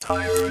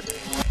tired,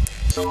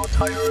 so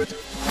tired,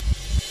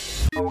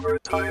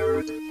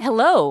 overtired.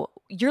 Hello,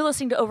 you're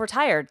listening to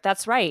Overtired.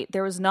 That's right.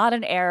 There was not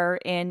an error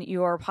in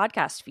your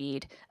podcast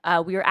feed.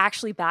 We are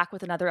actually back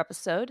with another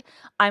episode.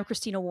 I'm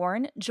Christina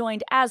Warren,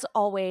 joined as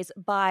always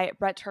by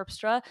Brett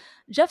Terpstra.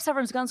 Jeff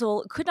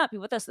Severance-Gunzel could not be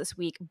with us this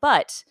week,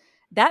 but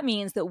that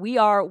means that we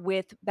are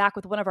back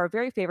with one of our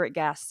very favorite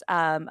guests,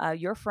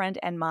 your friend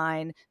and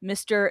mine,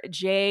 Mr.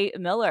 Jay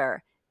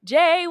Miller.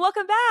 Jay,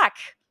 welcome back.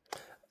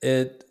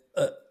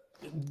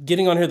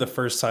 Getting on here the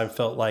first time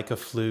felt like a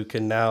fluke,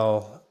 and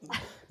now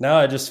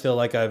I just feel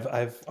like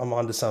I'm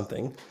onto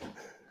something.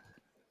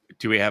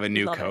 Do we have a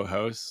new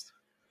co-host?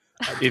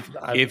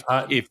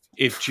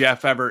 If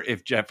Jeff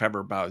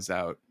ever bows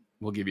out,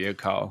 we'll give you a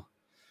call.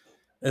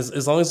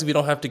 As long as we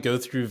don't have to go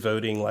through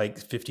voting like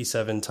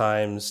 57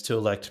 times to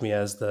elect me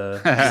as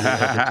the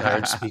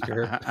retired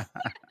speaker.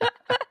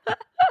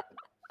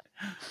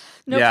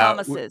 No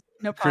promises.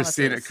 No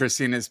promises.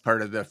 Christina's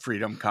part of the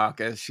Freedom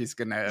Caucus. She's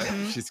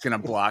gonna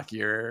block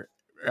your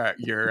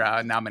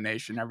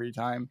nomination every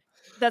time.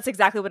 That's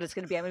exactly what it's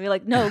going to be. I'm going to be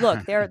like, no,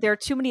 look, there are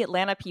too many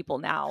Atlanta people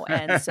now,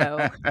 and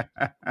so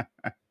I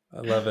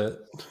love it.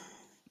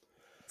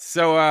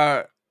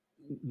 So,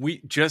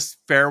 we just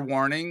fair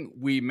warning,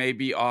 we may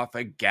be off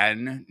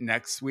again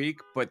next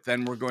week, but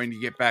then we're going to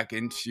get back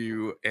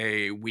into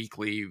a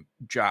weekly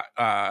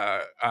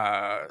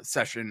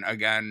session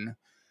again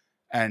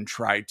and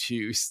try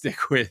to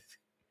stick with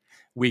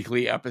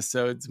weekly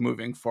episodes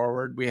moving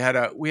forward. We had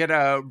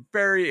a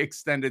very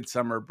extended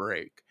summer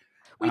break.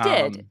 We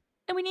did.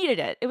 And we needed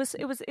it. It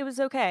was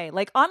okay.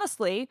 Like,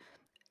 honestly,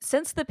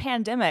 since the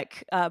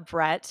pandemic,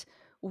 Brett,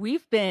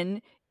 we've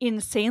been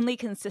insanely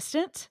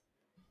consistent.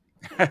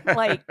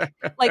 like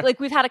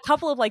we've had a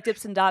couple of like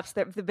dips and dops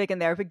that the big in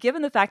there, but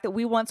given the fact that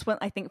we once went,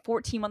 I think,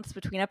 14 months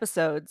between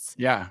episodes,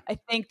 yeah, I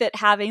think that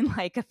having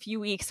like a few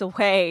weeks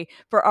away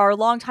for our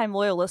longtime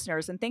loyal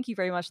listeners, and thank you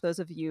very much those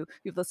of you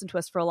who've listened to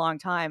us for a long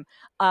time,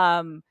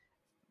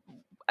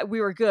 we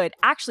were good.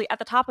 Actually, at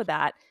the top of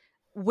that,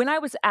 when I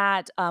was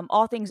at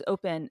All Things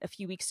Open a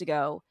few weeks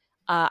ago,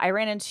 I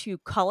ran into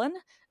Cullen,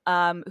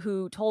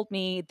 who told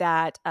me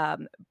that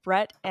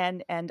Brett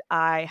and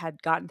I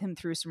had gotten him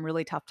through some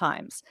really tough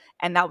times.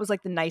 And that was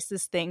like the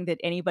nicest thing that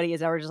anybody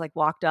has ever just like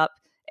walked up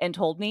and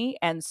told me.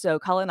 And so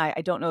Cullen,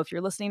 I don't know if you're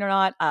listening or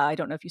not. I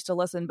don't know if you still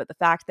listen, but the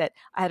fact that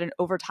I had an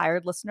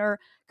Overtired listener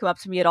come up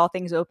to me at All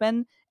Things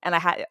Open,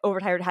 and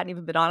Overtired hadn't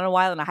even been on in a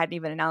while, and I hadn't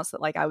even announced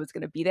that like I was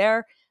going to be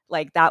there.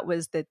 Like, that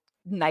was the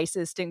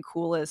nicest and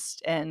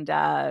coolest and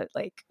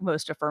like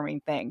most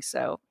affirming thing.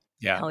 So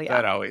yeah,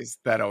 that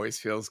always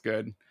feels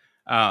good.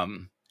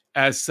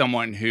 As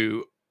someone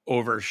who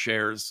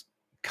overshares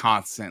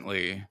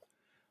constantly,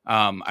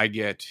 I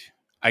get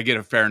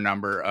a fair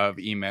number of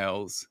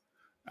emails,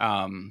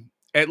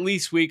 at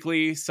least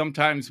weekly,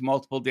 sometimes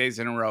multiple days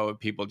in a row, of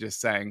people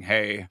just saying,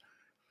 hey,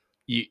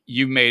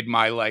 you made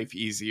my life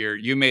easier.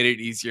 You made it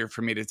easier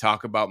for me to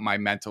talk about my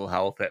mental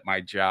health at my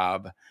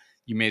job.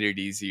 You made it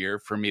easier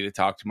for me to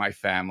talk to my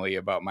family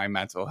about my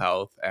mental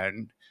health.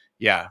 And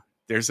yeah,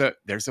 there's a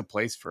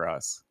place for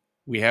us.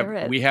 We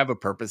have a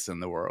purpose in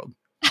the world.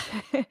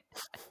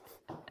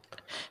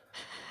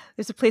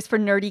 There's a place for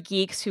nerdy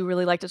geeks who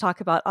really like to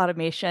talk about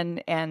automation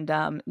and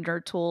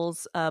nerd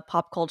tools,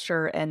 pop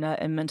culture,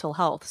 and mental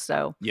health.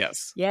 So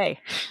yes, yay!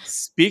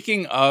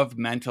 Speaking of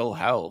mental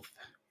health,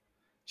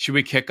 should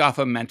we kick off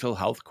a mental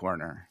health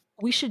corner?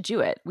 We should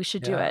do it.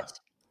 Do it.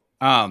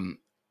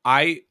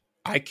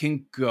 I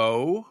can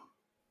go,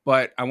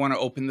 but I want to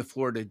open the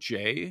floor to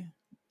Jay.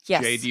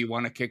 Yes. Jay, do you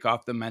want to kick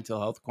off the mental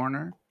health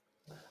corner?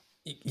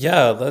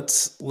 Yeah,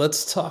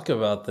 let's talk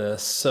about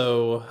this.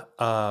 So,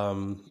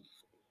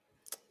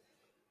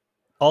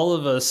 all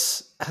of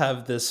us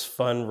have this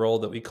fun role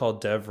that we call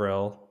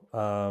DevRel.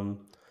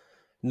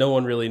 No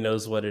one really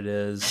knows what it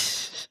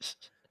is.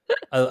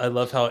 I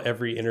love how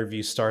every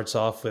interview starts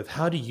off with,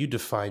 how do you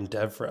define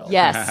DevRel?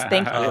 Yes,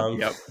 thank you.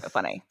 Yep. So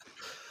funny.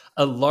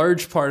 A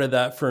large part of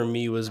that for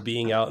me was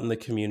being out in the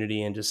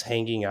community and just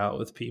hanging out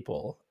with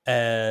people.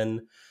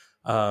 And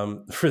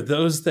for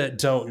those that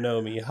don't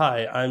know me,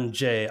 hi, I'm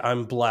Jay.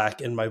 I'm Black,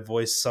 and my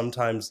voice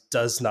sometimes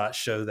does not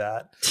show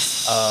that.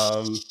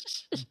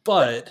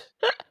 But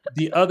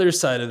the other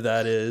side of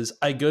that is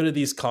I go to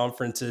these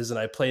conferences and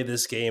I play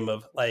this game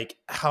of like,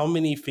 how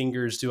many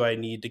fingers do I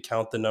need to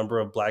count the number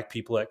of Black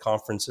people at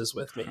conferences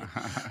with me?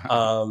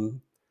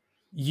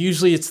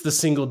 Usually it's the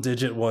single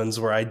digit ones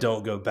where I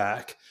don't go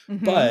back.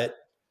 Mm-hmm. But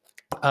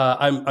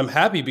I'm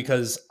happy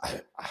because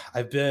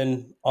I've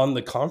been on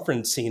the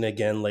conference scene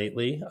again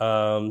lately.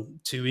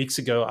 2 weeks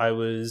ago, I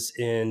was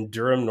in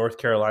Durham, North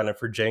Carolina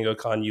for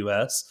DjangoCon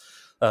US.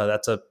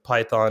 That's a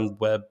Python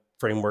web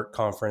framework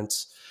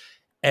conference.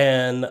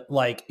 And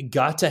like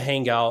got to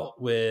hang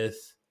out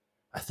with,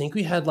 I think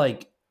we had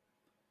like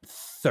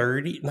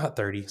 30, not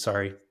 30,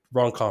 sorry,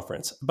 wrong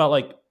conference. About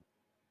like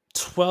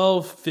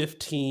 12,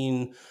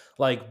 15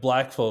 like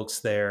Black folks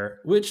there,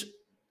 which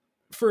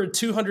for a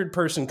 200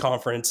 person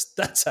conference,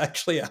 that's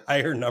actually a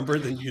higher number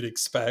than you'd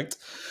expect.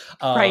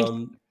 Right.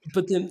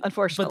 But then,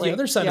 unfortunately, but the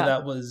other side of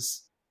that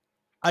was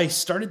I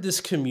started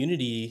this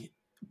community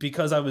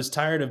because I was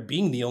tired of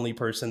being the only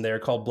person there,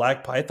 called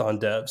Black Python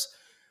Devs.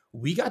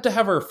 We got to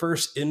have our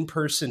first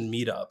in-person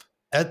meetup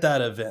at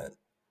that event.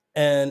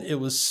 And it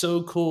was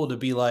so cool to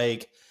be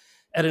like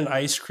at an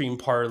ice cream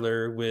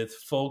parlor with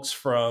folks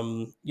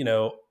from,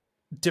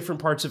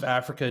 different parts of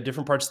Africa,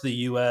 different parts of the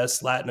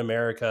US, Latin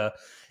America,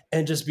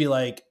 and just be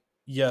like,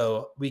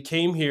 yo, we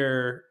came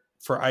here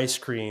for ice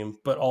cream,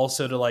 but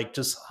also to like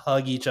just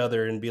hug each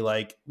other and be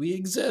like, we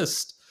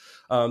exist.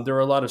 There were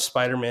a lot of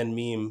Spider-Man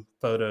meme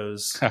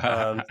photos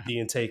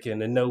being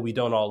taken, and no, we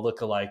don't all look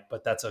alike,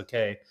 but that's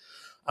okay.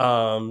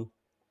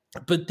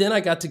 But then I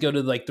got to go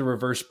to like the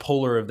reverse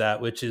polar of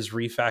that, which is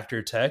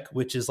Refactor Tech,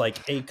 which is like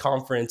a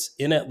conference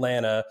in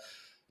Atlanta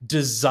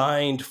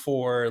designed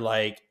for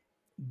like,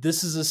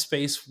 this is a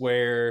space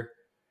where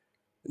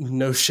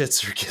no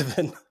shits are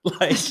given.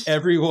 Like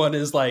everyone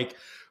is like,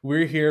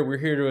 we're here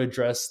to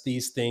address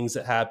these things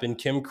that happen.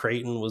 Kim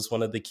Creighton was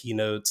one of the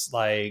keynotes,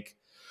 like,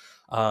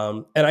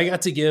 and I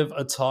got to give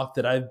a talk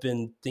that I've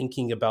been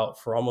thinking about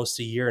for almost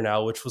a year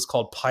now, which was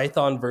called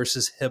Python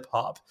versus hip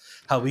hop,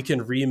 how we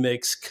can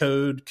remix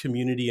code,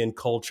 community, and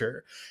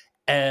culture.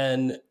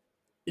 And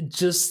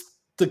just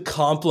the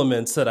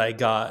compliments that I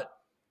got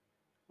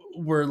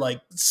were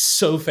like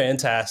so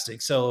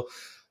fantastic. So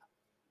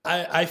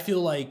I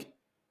feel like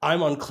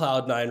I'm on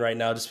cloud nine right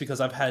now just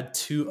because I've had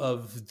two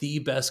of the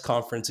best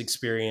conference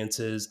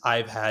experiences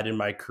I've had in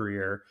my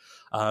career.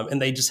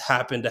 And they just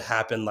happen to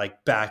happen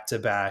like back to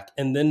back.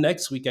 And then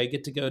next week I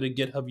get to go to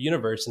GitHub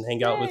Universe and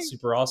hang out with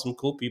super awesome,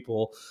 cool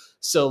people.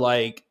 So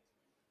like,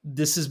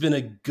 this has been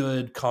a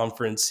good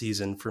conference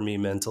season for me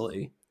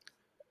mentally.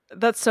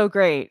 That's so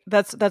great.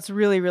 That's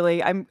really,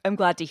 really, I'm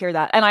glad to hear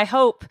that. And I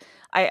hope,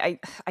 I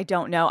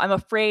don't know. I'm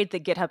afraid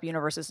that GitHub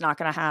Universe is not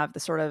going to have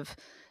the sort of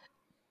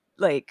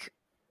like,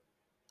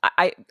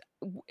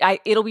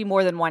 it'll be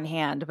more than one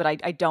hand, but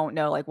I don't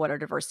know like what our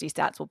diversity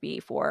stats will be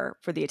for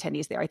the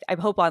attendees there. I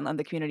hope on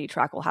the community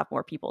track we'll have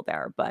more people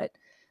there, but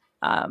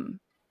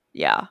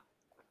yeah.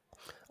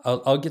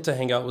 I'll get to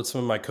hang out with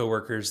some of my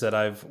coworkers that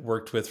I've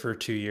worked with for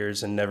 2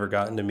 years and never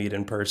gotten to meet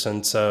in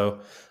person. So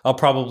I'll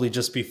probably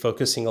just be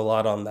focusing a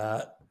lot on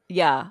that.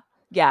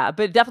 Yeah,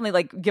 but definitely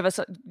like give us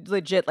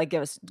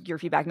your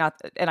feedback. Not,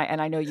 and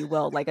I know you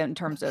will, like in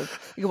terms of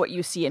what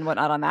you see and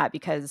whatnot on that,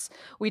 because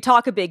we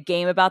talk a big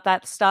game about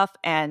that stuff,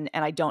 and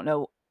I don't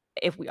know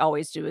if we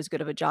always do as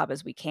good of a job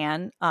as we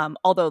can.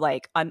 Although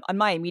like on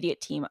my immediate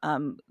team,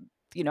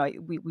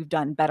 we've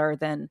done better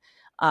than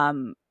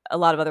a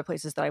lot of other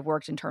places that I've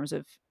worked in terms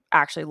of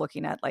actually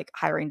looking at like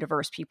hiring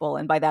diverse people,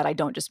 and by that I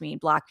don't just mean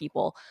Black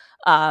people.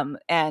 But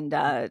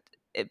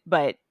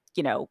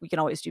we can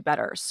always do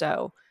better.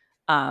 So.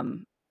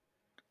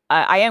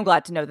 I am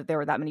glad to know that there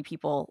were that many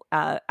people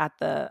at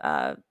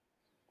the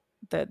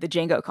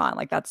Django Con.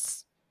 Like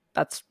that's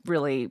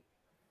really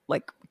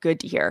like good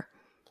to hear.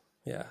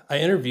 Yeah, I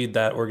interviewed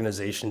that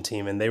organization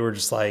team, and they were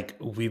just like,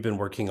 "We've been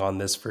working on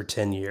this for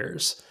 10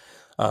 years."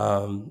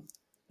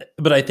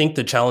 But I think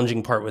the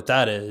challenging part with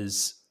that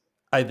is,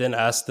 I then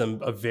asked them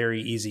a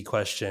very easy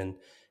question.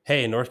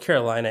 Hey, North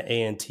Carolina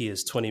A&T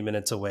is 20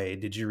 minutes away.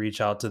 Did you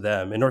reach out to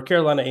them? And North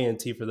Carolina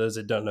A&T, for those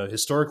that don't know,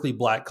 historically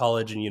Black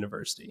college and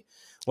university,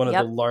 one of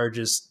the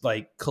largest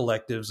like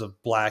collectives of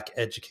Black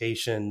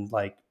education,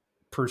 like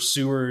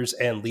pursuers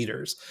and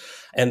leaders.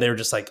 And they were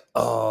just like,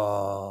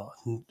 oh,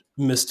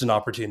 missed an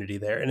opportunity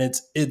there. And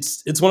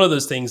it's one of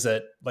those things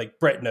that, like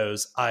Brett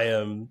knows, I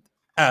am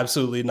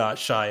absolutely not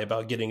shy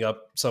about getting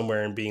up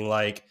somewhere and being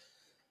like,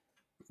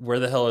 where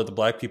the hell are the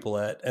Black people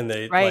at? And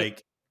they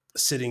like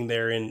sitting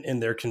there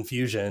in their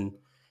confusion.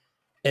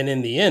 And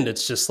in the end,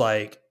 it's just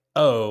like,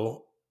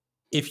 oh,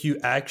 if you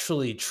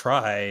actually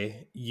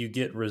try, you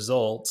get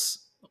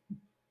results,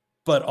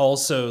 but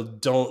also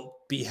don't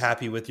be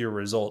happy with your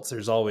results.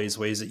 There's always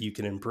ways that you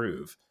can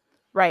improve.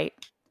 Right.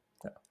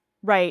 Yeah.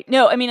 Right.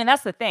 No, I mean, and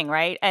that's the thing,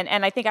 right?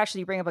 And I think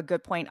actually you bring up a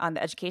good point on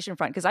the education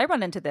front, because I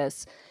run into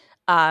this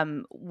I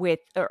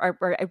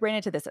ran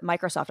into this at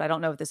Microsoft. I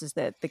don't know if this is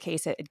the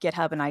case at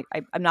GitHub, and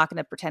I'm not going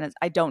to pretend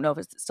I don't know if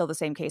it's still the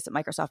same case at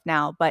Microsoft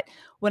now. But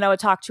when I would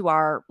talk to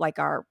our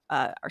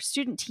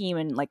student team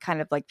and like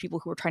kind of like people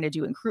who were trying to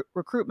do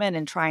recruitment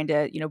and trying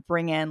to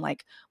bring in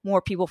like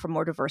more people from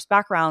more diverse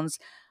backgrounds,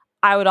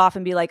 I would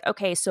often be like,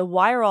 okay, so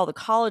why are all the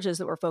colleges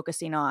that we're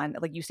focusing on,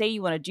 like you say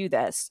you want to do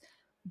this,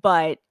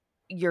 but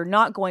you're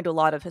not going to a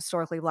lot of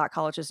historically Black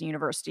colleges and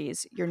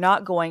universities. You're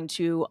not going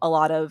to a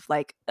lot of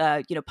like,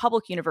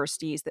 public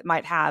universities that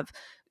might have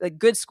like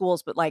good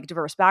schools, but like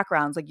diverse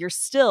backgrounds. Like you're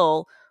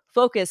still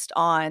focused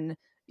on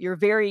your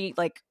very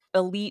like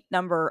elite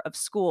number of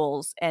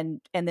schools and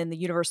then the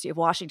University of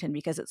Washington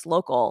because it's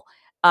local.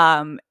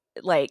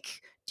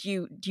 Like,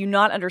 do you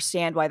not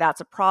understand why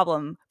that's a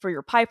problem for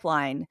your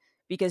pipeline?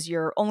 Because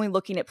you're only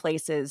looking at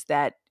places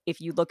that, if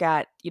you look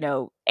at,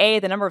 A,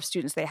 the number of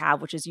students they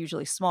have, which is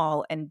usually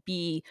small, and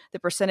B, the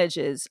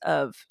percentages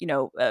of,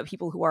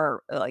 people who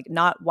are like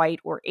not white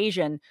or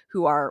Asian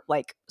who are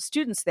like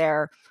students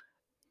there,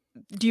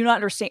 do you not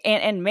understand,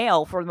 and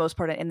male for the most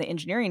part in the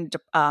engineering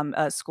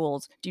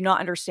schools, do you not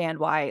understand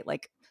why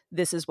like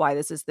this is why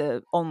this is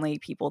the only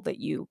people that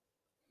you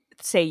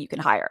say you can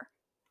hire.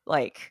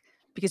 Like,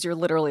 because you're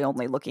literally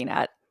only looking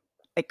at,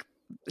 like,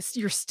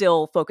 you're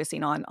still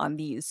focusing on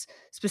these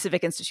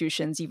specific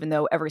institutions, even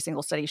though every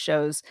single study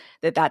shows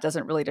that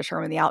doesn't really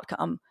determine the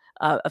outcome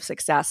of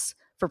success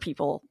for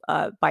people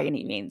by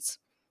any means.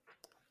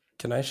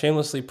 Can I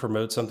shamelessly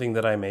promote something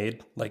that I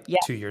made like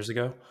 2 years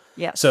ago?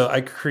 Yes. So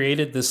I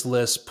created this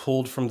list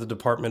pulled from the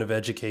Department of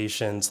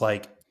Education's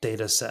like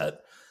data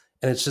set.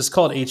 And it's just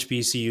called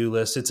HBCU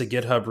list. It's a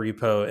GitHub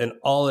repo. And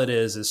all it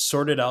is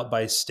sorted out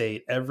by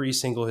state, every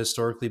single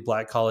historically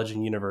Black college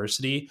and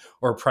university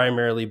or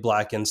primarily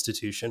Black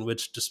institution,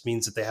 which just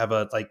means that they have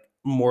a like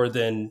more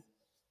than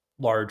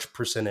large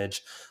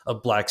percentage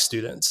of Black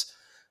students.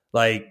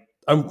 Like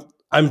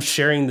I'm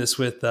sharing this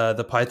with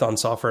the Python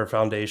Software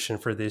Foundation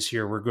for this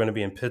year. We're going to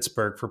be in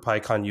Pittsburgh for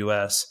PyCon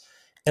US.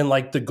 And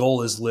like the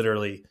goal is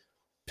literally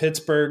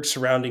Pittsburgh,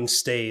 surrounding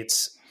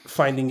states,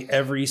 finding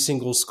every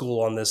single school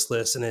on this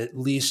list and at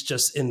least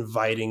just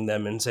inviting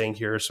them and saying,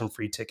 here are some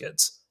free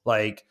tickets.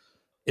 Like,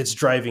 it's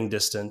driving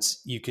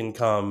distance. You can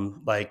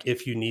come. Like,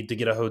 if you need to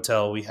get a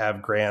hotel, we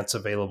have grants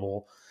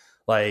available.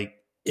 Like,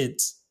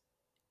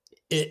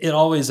 it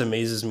always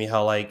amazes me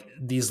how like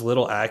these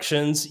little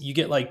actions, you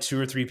get like 2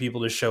 or 3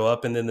 people to show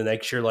up and then the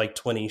next year like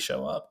 20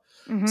 show up.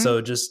 Mm-hmm.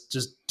 So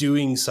just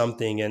doing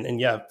something and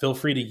yeah, feel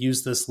free to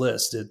use this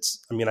list.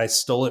 I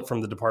stole it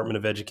from the Department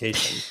of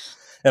Education.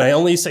 And I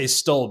only say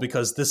stole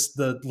because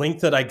the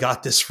link that I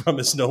got this from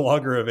is no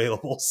longer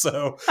available.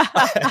 So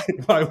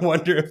I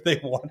wonder if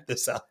they want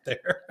this out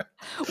there.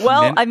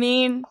 Well,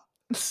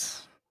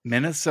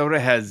 Minnesota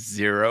has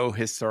 0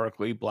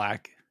 historically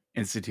Black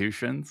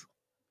institutions.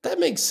 That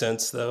makes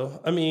sense,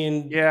 though.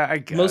 Yeah, I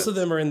guess. Most of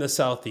them are in the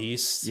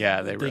Southeast.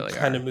 Yeah, they really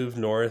kind of move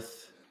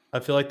north. I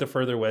feel like the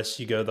further west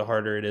you go, the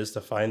harder it is to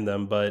find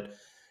them. But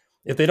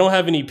if they don't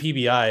have any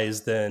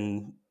PBIs,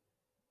 then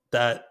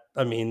that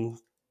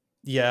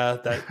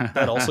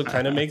also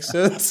kind of makes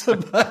sense.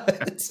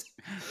 But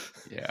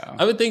yeah,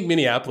 I would think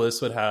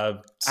Minneapolis would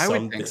have something. I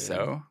would think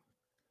so.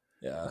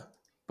 Yeah.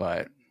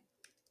 But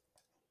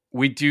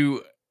we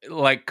do,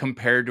 like,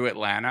 compared to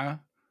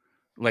Atlanta,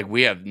 like,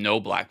 we have no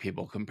Black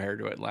people compared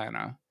to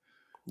Atlanta.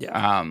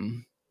 Yeah.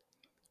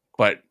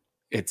 But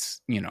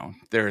it's,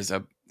 there is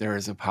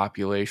a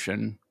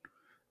population.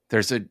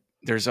 There's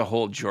a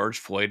whole George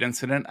Floyd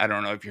incident. I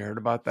don't know if you heard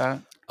about that.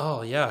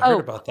 Oh yeah, I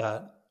heard about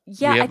that.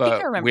 Yeah, I think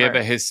I remember. We have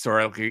a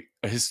historically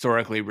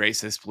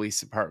racist police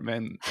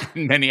department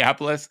in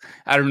Minneapolis.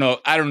 I don't know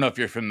if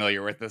you're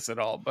familiar with this at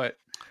all, but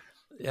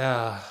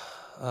yeah,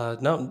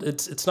 no,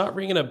 it's not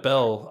ringing a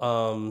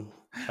bell.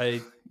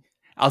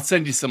 I'll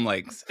send you some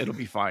links. It'll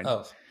be fine.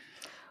 Oh,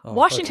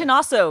 Washington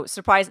also,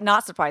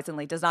 not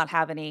surprisingly, does not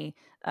have any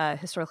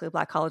historically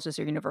Black colleges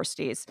or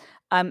universities.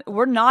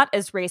 We're not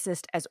as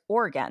racist as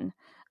Oregon,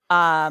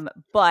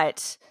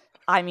 but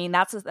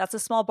that's a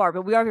small bar.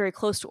 But we are very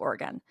close to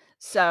Oregon,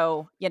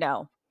 so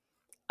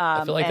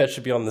I feel like that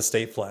should be on the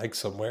state flag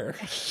somewhere.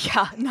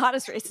 Yeah, not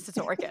as racist as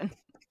Oregon.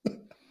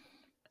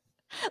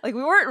 Like,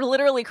 we weren't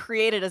literally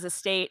created as a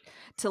state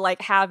to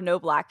like have no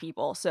Black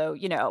people, so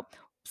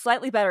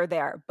slightly better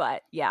there,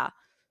 but yeah.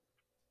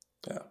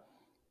 Yeah.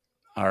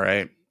 All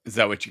right. Is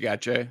that what you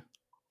got, Jay?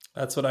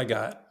 That's what I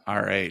got. All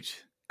right.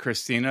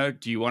 Christina,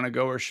 do you want to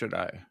go or should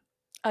I?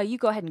 You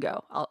go ahead and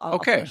go. I'll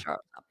okay. finish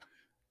up.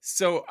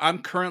 So I'm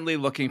currently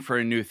looking for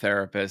a new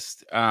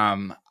therapist.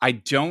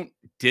 I don't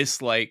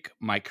dislike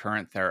my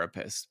current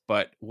therapist,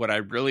 but what I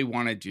really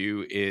want to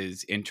do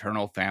is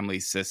internal family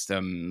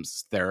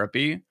systems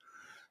therapy.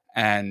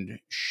 And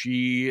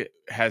she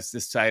has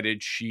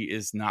decided she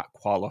is not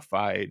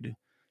qualified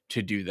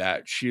to do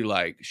that.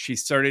 She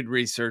started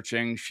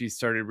researching, she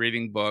started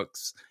reading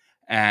books,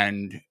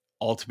 and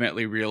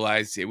ultimately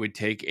realized it would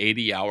take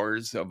 80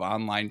 hours of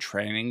online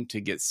training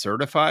to get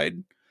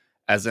certified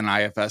as an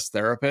IFS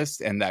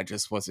therapist, and that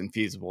just wasn't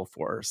feasible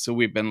for her. So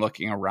we've been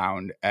looking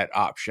around at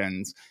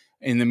options.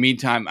 In the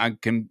meantime,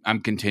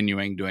 I'm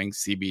continuing doing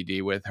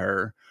CBD with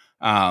her,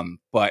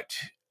 but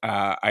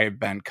I have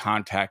been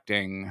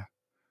contacting.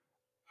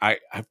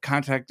 I've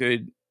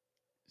contacted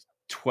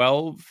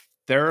 12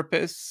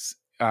 therapists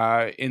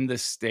in the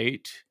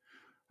state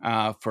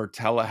for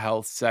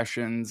telehealth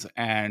sessions,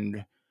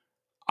 and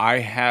I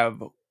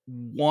have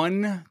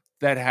one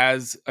that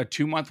has a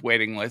 2-month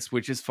waiting list,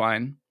 which is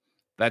fine.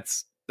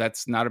 That's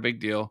not a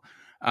big deal.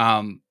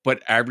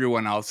 But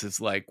everyone else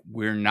is like,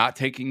 we're not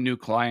taking new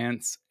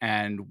clients,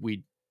 and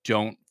we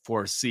don't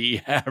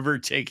foresee ever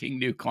taking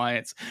new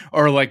clients,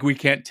 or like, we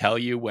can't tell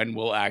you when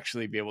we'll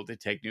actually be able to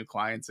take new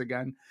clients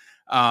again.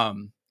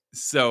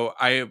 So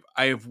I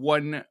have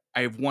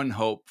one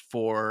hope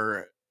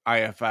for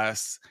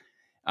IFS.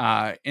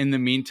 In the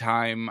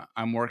meantime,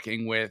 I'm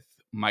working with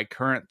my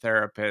current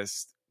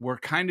therapist. We're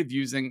kind of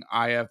using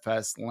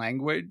IFS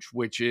language,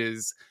 which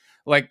is,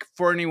 like,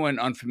 for anyone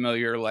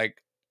unfamiliar,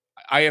 like,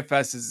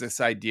 IFS is this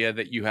idea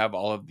that you have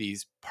all of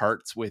these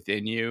parts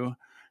within you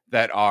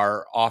that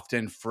are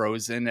often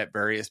frozen at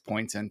various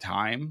points in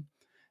time,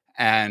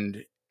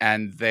 and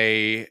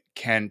they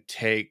can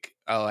take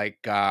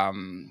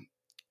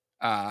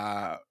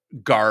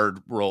guard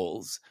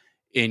roles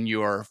in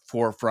your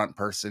forefront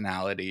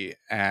personality,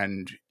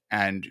 and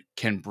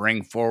can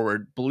bring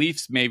forward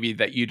beliefs maybe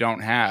that you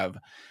don't have,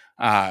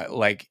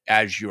 like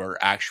as your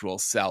actual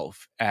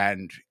self,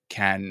 and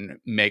can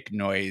make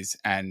noise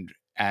and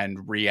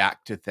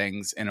react to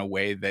things in a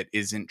way that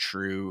isn't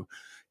true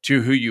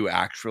to who you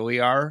actually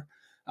are.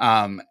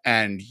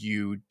 And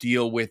you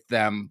deal with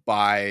them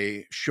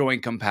by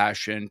showing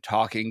compassion,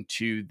 talking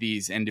to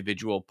these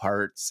individual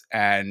parts,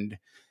 and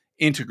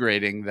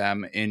integrating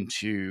them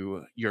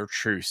into your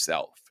true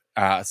self.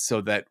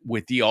 So that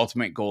with the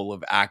ultimate goal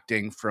of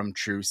acting from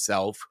true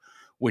self,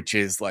 which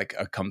is like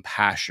a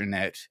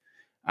compassionate,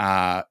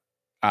 uh,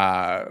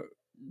 uh,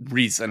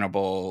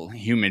 reasonable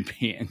human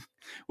being,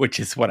 which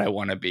is what I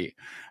want to be.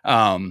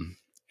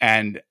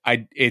 And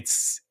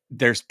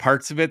there's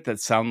parts of it that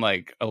sound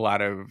like a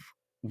lot of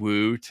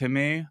woo to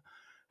me.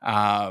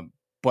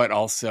 But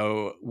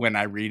also when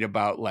I read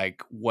about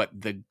like what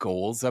the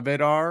goals of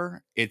it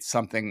are, it's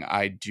something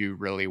I do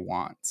really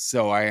want.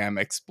 So I am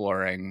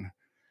exploring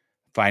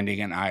finding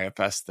an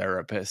IFS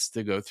therapist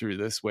to go through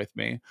this with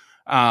me.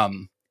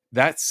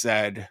 That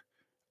said,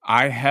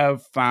 I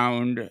have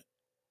found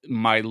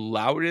my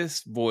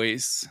loudest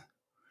voice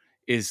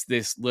is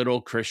this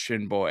little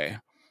Christian boy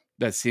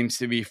that seems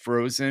to be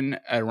frozen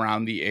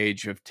around the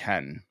age of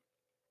 10.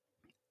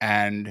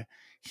 And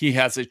he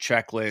has a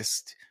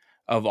checklist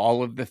of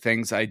all of the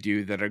things I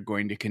do that are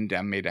going to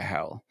condemn me to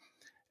hell.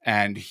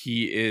 And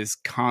he is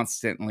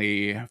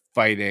constantly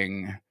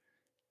fighting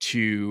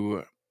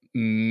to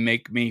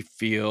make me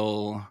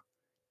feel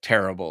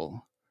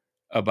terrible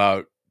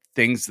about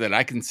things that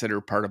I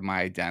consider part of my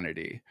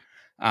identity.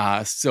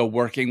 So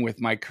working with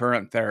my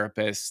current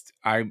therapist,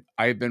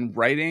 I've been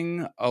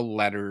writing a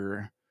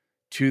letter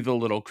to the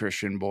little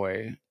Christian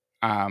boy.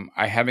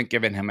 I haven't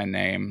given him a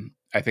name.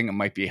 I think it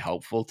might be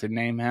helpful to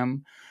name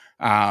him.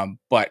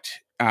 But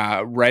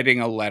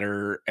writing a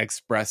letter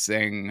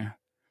expressing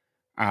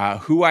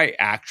who I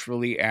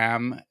actually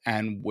am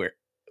and where.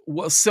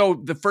 Well,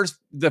 so the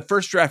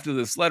first draft of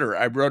this letter,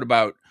 I wrote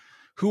about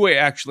who I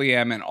actually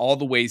am and all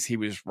the ways he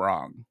was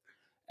wrong.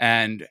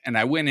 And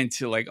I went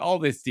into like all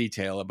this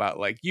detail about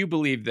like, you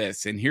believe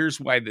this and here's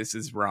why this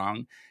is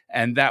wrong.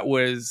 And that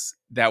was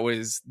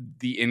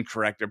the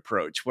incorrect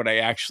approach. What I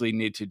actually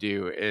need to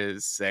do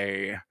is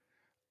say,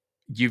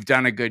 you've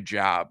done a good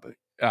job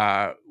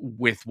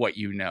with what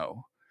you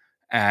know.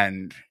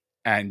 And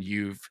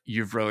you've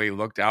really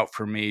looked out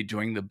for me,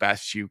 doing the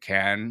best you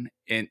can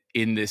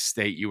in this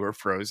state you were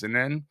frozen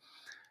in,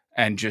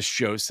 and just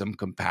show some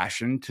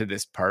compassion to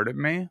this part of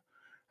me.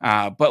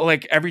 But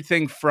like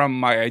everything from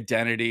my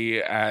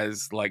identity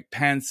as like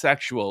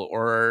pansexual,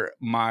 or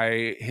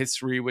my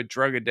history with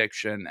drug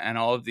addiction, and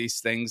all of these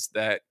things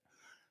that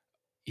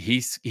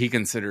he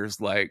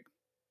considers like,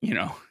 you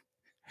know,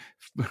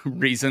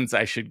 reasons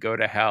I should go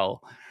to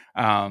hell.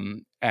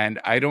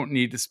 And I don't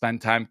need to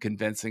spend time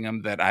convincing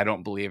him that I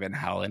don't believe in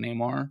hell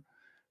anymore.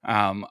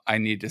 I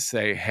need to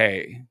say,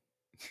 hey,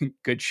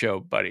 good show,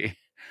 buddy.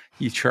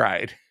 You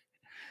tried.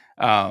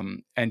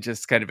 And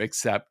just kind of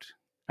accept,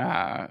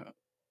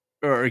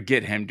 or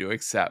get him to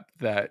accept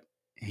that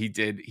he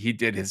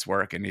did his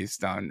work and he's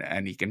done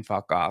and he can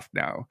fuck off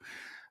now.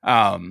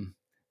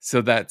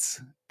 So that's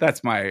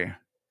my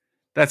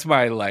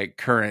like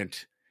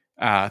current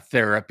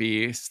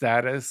therapy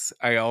status.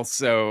 I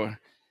also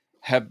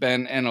have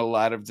been in a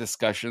lot of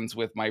discussions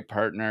with my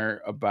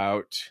partner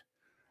about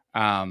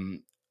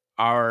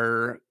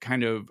our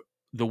kind of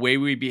the way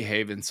we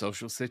behave in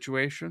social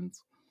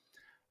situations.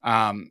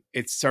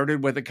 It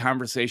started with a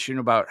conversation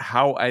about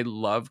how I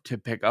love to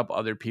pick up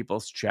other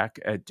people's check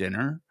at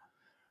dinner.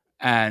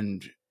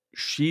 And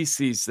she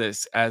sees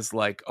this as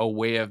like a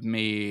way of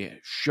me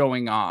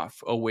showing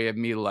off, a way of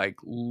me like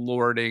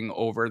lording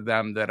over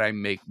them that I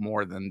make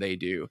more than they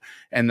do.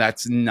 And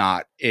that's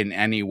not in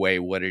any way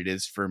what it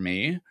is for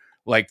me.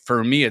 Like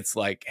for me, it's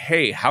like,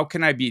 hey, how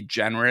can I be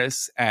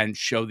generous and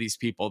show these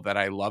people that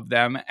I love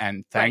them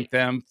and thank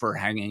them for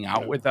hanging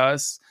out with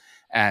us?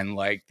 And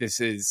like, this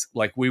is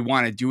like, we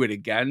want to do it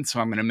again. So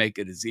I'm going to make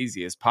it as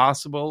easy as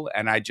possible.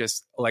 And I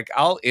just like,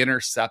 I'll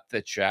intercept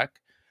the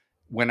check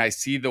when I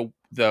see the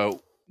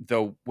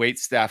wait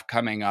staff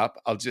coming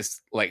up. I'll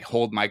just like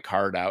hold my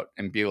card out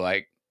and be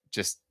like,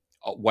 just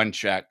one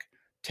check,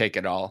 take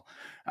it all.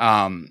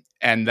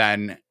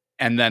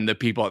 And then the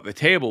people at the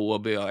table will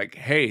be like,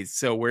 hey,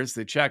 so where's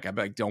the check? I'll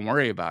be like, don't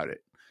worry about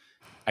it.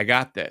 I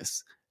got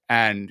this.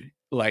 And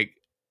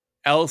like,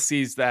 Elle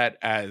sees that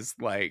as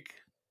like,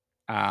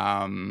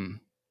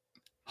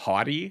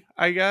 haughty,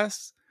 I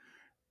guess.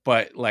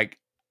 But like,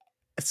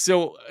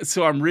 so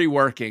I'm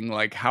reworking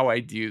like how I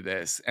do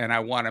this, and I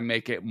want to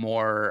make it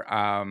more,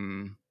 I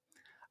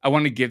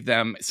want to give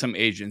them some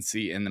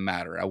agency in the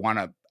matter. I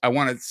want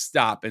to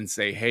stop and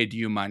say, hey, do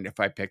you mind if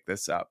I pick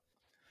this up?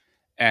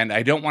 And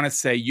I don't want to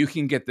say you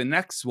can get the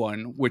next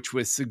one, which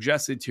was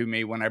suggested to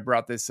me when I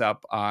brought this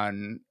up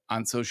on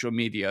social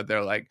media.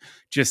 They're like,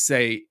 just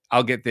say,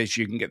 I'll get this,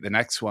 you can get the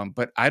next one.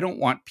 But I don't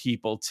want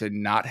people to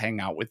not hang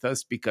out with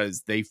us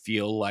because they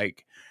feel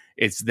like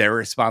it's their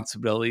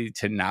responsibility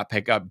to not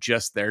pick up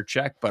just their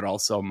check, but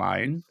also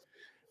mine.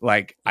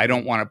 Like, I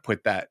don't want to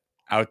put that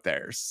out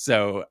there.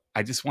 So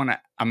I just want to,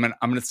 I'm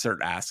going to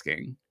start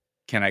asking,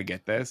 can I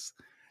get this?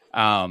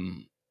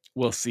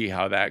 We'll see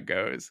how that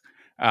goes.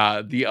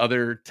 The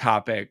other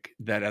topic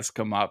that has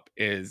come up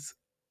is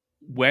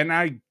when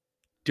I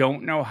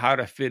don't know how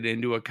to fit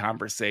into a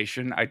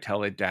conversation, I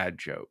tell a dad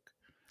joke.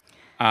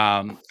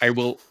 I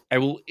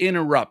will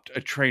interrupt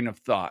a train of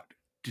thought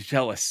to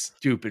tell a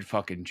stupid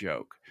fucking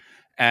joke.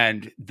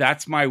 And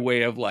that's my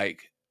way of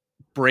like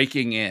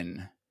breaking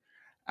in.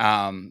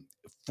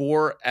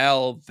 For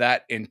Elle,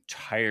 that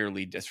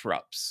entirely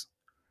disrupts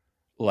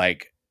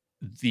like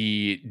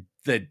the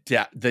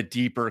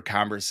deeper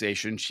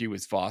conversation she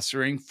was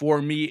fostering.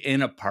 For me,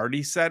 in a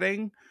party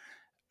setting,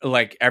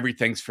 like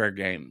everything's fair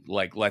game.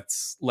 Like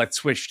let's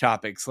switch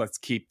topics. Let's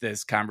keep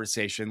this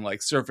conversation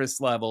like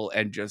surface level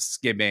and just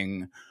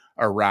skimming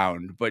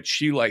around. But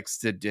she likes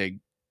to dig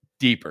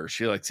deeper.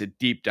 She likes to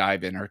deep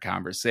dive in her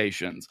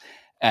conversations,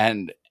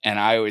 and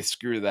I always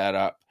screw that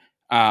up.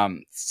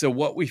 So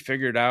what we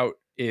figured out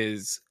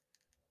is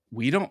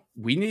we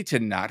need to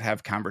not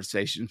have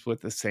conversations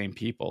with the same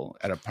people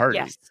at a party.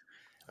 Yes.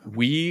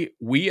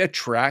 We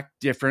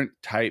attract different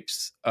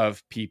types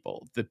of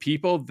people. The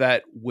people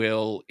that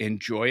will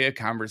enjoy a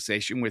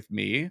conversation with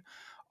me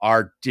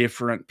are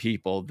different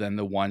people than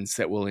the ones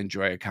that will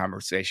enjoy a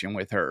conversation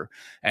with her.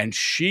 And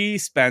she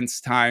spends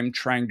time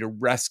trying to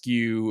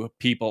rescue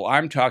people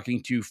I'm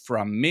talking to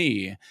from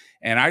me.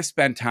 And I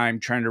spend time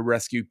trying to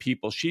rescue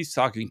people she's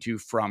talking to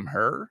from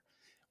her.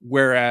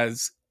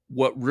 Whereas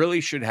what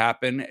really should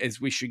happen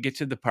is we should get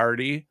to the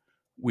party.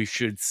 We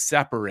should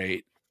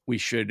separate. We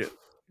should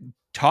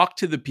talk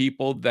to the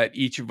people that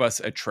each of us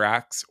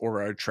attracts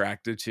or are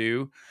attracted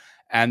to.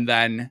 And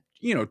then,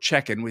 you know,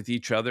 check in with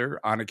each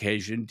other on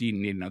occasion. Do you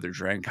need another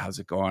drink? How's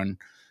it going?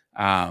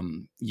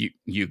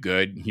 You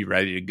good? You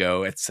ready to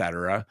go,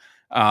 etc.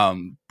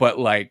 But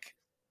like,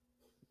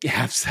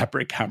 have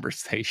separate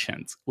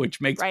conversations, which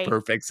makes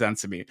perfect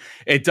sense to me.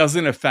 It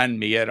doesn't offend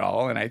me at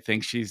all. And I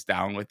think she's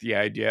down with the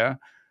idea.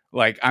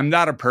 Like, I'm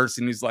not a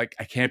person who's like,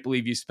 I can't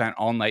believe you spent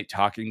all night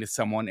talking to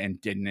someone and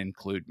didn't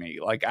include me.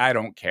 Like, I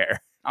don't care.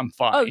 I'm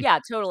fine. Oh yeah,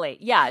 totally.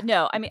 Yeah,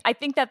 no, I mean, I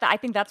think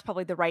that's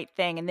probably the right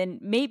thing. And then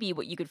maybe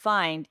what you could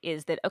find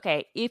is that,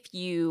 okay, if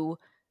you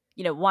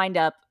wind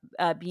up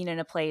being in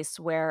a place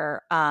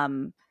where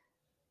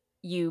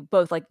you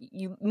both like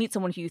you meet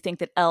someone who you think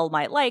that Elle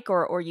might like,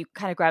 or you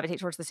kind of gravitate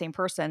towards the same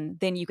person,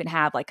 then you can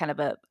have like kind of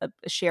a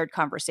shared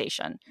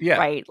conversation,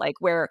 right? Like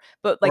where,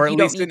 but like or at you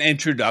least don't need an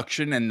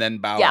introduction and then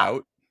bow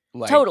out.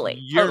 Like, totally.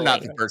 You're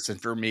not the person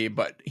for me,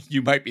 but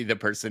you might be the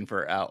person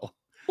for Elle.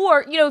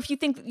 Or, if you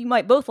think that you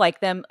might both like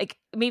them, like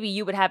maybe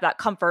you would have that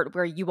comfort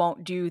where you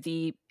won't do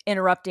the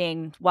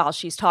interrupting while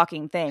she's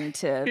talking thing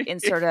to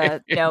insert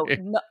a,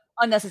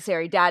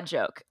 unnecessary dad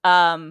joke. Which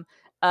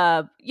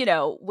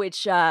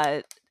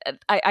I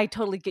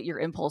totally get your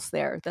impulse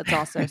there. That's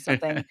also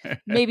something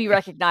maybe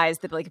recognize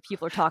that like if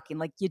people are talking,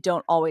 like you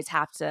don't always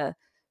have to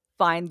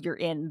find your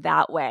in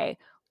that way.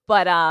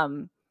 But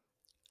I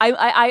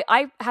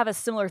have a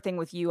similar thing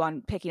with you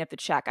on picking up the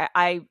check.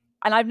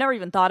 And I've never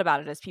even thought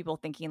about it as people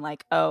thinking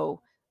like, oh,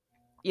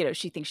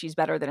 she thinks she's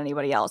better than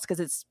anybody else. Because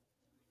it's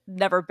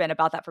never been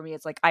about that for me.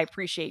 It's like, I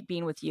appreciate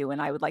being with you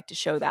and I would like to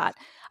show that.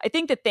 I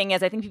think the thing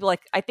is, I think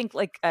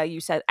you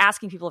said,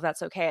 asking people if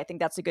that's okay. I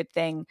think that's a good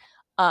thing.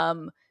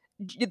 The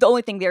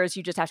only thing there is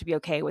you just have to be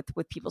okay with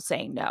people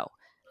saying no.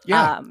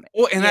 Yeah.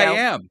 I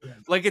am.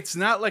 Like, it's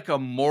not like a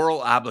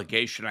moral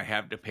obligation I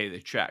have to pay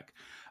the check.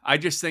 I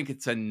just think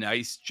it's a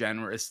nice,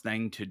 generous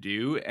thing to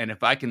do. And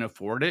if I can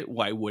afford it,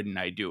 why wouldn't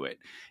I do it?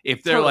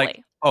 If they're like,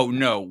 oh,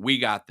 no, we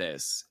got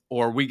this,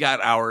 or we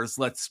got ours,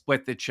 let's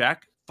split the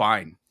check.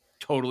 Fine.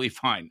 Totally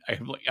fine.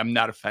 I'm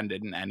not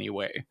offended in any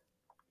way.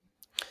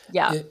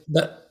 Yeah.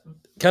 That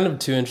kind of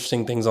two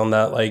interesting things on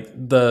that. Like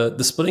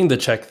the splitting the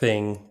check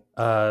thing.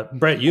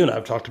 Brett, you and I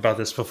have talked about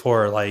this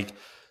before. Like,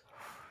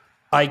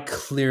 I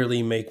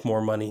clearly make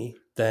more money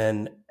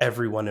than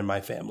everyone in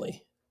my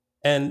family.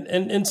 And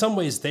in some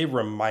ways, they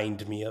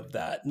remind me of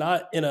that,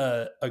 not in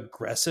a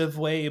aggressive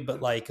way, but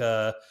like,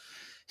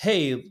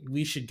 hey,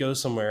 we should go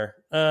somewhere.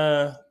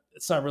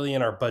 It's not really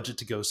in our budget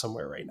to go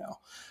somewhere right now.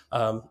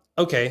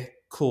 Okay,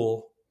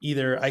 cool.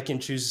 Either I can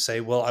choose to say,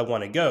 well, I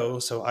want to go,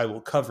 so I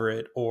will cover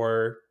it,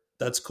 or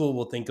that's cool.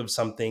 We'll think of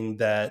something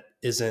that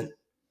isn't,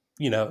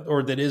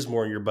 or that is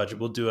more in your budget.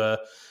 We'll do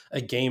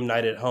a game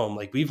night at home.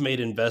 Like, we've made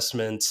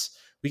investments.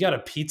 We got a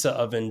pizza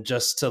oven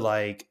just to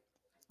like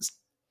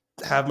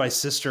have my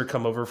sister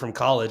come over from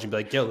college and be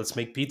like, yo, let's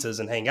make pizzas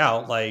and hang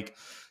out. Like,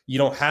 you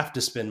don't have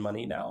to spend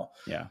money now.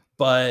 Yeah.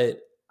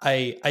 But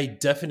I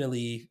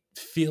definitely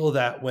feel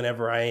that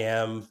whenever I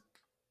am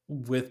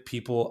with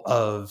people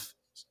of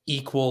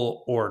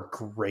equal or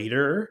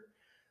greater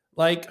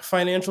like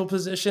financial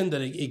position,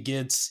 that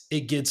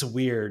it gets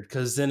weird,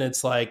 because then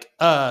it's like,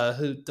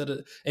 and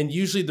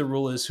usually the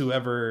rule is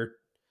whoever,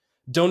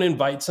 don't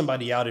invite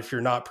somebody out if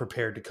you're not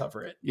prepared to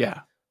cover it.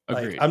 Yeah.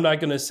 Like, I'm not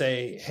going to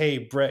say, hey,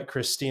 Brett,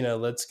 Christina,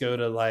 let's go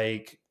to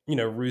like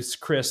Ruth's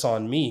Chris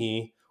on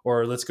me,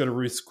 or let's go to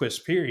Ruth's Chris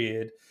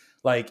period,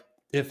 like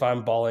if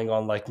I'm balling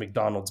on like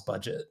McDonald's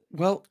budget.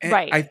 Well,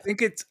 Right. I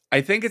think it's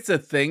a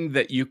thing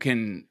that you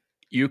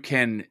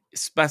can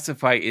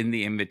specify in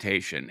the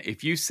invitation.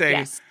 If you say,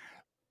 Yes.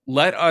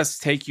 let us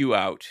take you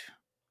out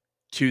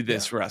to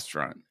this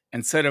restaurant,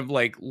 instead of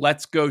like,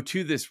 let's go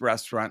to this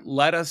restaurant,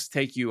 let us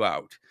take you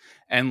out,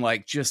 and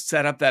like just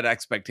set up that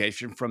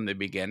expectation from the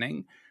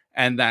beginning.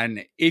 And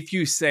then if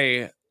you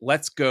say,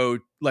 let's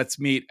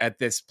meet at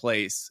this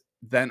place,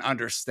 then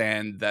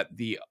understand that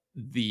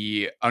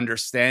the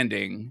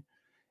understanding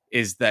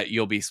is that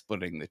you'll be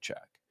splitting the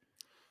check.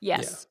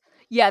 Yes.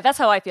 Yeah, that's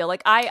how I feel.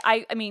 Like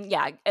I mean,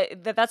 yeah,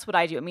 that's what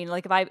I do. I mean,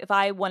 like if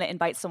I want to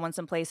invite someone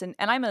someplace, and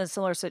I'm in a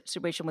similar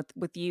situation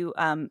with you,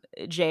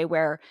 Jay,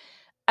 where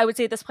I would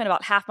say at this point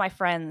about half my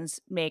friends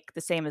make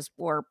the same as,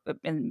 or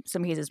in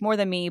some cases more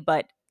than me,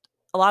 but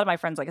a lot of my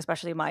friends, like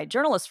especially my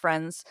journalist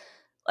friends,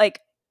 like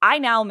I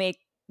now make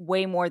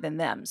way more than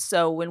them.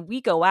 So when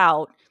we go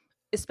out,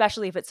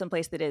 especially if it's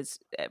someplace that is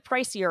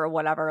pricier or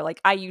whatever,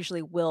 like I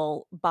usually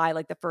will buy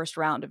like the first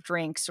round of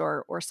drinks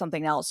or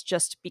something else,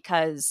 just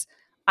because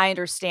I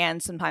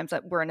understand sometimes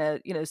that we're in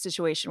a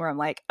situation where I'm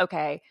like,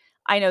 okay,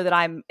 I know that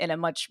I'm in a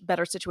much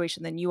better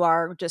situation than you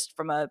are, just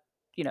from a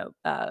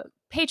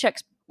paycheck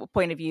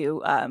point of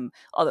view.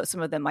 Although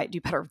some of them might do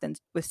better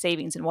with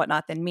savings and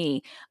whatnot than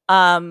me.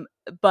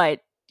 But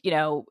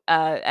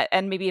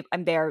and maybe if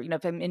I'm there,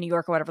 if I'm in New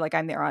York or whatever, like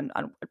I'm there on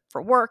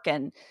for work,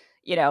 and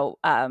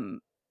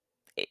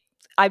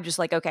I'm just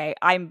like, okay,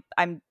 I'm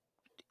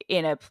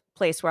in a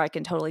place where I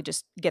can totally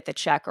just get the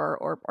check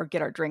or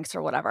get our drinks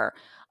or whatever.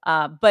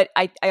 But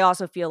I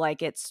also feel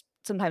like it's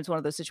sometimes one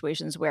of those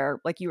situations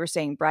where, like you were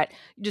saying, Brett,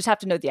 you just have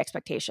to know the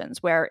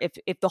expectations, where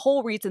if the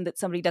whole reason that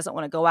somebody doesn't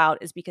want to go out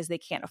is because they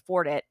can't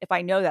afford it, if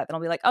I know that, then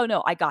I'll be like, oh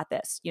no, I got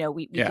this.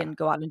 We can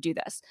go out and do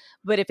this.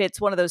 But if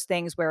it's one of those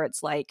things where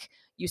it's like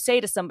you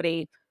say to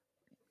somebody,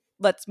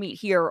 let's meet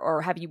here,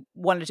 or have you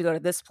wanted to go to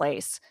this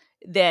place,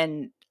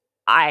 then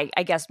I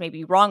guess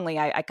maybe wrongly,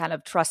 I kind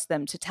of trust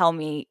them to tell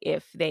me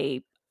if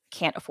they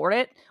can't afford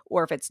it,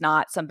 or if it's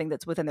not something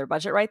that's within their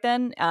budget right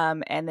then.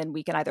 And then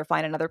we can either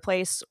find another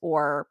place,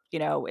 or,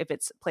 if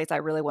it's a place I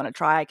really want to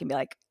try, I can be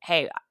like,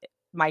 hey,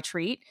 my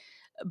treat.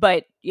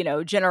 But,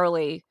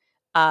 generally,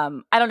 I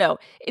don't know.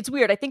 It's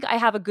weird. I think I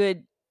have a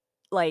good,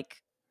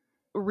 like,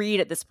 read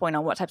at this point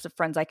on what types of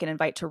friends I can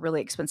invite to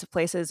really expensive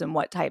places and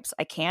what types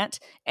I can't.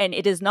 And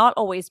it is not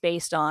always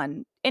based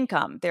on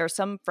income. There are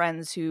some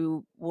friends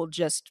who will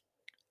just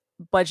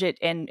budget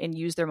and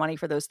use their money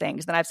for those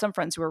things. Then I have some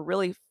friends who are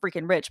really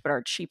freaking rich but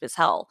are cheap as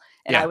hell,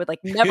 and I would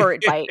like never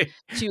invite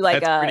to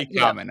like That's pretty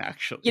common,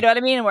 actually. You know what I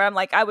mean? Where I'm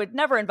like, I would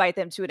never invite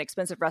them to an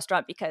expensive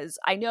restaurant because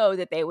I know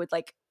that they would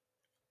like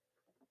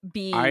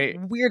be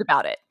weird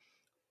about it.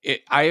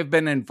 I have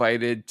been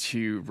invited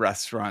to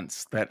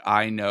restaurants that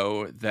I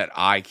know that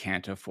I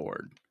can't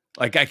afford.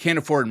 Like I can't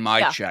afford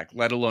my check,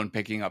 let alone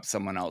picking up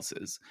someone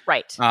else's.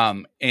 Right.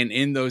 And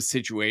in those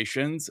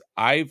situations,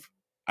 I've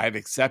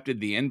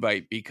accepted the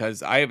invite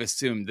because I have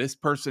assumed this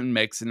person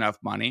makes enough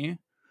money,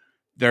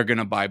 they're going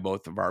to buy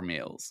both of our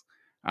meals.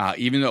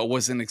 Even though it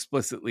wasn't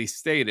explicitly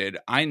stated,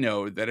 I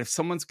know that if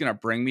someone's going to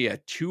bring me a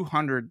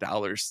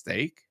 $200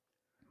 steak,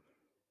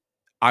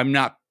 I'm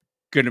not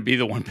going to be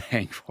the one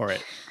paying for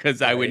it,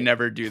 because I would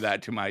never do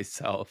that to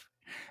myself.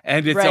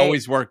 And it's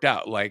always worked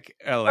out. Like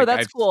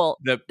that's cool.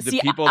 The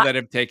people that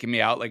have taken me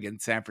out, like in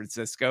San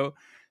Francisco,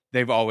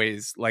 they've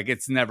always like,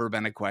 it's never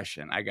been a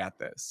question. I got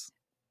this.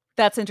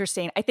 That's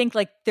interesting. I think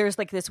like there's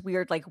like this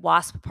weird like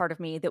WASP part of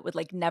me that would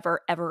like never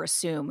ever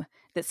assume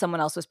that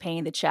someone else was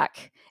paying the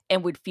check,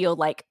 and would feel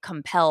like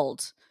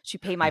compelled to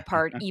pay my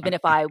part even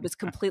if I was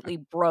completely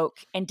broke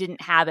and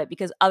didn't have it,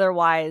 because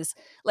otherwise,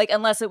 like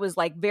unless it was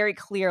like very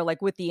clear,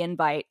 like with the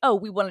invite, oh,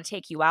 we want to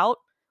take you out,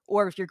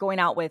 or if you're going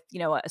out with,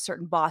 a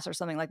certain boss or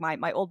something, like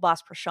my old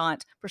boss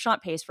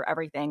Prashant pays for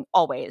everything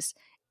always.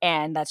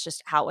 And that's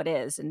just how it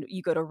is. And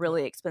you go to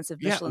really expensive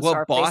Michelin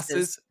star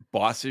places.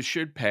 Bosses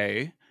should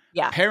pay.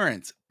 Yeah.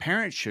 Parents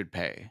should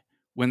pay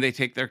when they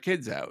take their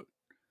kids out.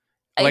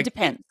 It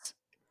depends.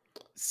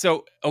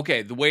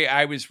 The way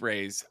I was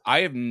raised,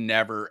 I have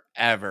never,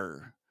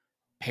 ever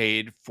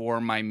paid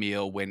for my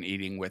meal when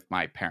eating with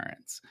my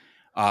parents,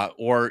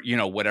 or,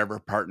 whatever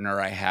partner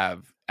I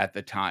have at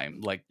the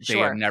time. Like they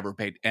have never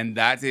paid. And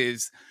that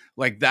is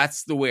like,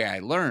 that's the way I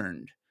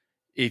learned.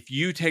 If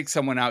you take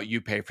someone out,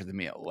 you pay for the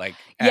meal. Like,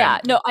 and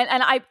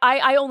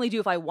I only do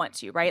if I want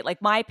to, right?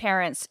 Like my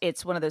parents,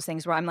 it's one of those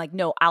things where I'm like,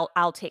 no,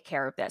 I'll take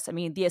care of this. I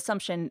mean, the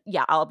assumption,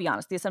 I'll be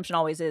honest, the assumption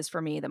always is for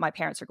me that my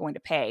parents are going to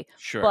pay.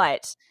 Sure.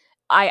 But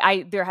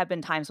I there have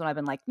been times when I've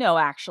been like, no,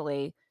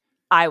 actually,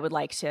 I would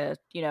like to,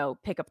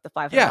 pick up the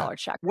 $500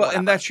 check. Well,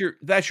 and that's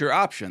your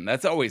option.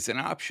 That's always an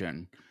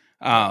option.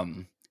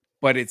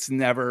 But it's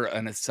never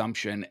an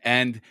assumption.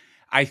 And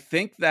I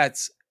think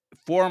that's,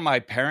 for my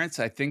parents,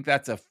 I think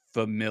that's a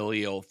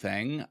familial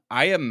thing.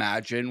 I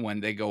imagine when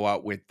they go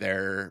out with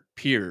their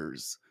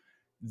peers,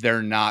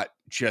 they're not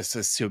just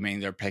assuming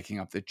they're picking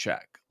up the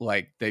check.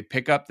 Like they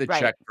pick up the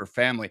check for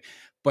family.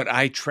 but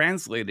I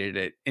translated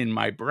it in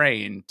my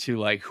brain to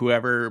like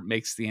whoever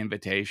makes the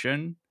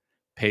invitation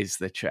pays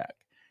the check.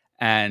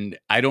 And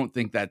I don't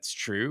think that's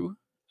true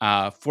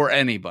for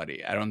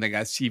anybody. I don't think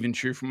that's even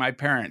true for my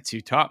parents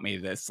who taught me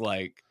this.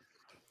 Like,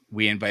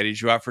 we invited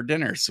you out for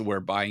dinner, so we're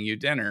buying you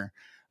dinner.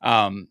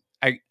 I'm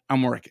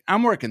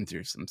working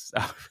through some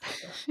stuff.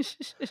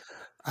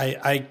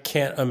 I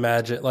can't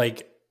imagine.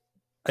 Like,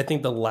 I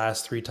think the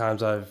last 3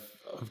 times I've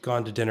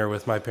gone to dinner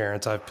with my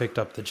parents, I've picked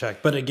up the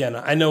check. But again,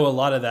 I know a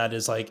lot of that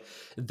is like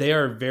they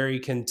are very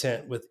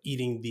content with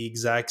eating the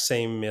exact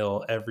same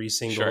meal every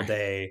single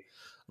day.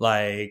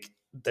 Like,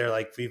 they're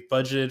like, we've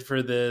budgeted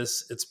for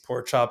this. It's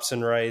pork chops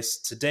and rice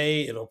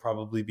today. It'll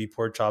probably be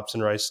pork chops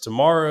and rice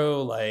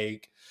tomorrow.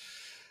 Like,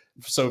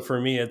 so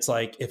for me, it's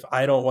like, if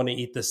I don't want to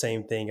eat the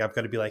same thing, I've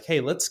got to be like, hey,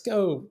 let's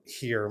go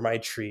here, my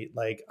treat.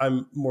 Like,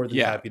 I'm more than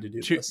happy to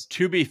do this.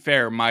 To be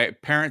fair, my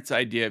parents'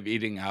 idea of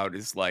eating out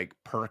is like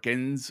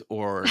Perkins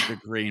or the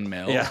Green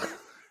Mill.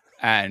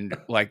 And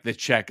like the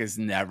check is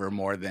never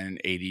more than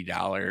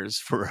 $80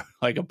 for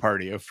like a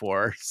party of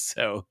 4.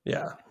 So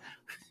yeah.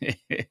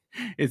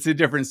 It's a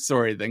different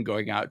story than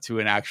going out to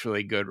an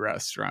actually good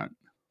restaurant.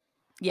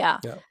 Yeah.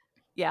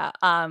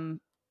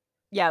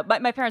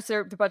 My parents,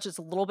 their budget's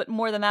a little bit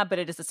more than that, but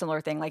it is a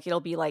similar thing. Like, it'll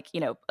be like,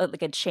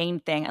 like a chain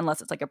thing,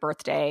 unless it's like a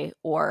birthday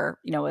or,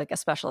 like a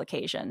special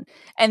occasion.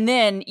 And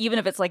then even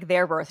if it's like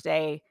their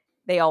birthday,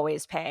 they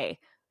always pay,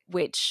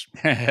 which,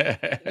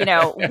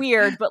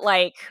 weird, but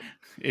like,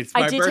 it's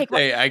my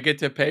birthday. I get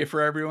to pay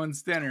for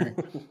everyone's dinner.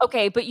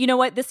 Okay, but you know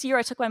what? This year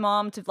I took my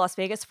mom to Las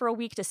Vegas for a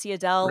week to see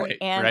Adele,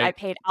 I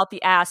paid out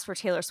the ass for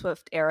Taylor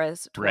Swift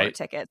Eras tour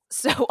tickets.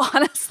 So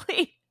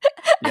honestly,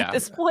 at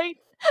this point,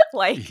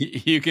 like,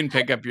 you can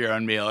pick up your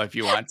own meal if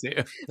you want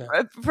to.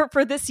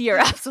 For this year,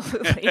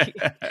 absolutely.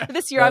 For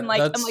this year, I'm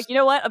like, you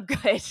know what? I'm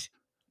good.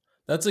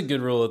 That's a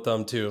good rule of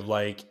thumb too. Of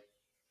like,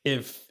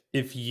 if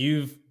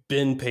you've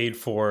been paid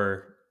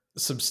for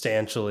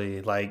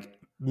substantially, like,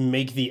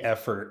 make the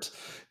effort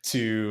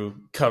to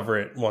cover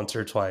it once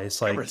or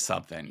twice, like, cover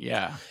something.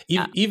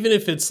 Even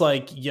if it's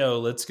like, yo,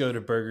 let's go to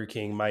Burger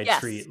King, my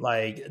treat.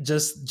 Like,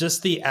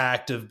 just the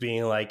act of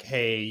being like,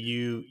 hey,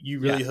 you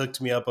really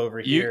hooked me up over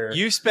here.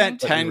 You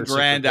spent 10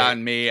 grand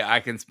on me.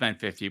 I can spend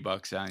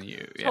 $50 on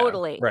you.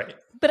 Totally. Right.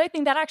 But I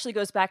think that actually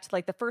goes back to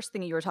like the first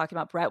thing you were talking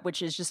about, Brett,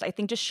 which is just, I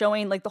think, just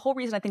showing, like, the whole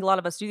reason I think a lot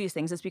of us do these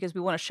things is because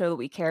we want to show that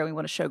we care and we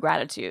want to show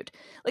gratitude.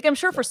 Like, I'm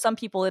sure for some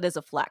people it is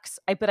a flex,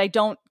 but I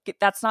don't get,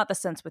 that's not the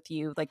sense with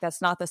you. Like,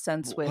 that's not the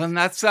sense with. Well, and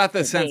that's not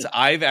the sense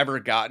I've ever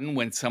gotten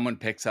when someone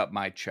picks up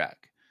my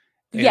check.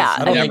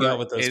 I don't hang out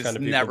with those kind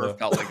of people. It's never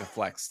felt like a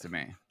flex to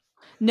me.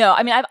 No,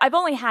 I mean, I've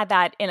only had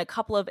that in a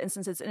couple of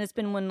instances, and it's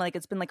been when, like,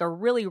 it's been like a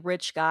really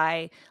rich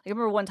guy. Like, I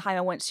remember one time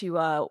I went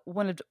to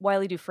one of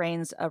Wiley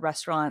Dufresne's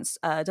restaurants,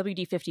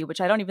 WD50, which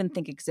I don't even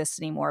think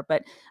exists anymore,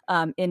 but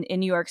in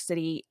New York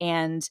City,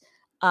 and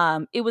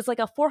it was like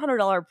a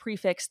 $400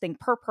 prefix thing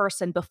per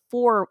person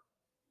before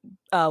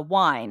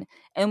wine,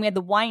 and we had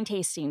the wine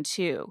tasting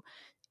too.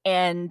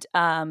 And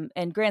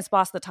Grant's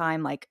boss at the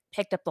time, like,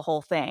 picked up the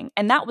whole thing.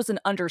 And that was an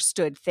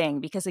understood thing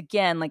because,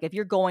 again, like, if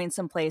you're going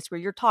someplace where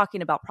you're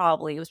talking about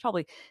probably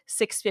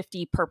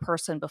 $650 per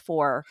person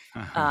before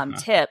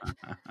tip,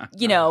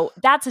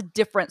 that's a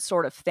different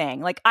sort of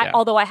thing. Like, I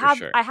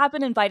have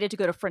been invited to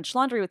go to French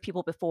Laundry with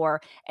people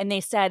before, and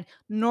they said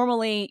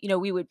normally,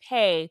 we would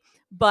pay,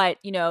 but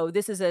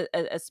this is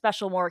a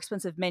special, more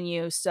expensive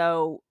menu,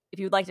 so if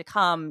you'd like to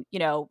come,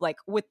 like,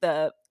 with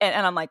the,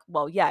 and I'm like,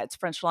 well, yeah, it's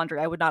French Laundry.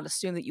 I would not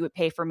assume that you would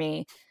pay for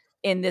me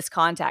in this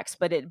context,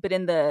 but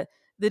in the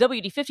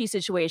WD50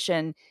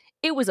 situation,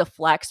 it was a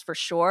flex for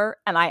sure.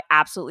 And I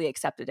absolutely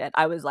accepted it.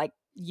 I was like,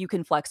 you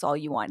can flex all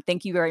you want.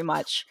 Thank you very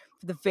much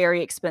for the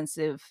very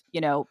expensive,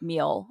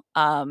 meal,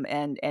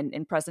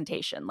 and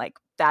presentation. Like,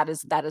 that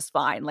is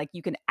fine. Like,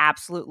 you can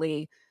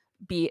absolutely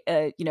be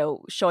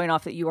showing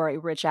off that you are a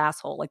rich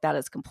asshole. Like, that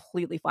is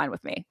completely fine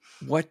with me.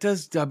 What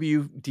does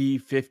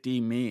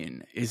WD50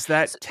 mean? Is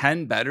that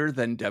 10 better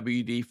than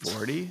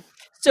WD40?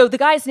 So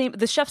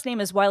the chef's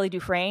name is Wiley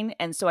Dufresne,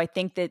 and so I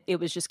think that it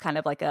was just kind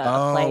of like a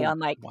play on,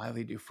 like,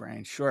 Wiley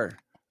Dufresne. Sure.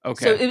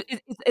 Okay. So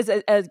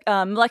it's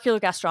molecular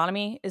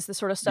gastronomy is the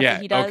sort of stuff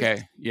that he does.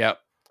 Okay. Yep.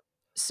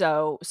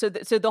 So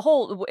the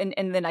whole,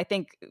 and then I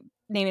think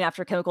naming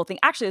after a chemical thing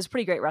actually is a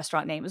pretty great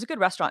restaurant name. It was a good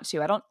restaurant too.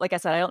 Like I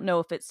said, I don't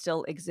know if it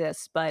still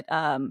exists, but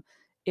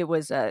it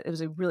was a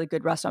really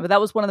good restaurant. But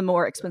that was one of the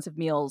more expensive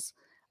meals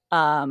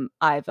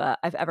I've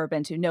ever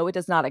been to. No, it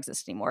does not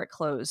exist anymore. It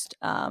closed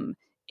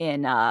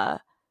in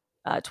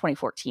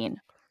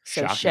 2014.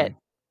 So shocking. Shit.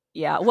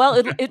 Yeah. Well,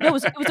 it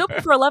was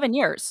open for 11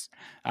 years.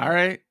 All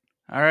right.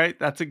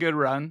 That's a good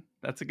run.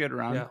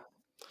 Yeah.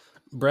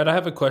 Brett, I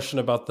have a question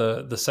about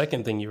the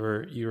second thing you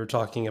were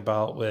talking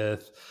about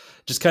with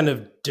just kind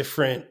of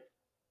different,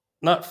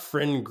 not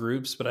friend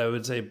groups, but I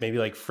would say maybe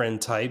like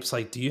friend types.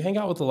 Like, do you hang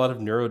out with a lot of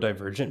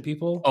neurodivergent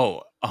people?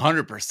 Oh,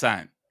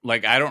 100%.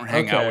 Like, I don't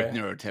hang out with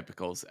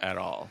neurotypicals at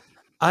all.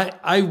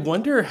 I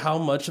wonder how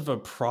much of a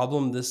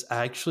problem this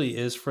actually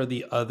is for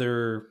the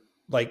other,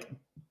 like,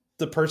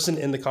 the person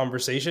in the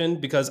conversation,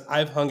 because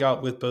I've hung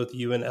out with both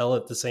you and Elle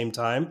at the same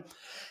time,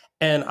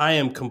 and I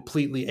am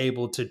completely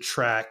able to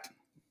track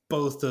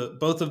both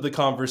of the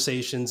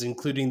conversations,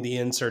 including the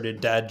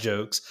inserted dad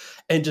jokes,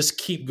 and just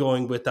keep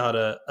going without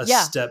a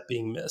step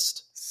being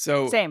missed.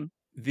 So same.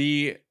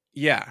 The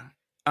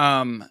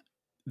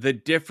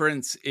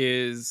difference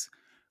is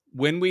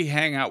when we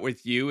hang out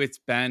with you, it's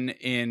been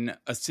in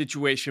a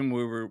situation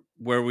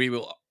where we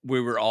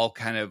were all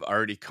kind of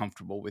already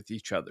comfortable with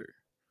each other.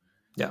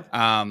 Yeah.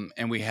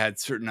 And we had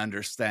certain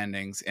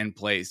understandings in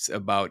place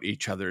about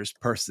each other's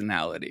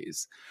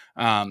personalities.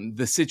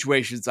 The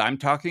situations I'm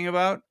talking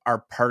about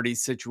are party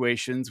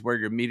situations where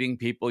you're meeting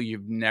people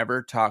you've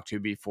never talked to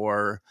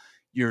before.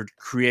 You're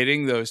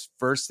creating those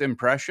first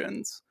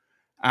impressions,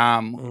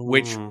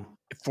 which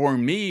for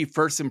me,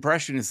 first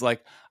impression is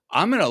like,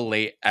 I'm going to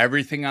lay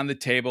everything on the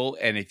table.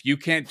 And if you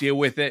can't deal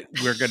with it,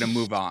 we're going to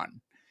move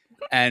on.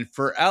 And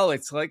for Elle,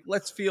 it's like,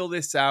 let's feel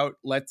this out.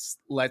 Let's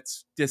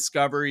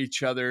discover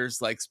each other's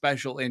like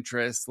special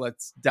interests.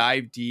 Let's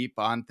dive deep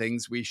on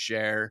things we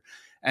share.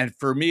 And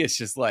for me, it's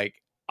just like,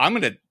 I'm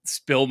going to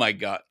spill my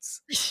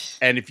guts.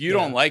 And if you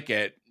don't like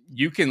it,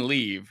 you can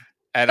leave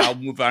and I'll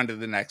move on to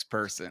the next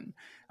person.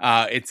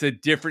 It's a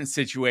different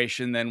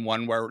situation than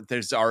one where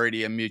there's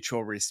already a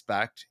mutual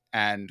respect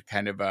and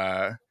kind of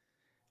an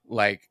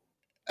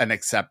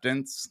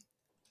acceptance.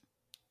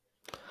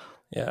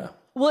 Yeah.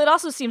 Well, it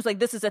also seems like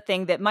this is a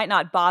thing that might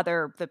not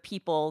bother the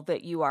people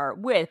that you are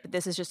with, but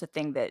this is just a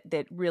thing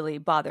that really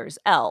bothers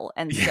Elle,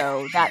 and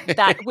so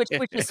that which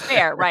is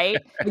fair, right?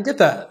 I get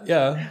that,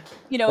 yeah.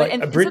 You know, like,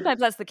 and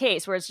sometimes that's the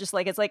case where it's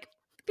like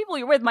people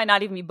you're with might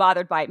not even be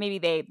bothered by it. Maybe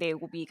they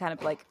will be kind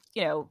of like,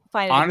 you know,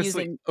 find it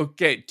honestly amusing.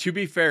 Okay, to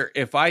be fair,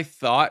 if I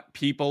thought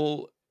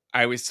people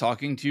I was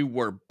talking to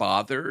were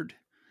bothered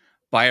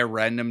by a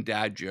random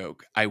dad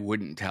joke, I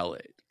wouldn't tell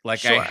it. Like,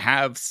 sure.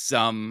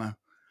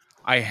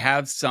 I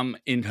have some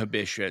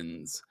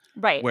inhibitions,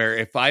 right? Where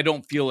if I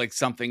don't feel like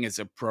something is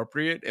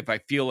appropriate, if I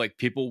feel like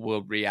people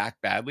will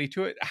react badly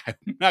to it,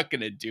 I'm not going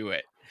to do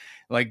it.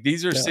 Like,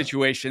 these are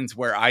situations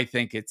where I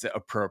think it's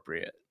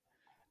appropriate.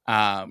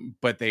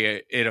 But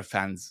it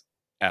offends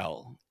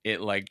Elle. It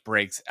like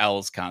breaks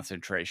Elle's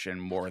concentration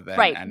more than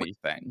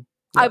anything.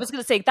 I was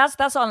going to say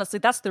that's honestly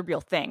that's the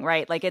real thing,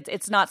 right? Like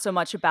it's not so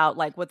much about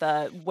like what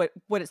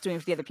it's doing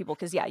for the other people,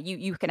 because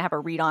you can have a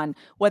read on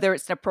whether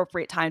it's an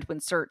appropriate time to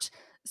insert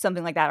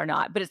something like that or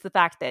not. But it's the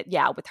fact that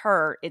with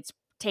her, it's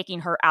taking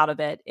her out of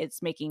it.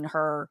 It's making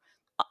her,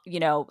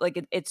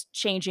 like it's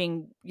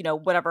changing,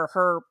 whatever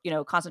her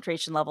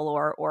concentration level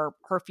or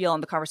her feel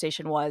in the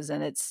conversation was,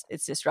 and it's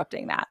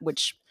disrupting that,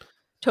 which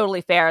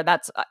totally fair.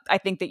 That's I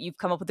think that you've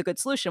come up with a good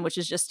solution, which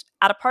is just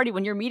at a party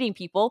when you're meeting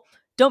people,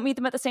 don't meet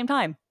them at the same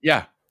time.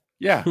 Yeah,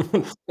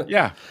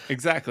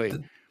 exactly.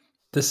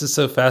 This is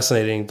so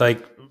fascinating.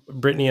 Like,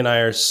 Brittany and I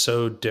are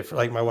so different.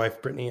 Like, my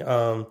wife, Brittany,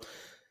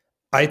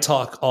 I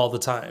talk all the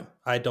time.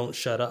 I don't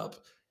shut up.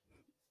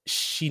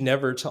 She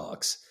never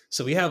talks.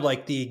 So we have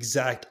like the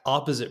exact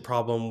opposite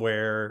problem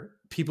where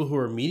people who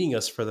are meeting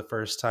us for the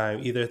first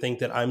time either think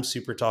that I'm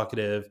super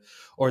talkative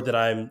or that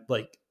I'm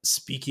like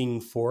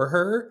speaking for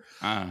her.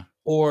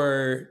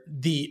 Or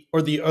the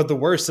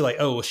worst, like,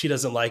 oh, well, she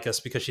doesn't like us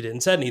because she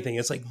didn't say anything.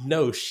 It's like,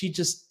 no, she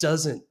just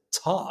doesn't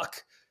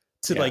talk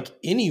to like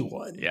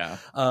anyone. Yeah.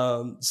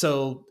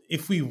 So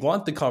if we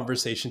want the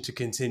conversation to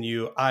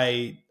continue,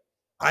 I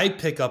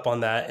pick up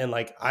on that and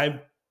like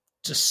I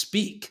just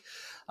speak.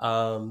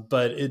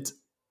 But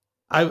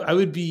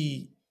I'd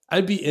be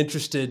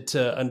interested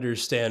to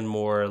understand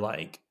more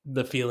like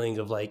the feeling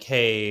of like,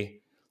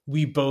 hey,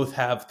 we both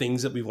have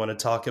things that we want to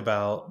talk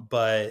about,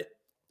 but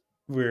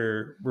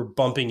we're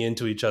bumping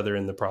into each other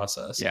in the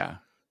process.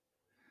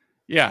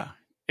 Yeah.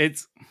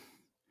 It's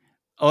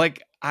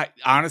like, I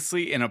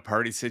honestly, in a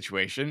party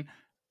situation,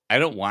 I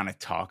don't want to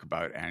talk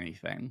about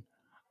anything.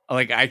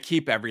 Like, I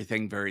keep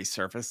everything very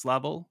surface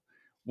level.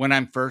 When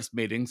I'm first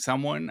meeting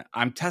someone,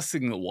 I'm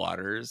testing the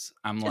waters.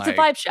 It's a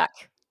vibe check.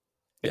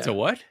 It's a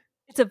what?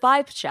 It's a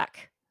vibe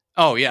check.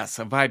 Oh yes,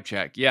 a vibe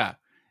check. Yeah,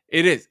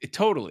 it is.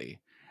 Totally.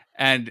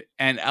 And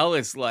Elle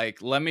is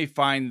like, let me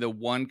find the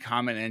one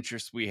common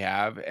interest we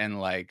have and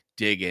like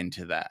dig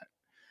into that.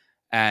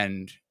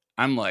 And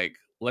I'm like,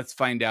 let's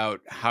find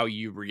out how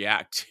you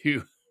react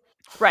to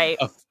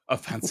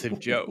offensive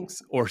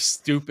jokes or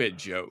stupid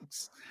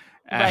jokes.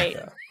 Right.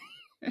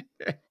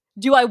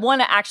 Do I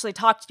want to actually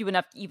talk to you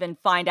enough to even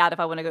find out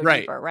if I want to go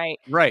deeper? Right.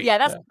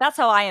 Yeah. That's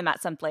how I am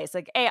at some place.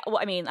 Like, hey, well,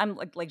 I mean, I'm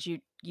like you,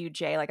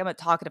 Jay, like I'm a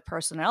talkative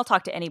person and I'll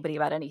talk to anybody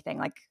about anything.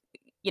 Like,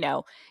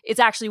 it's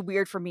actually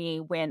weird for me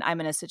when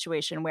I'm in a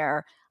situation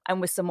where I'm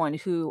with someone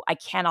who I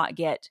cannot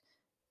get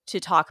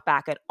to talk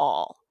back at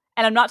all.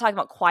 And I'm not talking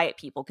about quiet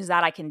people, because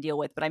that I can deal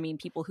with, but I mean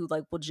people who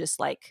like will just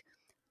like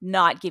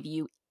not give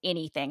you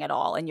anything at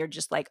all. And you're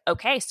just like,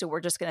 okay, so we're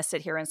just going to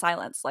sit here in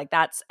silence. Like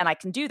and I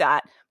can do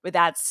that, but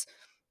that's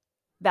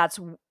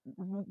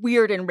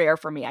weird and rare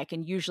for me. I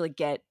can usually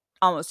get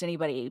almost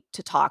anybody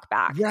to talk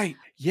back. Right.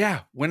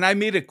 Yeah. When I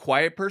meet a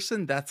quiet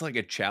person, that's like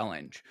a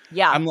challenge.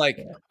 Yeah. I'm like,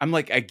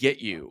 I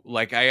get you.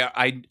 Like,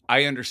 I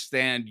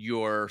understand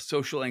your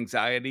social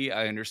anxiety.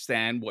 I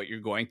understand what you're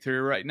going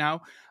through right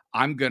now.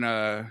 I'm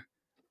gonna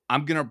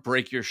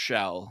break your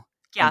shell.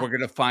 Yeah. And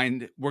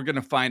we're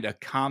gonna find a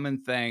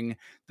common thing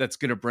that's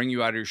gonna bring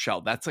you out of your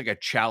shell. That's like a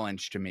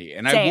challenge to me.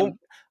 And Same.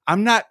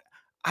 I'm not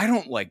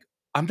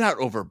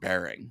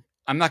overbearing.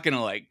 I'm not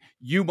gonna like,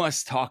 you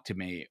must talk to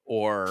me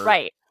or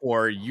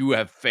you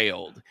have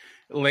failed.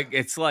 Like,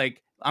 it's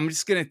like, I'm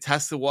just gonna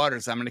test the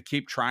waters. I'm gonna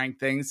keep trying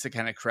things to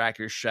kind of crack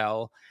your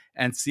shell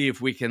and see if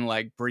we can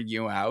like bring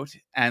you out.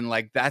 And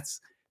like, that's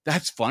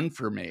fun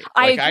for me.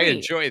 Like, I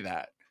enjoy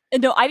that.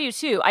 No, I do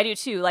too.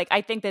 Like,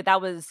 I think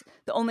that was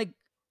the only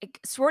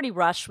sorority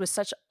rush was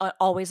such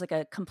always like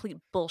a complete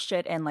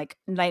bullshit and like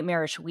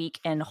nightmarish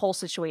week and whole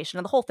situation.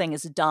 And the whole thing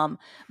is dumb.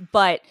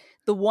 But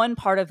the one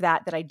part of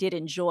that I did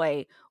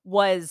enjoy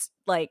was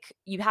like,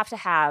 you have to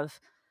have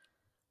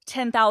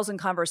 10,000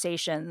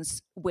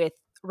 conversations with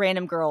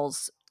random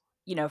girls,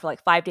 you know, for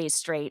like 5 days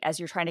straight, as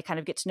you're trying to kind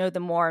of get to know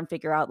them more and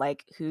figure out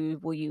like, who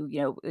will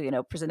you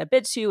present a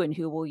bid to, and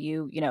who will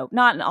you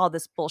not, and all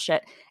this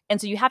bullshit.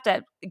 And so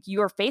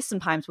you're faced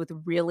sometimes with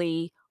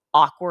really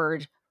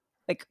awkward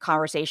like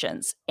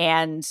conversations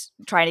and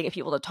trying to get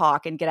people to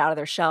talk and get out of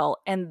their shell.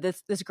 And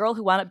this girl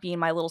who wound up being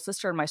my little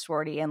sister in my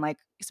sorority and like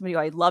somebody who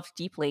I loved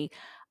deeply,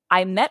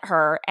 I met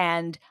her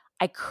and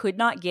I could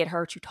not get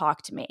her to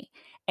talk to me.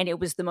 And it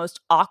was the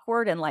most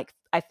awkward, and like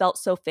I felt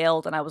so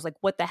failed, and I was like,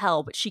 what the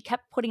hell? But she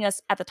kept putting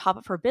us at the top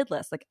of her bid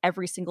list like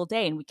every single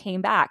day, and we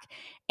came back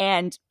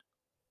and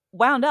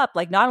wound up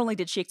like, not only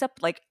did she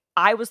accept, like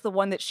I was the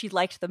one that she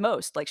liked the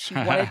most. Like, she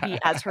wanted me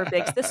as her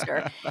big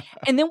sister.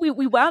 And then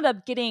we wound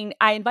up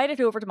I invited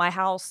her over to my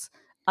house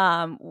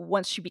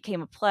once she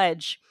became a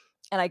pledge,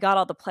 and I got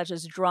all the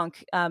pledges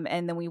drunk.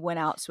 And then we went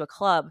out to a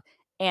club.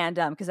 And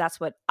because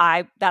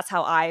that's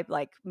how I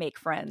like make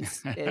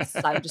friends, is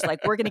I'm just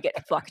like, we're gonna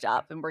get fucked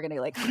up and we're gonna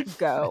like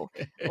go,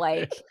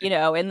 like,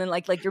 and then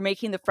like you're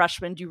making the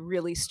freshmen do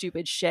really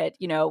stupid shit,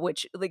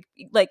 which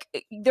like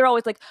they're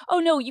always like, oh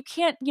no, you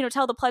can't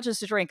tell the pledges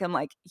to drink. I'm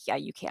like, yeah,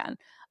 you can.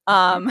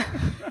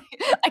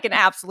 I can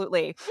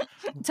absolutely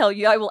tell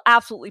you, I will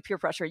absolutely peer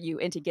pressure you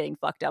into getting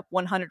fucked up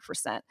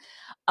 100%.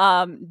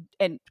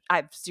 And I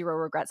have zero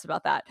regrets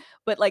about that.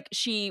 But like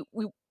she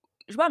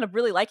wound up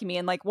really liking me,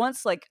 and like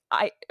once like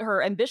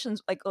her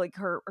ambitions like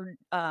her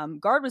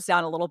guard was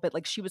down a little bit,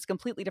 like she was a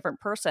completely different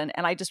person,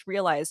 and I just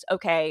realized,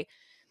 okay,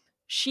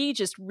 she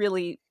just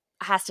really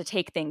has to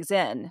take things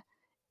in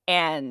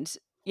and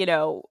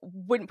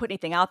wouldn't put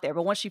anything out there.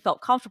 But once she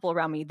felt comfortable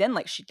around me, then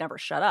like she'd never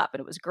shut up,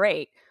 and it was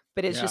great.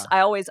 But it's just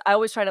I always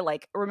try to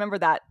like remember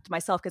that to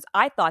myself, because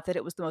I thought that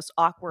it was the most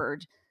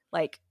awkward,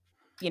 like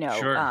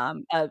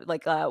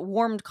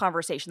warmed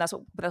conversation. That's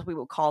what we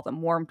would call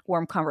them,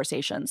 warm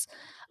conversations.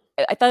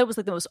 I thought it was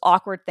like the most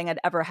awkward thing I'd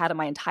ever had in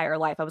my entire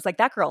life. I was like,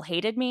 that girl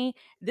hated me.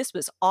 This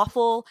was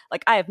awful.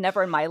 Like, I have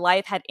never in my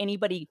life had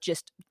anybody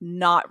just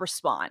not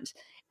respond.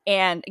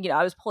 And,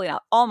 I was pulling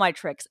out all my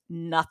tricks,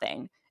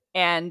 nothing.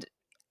 And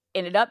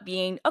ended up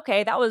being,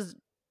 okay, that was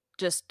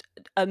just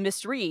a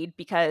misread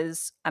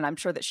and I'm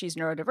sure that she's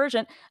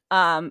neurodivergent.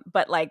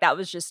 But like, that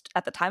was just,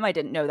 at the time I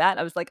didn't know that.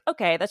 I was like,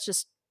 okay, that's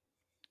just,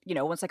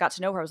 once I got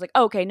to know her, I was like,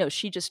 oh, okay, no,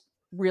 she just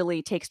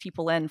really takes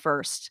people in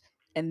first.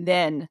 And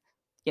then,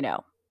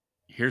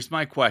 Here's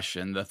my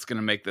question that's going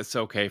to make this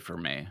okay for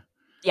me.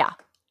 Yeah.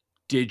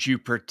 Did you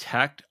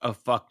protect a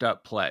fucked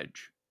up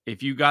pledge?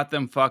 If you got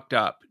them fucked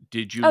up,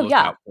 did you look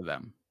out for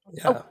them?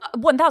 Yeah.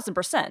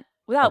 1000%.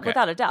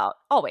 Without a doubt.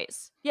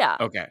 Always. Yeah.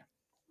 Okay.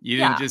 You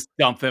didn't just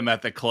dump them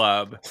at the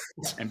club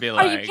and be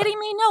like, are you kidding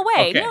me? No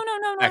way. Okay. No.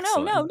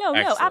 Excellent.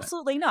 No,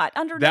 absolutely not.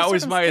 That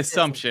was my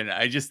assumption.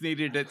 I just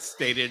needed it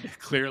stated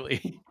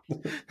clearly.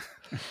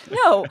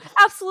 No,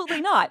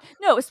 absolutely not.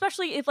 No,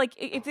 especially if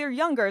they're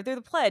younger, if they're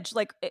the pledge,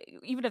 like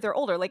even if they're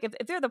older, like if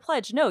they're the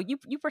pledge, no, you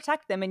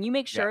protect them and you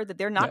make sure that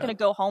they're not going to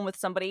go home with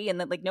somebody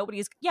and that like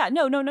nobody's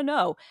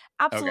no,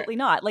 absolutely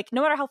not. Like,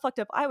 no matter how fucked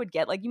up I would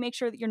get, like, you make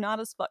sure that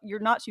you're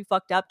not too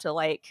fucked up to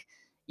like,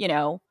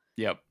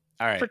 Yep.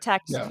 All right.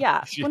 Protect.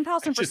 Yeah.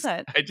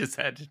 1000%. I just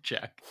had to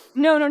check.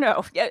 No.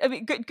 Yeah. I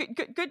mean,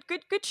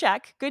 good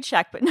check. Good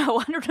check. But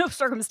no, under no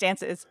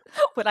circumstances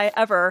would I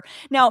ever.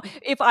 Now,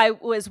 if I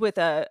was with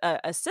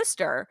a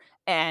sister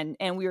and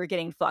we were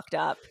getting fucked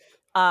up,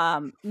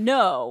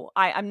 no,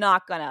 I'm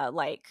not gonna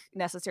like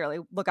necessarily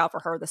look out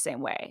for her the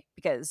same way,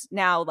 because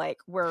now like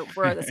we're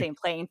on the same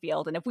playing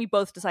field, and if we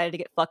both decided to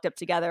get fucked up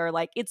together,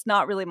 like it's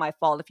not really my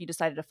fault if you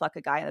decided to fuck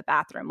a guy in the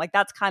bathroom. Like,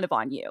 that's kind of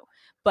on you.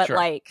 But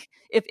like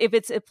if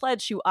it's a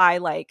pledge who I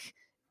like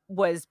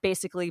was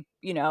basically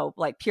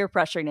like peer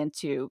pressuring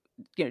into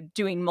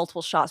doing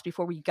multiple shots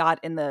before we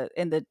got in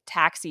the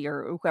taxi,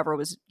 or whoever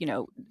was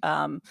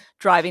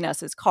driving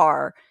us his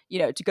car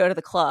to go to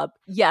the club,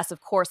 yes,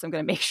 of course I'm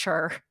going to make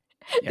sure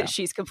that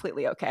she's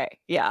completely okay.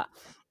 Yeah.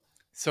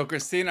 So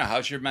Christina,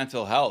 how's your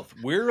mental health?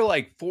 We're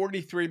like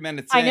 43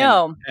 minutes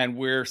in, and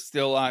we're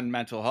still on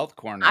mental health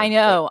corner. I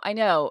know.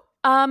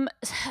 Um,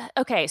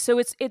 okay, so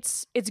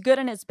it's good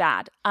and it's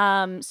bad.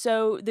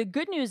 So the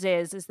good news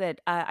is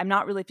that I'm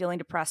not really feeling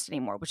depressed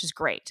anymore, which is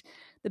great.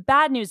 The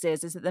bad news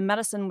is that the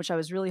medicine, which I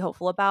was really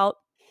hopeful about,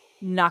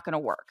 not going to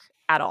work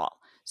at all.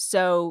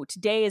 So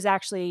today is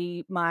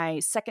actually my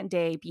second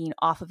day being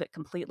off of it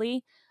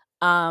completely.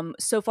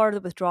 So far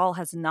the withdrawal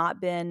has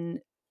not been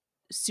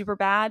super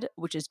bad,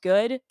 which is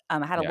good.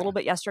 I had a Yeah. little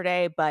bit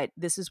yesterday, but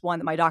this is one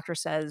that my doctor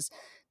says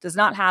does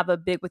not have a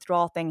big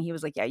withdrawal thing. He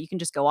was like, yeah, you can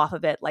just go off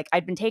of it. Like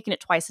I'd been taking it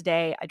twice a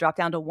day. I dropped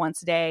down to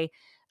once a day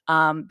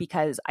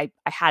because I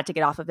had to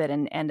get off of it.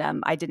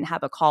 And I didn't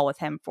have a call with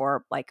him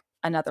for like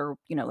another,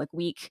 like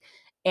week.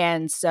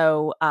 And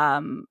so,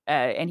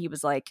 and he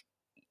was like,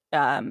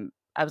 I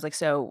was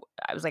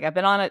like, I've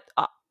been on it,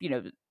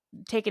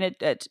 taking it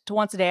to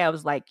once a day. I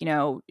was like,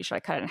 should I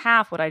cut it in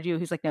half? What I do?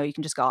 He's like, no, you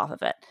can just go off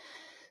of it.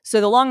 So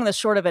the long and the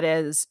short of it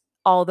is,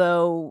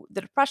 although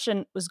the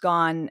depression was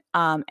gone,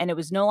 and it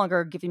was no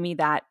longer giving me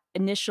that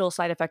initial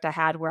side effect I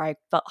had where I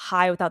felt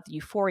high without the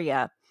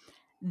euphoria,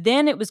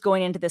 then it was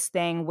going into this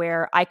thing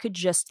where I could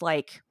just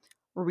like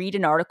read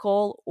an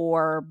article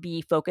or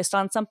be focused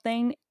on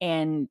something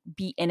and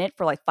be in it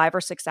for like 5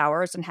 or 6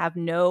 hours and have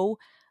no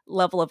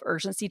level of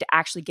urgency to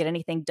actually get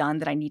anything done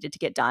that I needed to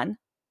get done.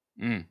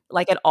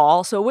 Like at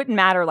all. So it wouldn't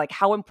matter like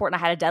how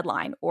important I had a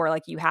deadline or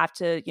like you have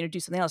to, do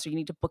something else or you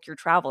need to book your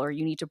travel or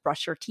you need to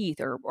brush your teeth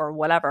or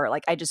whatever.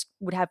 Like I just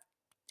would have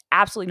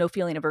absolutely no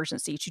feeling of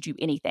urgency to do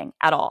anything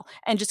at all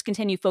and just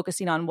continue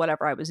focusing on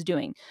whatever I was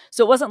doing.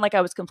 So it wasn't like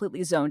I was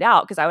completely zoned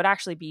out because I would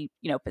actually be,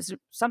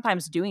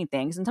 sometimes doing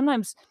things and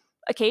sometimes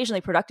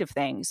occasionally productive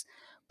things.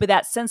 But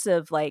that sense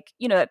of like,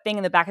 that thing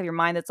in the back of your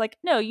mind that's like,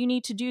 no, you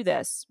need to do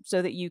this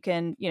so that you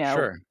can,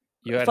 Sure.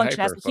 You had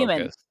function as a human.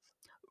 hyper-focus.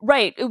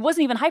 Right. It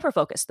wasn't even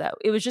hyper-focused, though.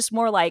 It was just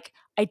more like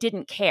I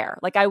didn't care.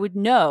 Like I would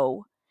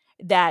know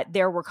that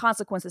there were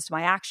consequences to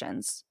my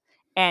actions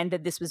and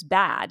that this was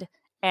bad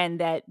and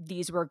that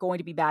these were going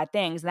to be bad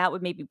things. And that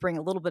would maybe bring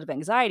a little bit of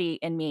anxiety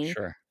in me,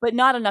 Sure. but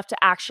not enough to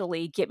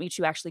actually get me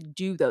to actually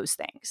do those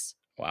things.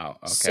 Wow.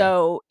 Okay.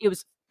 So it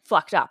was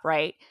fucked up,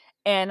 right?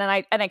 And then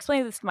I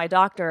explained this to my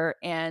doctor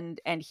and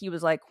he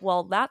was like,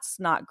 well, that's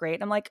not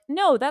great. I'm like,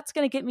 no, that's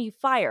going to get me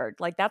fired.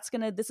 Like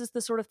this is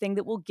the sort of thing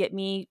that will get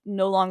me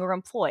no longer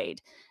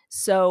employed.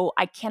 So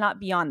I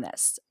cannot be on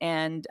this.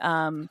 And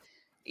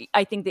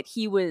I think that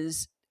he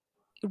was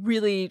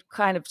really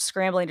kind of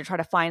scrambling to try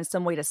to find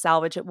some way to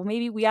salvage it. Well,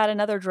 maybe we add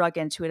another drug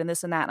into it and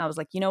this and that. And I was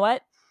like, you know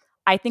what?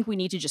 I think we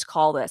need to just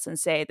call this and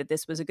say that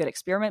this was a good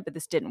experiment, but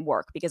this didn't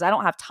work because I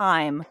don't have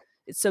time.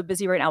 It's so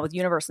busy right now with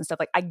universe and stuff.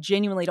 Like I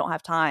genuinely don't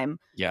have time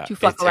to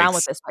fuck around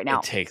with this right now.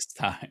 It takes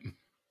time.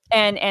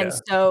 And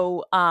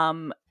so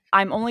I'm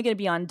only going to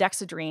be on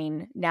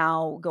Dexedrine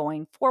now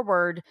going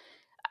forward.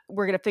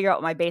 We're going to figure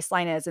out what my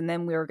baseline is. And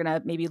then we're going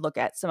to maybe look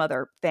at some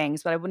other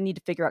things, but I would need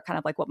to figure out kind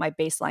of like what my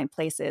baseline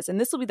place is.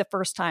 And this will be the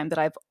first time that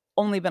I've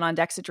only been on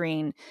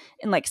Dexedrine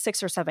in like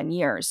 6 or 7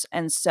 years.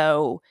 And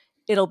so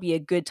it'll be a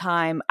good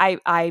time. A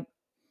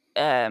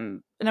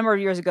number of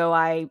years ago,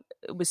 I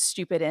was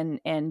stupid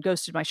and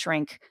ghosted my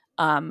shrink,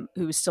 who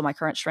was still my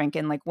current shrink,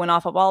 and like went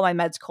off of all my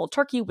meds cold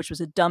turkey, which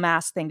was a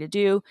dumbass thing to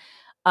do.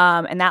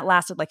 And that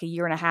lasted like a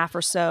year and a half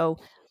or so.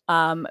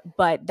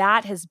 But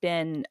that has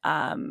been,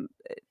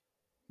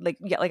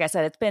 like I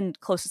said, it's been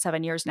close to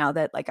 7 years now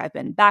that like I've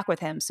been back with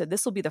him. So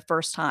this will be the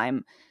first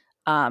time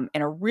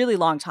in a really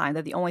long time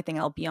that the only thing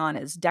I'll be on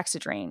is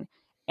Dexedrine.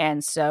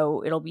 And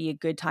so it'll be a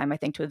good time, I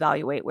think, to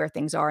evaluate where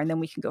things are, and then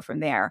we can go from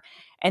there.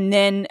 And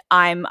then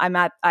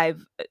as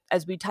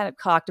we kind of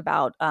talked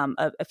about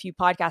a few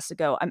podcasts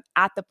ago, I'm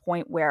at the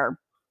point where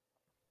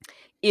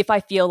if I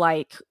feel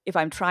like if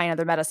I'm trying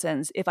other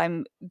medicines, if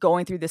I'm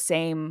going through the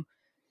same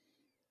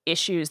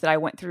issues that I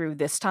went through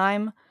this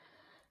time,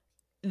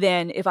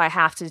 then if I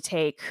have to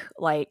take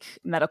like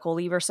medical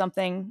leave or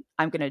something,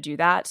 I'm going to do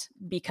that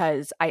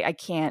because I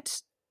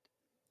can't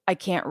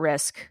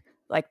risk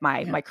like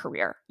my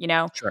career,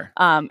 Sure.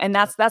 And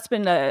that's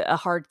been a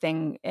hard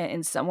thing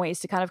in some ways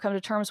to kind of come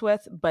to terms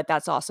with, but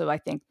that's also, I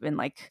think, been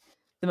like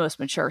the most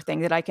mature thing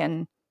that I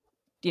can,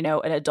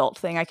 an adult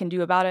thing I can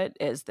do about it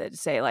is that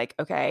say like,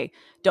 okay,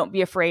 don't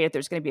be afraid if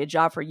there's going to be a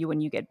job for you when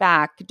you get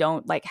back.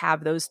 Don't like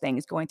have those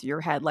things going through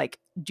your head, like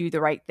do the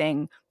right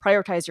thing,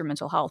 prioritize your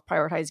mental health,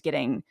 prioritize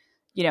getting,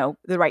 the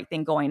right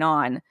thing going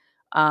on.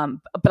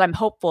 But I'm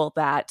hopeful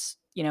that,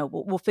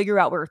 we'll figure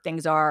out where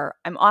things are.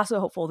 I'm also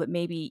hopeful that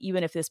maybe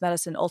even if this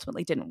medicine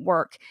ultimately didn't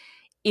work,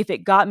 if it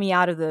got me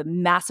out of the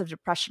massive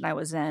depression I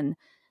was in,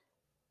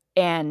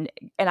 and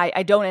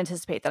I don't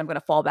anticipate that I'm going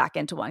to fall back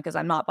into one because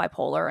I'm not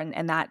bipolar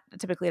and that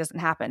typically doesn't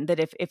happen, that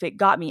if it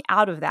got me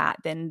out of that,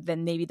 then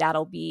maybe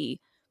that'll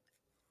be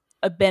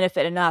a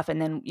benefit enough.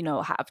 And then,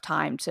 have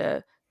time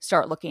to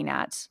start looking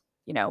at,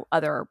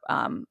 other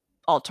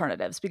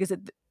alternatives because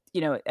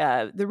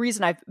the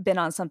reason I've been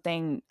on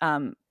something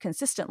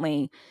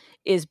consistently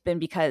is been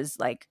because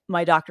like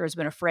my doctor has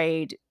been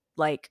afraid,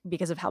 like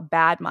because of how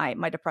bad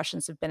my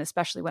depressions have been,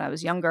 especially when I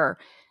was younger,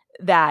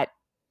 that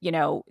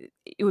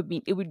it would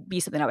be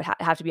something I would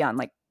have to be on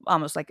like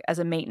almost like as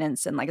a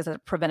maintenance and like as a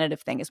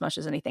preventative thing as much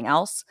as anything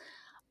else.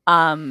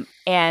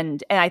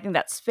 And I think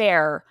that's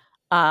fair.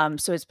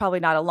 So it's probably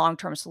not a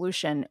long-term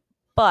solution,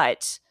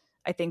 but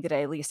I think that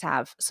I at least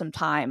have some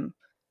time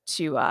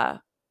to,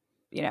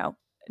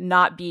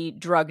 not be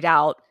drugged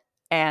out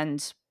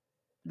and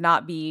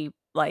not be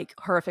like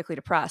horrifically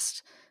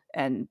depressed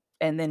and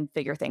then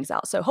figure things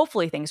out. So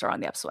hopefully things are on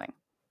the upswing.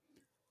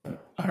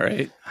 All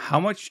right. How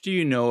much do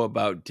you know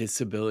about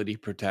disability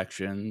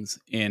protections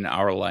in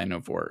our line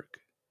of work?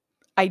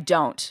 I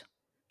don't.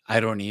 I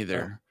don't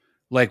either.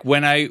 Like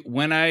when I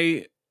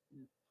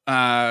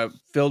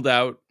filled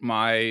out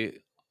my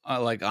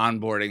like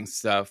onboarding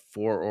stuff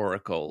for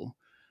Oracle,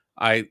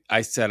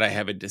 I said I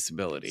have a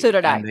disability. So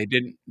did I.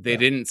 And they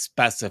didn't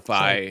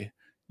specify,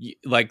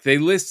 like they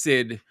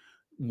listed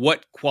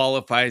what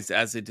qualifies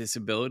as a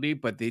disability,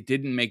 but they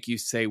didn't make you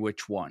say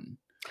which one.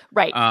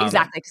 Right,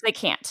 exactly, because they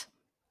can't.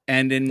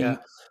 And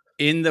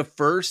in the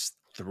first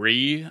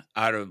 3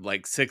 out of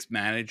like 6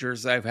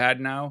 managers I've had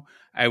now,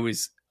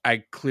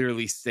 I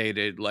clearly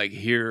stated like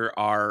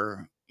here's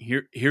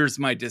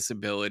my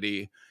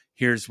disability,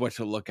 here's what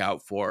to look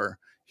out for,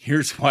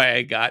 here's why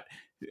I got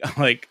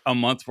like a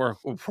month's worth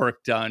of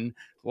work done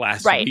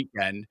last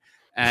weekend,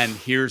 and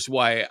here's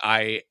why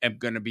I am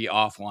going to be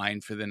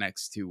offline for the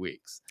next 2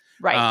 weeks.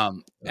 Right.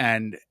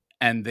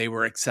 And they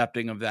were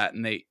accepting of that,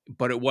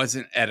 but it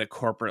wasn't at a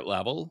corporate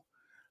level.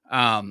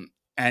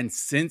 And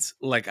since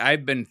like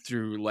I've been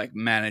through like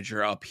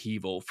manager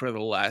upheaval for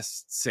the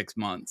last 6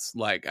 months,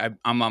 like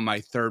I'm on my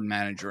 3rd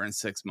manager in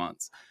 6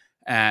 months,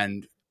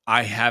 and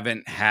I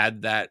haven't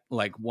had that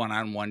like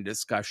one-on-one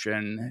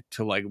discussion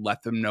to like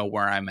let them know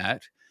where I'm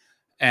at.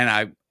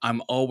 And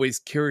I'm always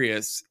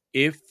curious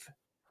if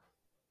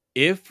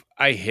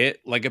I hit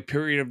like a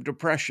period of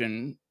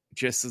depression,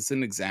 just as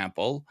an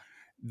example,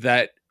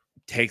 that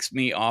takes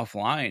me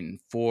offline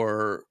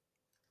for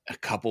a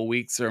couple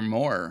weeks or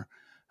more.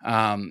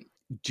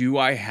 Do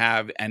I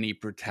have any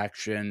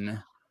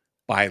protection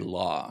by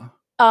law?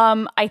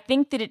 I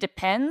think that it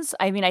depends.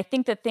 I mean, I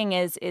think the thing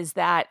is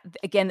that,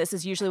 again, this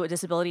is usually what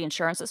disability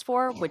insurance is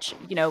for, which,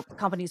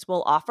 companies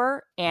will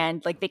offer.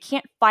 And like, they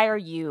can't fire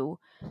you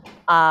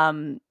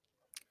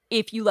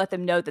if you let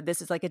them know that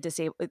this is like a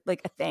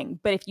thing.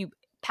 But if you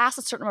pass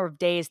a certain number of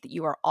days that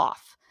you are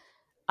off,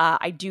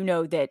 I do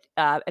know that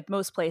at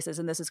most places,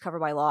 and this is covered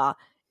by law,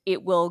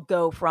 it will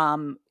go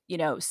from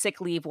sick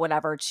leave,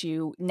 whatever,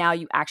 to now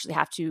you actually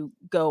have to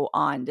go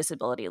on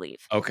disability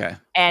leave. Okay.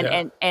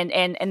 And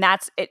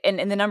that's it.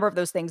 And the number of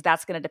those things,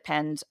 that's going to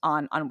depend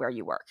on where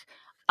you work.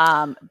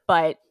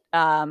 But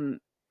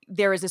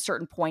there is a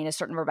certain point, a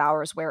certain number of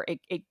hours where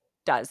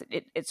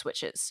it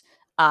switches.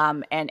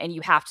 And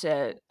you have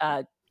to,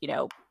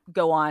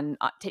 go on,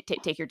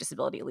 take your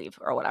disability leave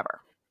or whatever.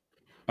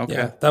 Okay.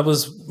 Yeah, that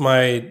was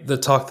the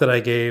talk that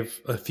I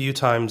gave a few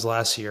times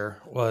last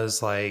year,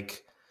 was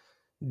like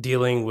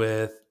dealing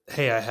with,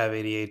 hey, I have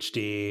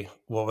ADHD.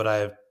 What would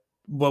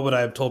I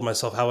have told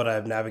myself? How would I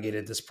have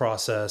navigated this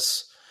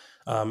process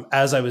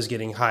as I was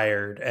getting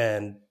hired?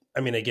 And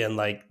I mean, again,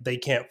 like they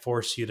can't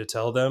force you to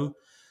tell them.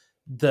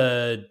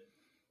 The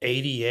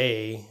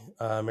ADA,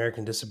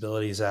 American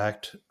Disabilities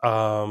Act,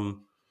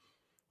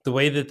 the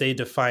way that they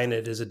define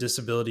it as a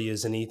disability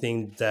is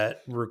anything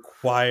that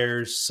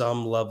requires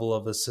some level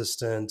of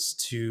assistance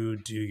to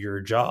do your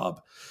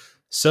job.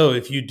 So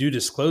if you do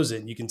disclose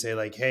it, you can say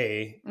like,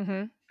 hey,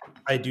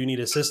 I do need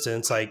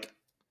assistance, like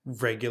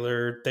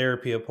regular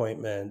therapy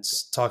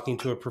appointments, talking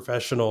to a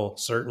professional,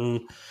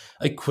 certain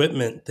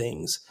equipment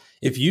things.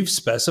 If you've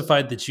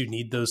specified that you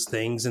need those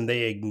things and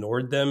they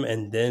ignored them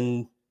and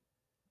then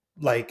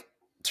like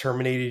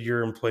terminated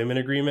your employment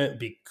agreement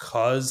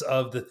because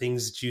of the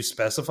things that you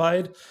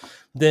specified,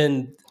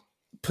 then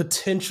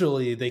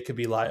potentially they could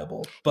be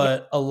liable.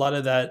 But a lot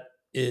of that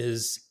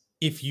is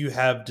if you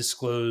have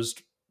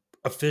disclosed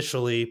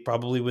officially,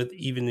 probably with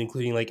even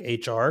including like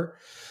HR,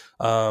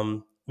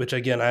 which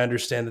again, I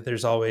understand that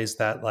there's always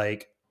that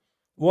like,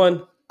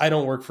 one, I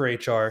don't work for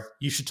HR.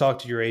 You should talk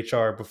to your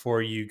HR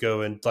before you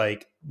go and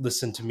like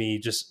listen to me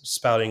just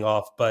spouting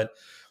off. But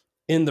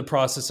in the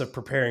process of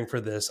preparing for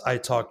this, I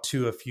talked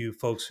to a few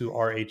folks who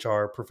are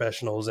HR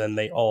professionals, and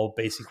they all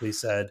basically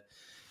said,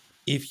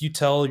 if you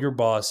tell your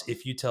boss,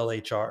 if you tell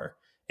HR,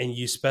 and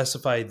you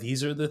specify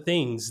these are the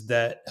things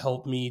that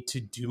help me to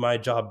do my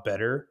job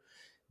better,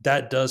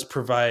 that does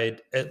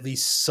provide at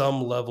least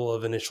some level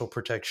of initial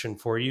protection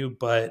for you.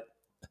 But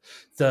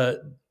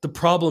the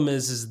problem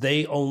is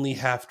they only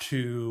have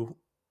to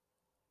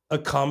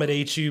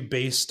accommodate you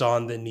based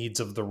on the needs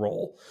of the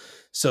role.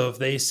 So if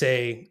they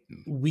say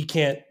we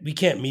can't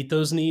meet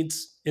those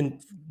needs,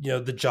 and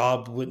the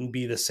job wouldn't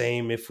be the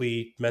same if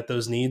we met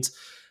those needs,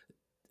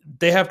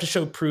 they have to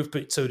show proof,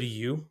 but so do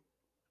you.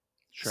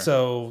 Sure.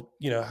 So,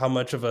 how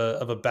much of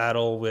a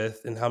battle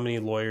with, and how many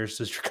lawyers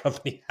does your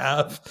company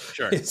have?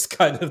 Sure. It's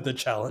kind of the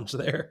challenge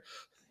there.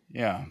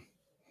 Yeah.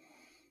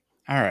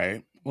 All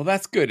right. Well,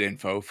 that's good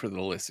info for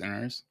the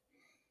listeners.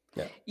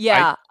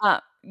 Yeah.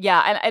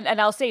 Yeah,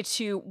 and I'll say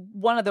too,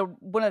 one of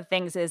the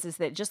things is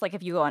that just like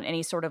if you go on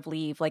any sort of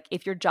leave, like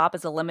if your job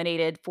is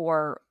eliminated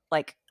for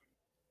like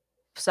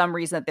some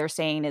reason that they're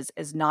saying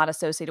is not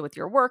associated with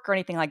your work or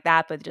anything like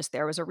that, but just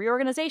there was a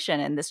reorganization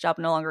and this job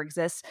no longer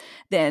exists,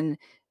 then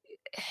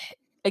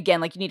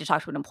again, like you need to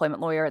talk to an employment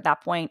lawyer at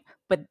that point.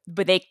 But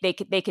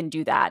they can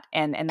do that,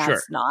 and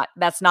Sure.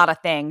 that's not a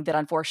thing that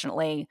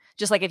unfortunately,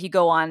 just like if you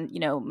go on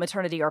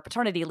maternity or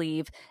paternity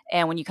leave,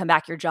 and when you come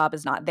back your job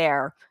is not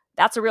there,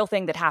 that's a real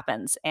thing that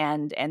happens,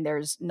 and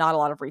there's not a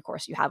lot of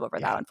recourse you have over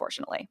that,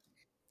 unfortunately.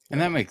 And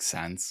that makes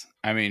sense.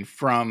 I mean,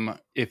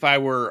 if I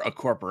were a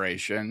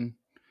corporation,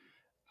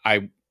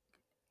 I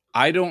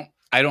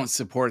don't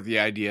support the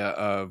idea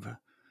of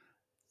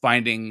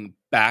finding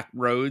back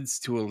roads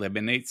to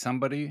eliminate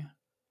somebody,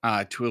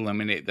 to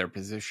eliminate their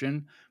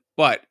position.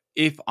 But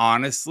if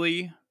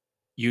honestly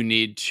you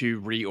need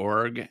to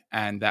reorg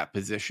and that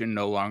position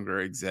no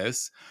longer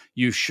exists,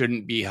 you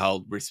shouldn't be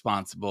held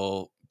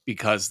responsible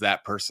because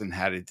that person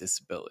had a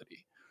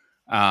disability.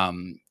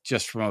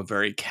 Just from a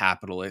very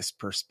capitalist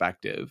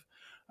perspective,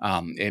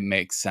 it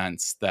makes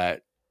sense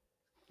that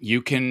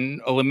you can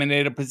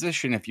eliminate a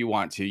position if you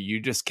want to. You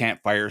just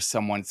can't fire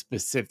someone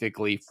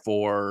specifically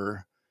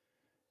for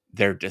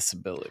their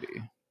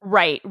disability.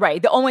 Right.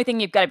 The only thing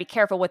you've got to be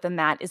careful with in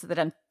that is that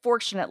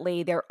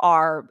unfortunately there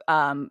are,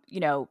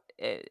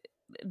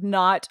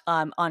 not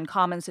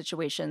uncommon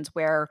situations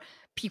where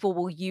people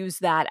will use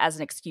that as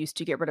an excuse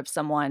to get rid of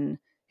someone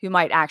who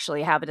might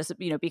actually have a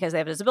disability, because they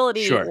have a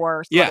disability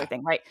or some other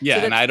thing, right? Yeah,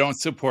 so and I don't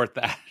support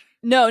that.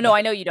 No,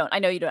 I know you don't.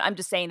 I'm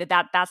just saying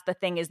that's the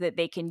thing, is that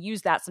they can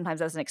use that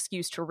sometimes as an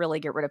excuse to really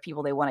get rid of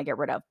people they want to get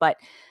rid of. But,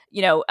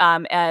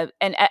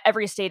 and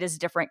every state is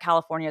different.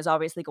 California is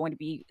obviously going to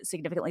be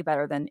significantly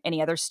better than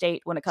any other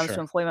state when it comes to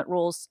employment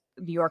rules.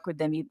 New York would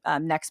then be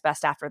next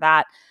best after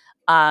that.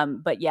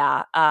 But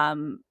yeah,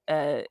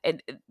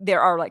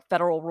 there are like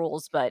federal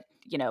rules, but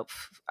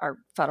our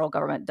federal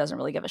government doesn't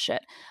really give a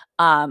shit.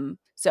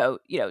 So,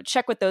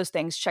 check with those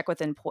things, check with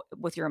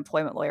your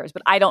employment lawyers.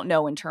 But I don't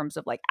know in terms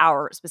of like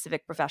our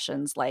specific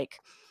professions, like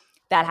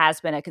that has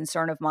been a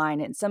concern of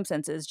mine in some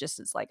senses. Just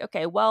it's like,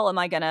 okay, well, am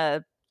I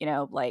gonna,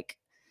 like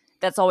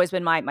that's always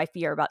been my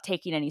fear about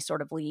taking any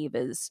sort of leave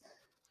is,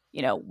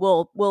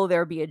 will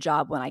there be a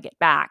job when I get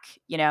back?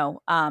 And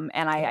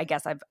I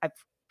guess I've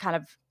kind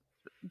of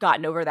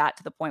gotten over that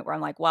to the point where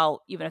I'm like,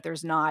 well, even if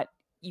there's not,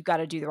 you've got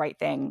to do the right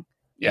thing,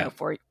 you know,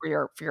 for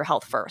your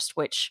health first,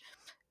 which,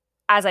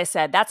 as I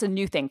said, that's a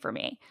new thing for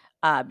me,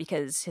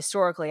 because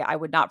historically I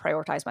would not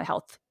prioritize my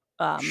health.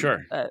 I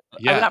would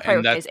not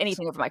prioritize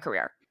anything over my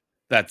career.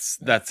 That's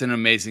an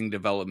amazing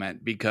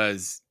development,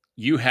 because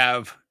you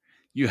have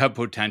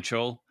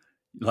potential.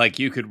 Like,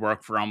 you could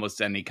work for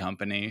almost any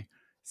company.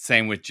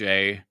 Same with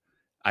Jay.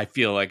 I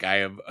feel like I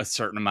have a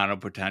certain amount of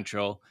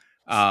potential.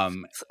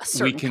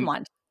 We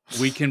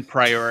can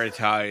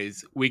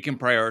prioritize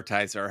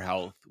our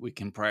health. We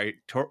can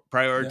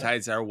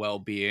prioritize our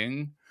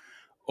well-being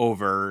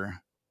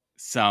over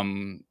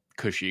some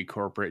cushy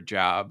corporate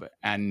job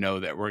and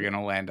know that we're going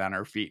to land on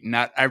our feet.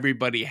 Not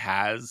everybody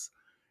has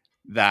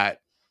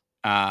that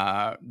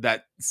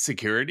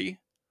security.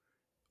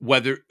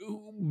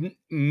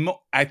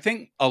 I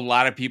think a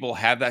lot of people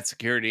have that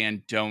security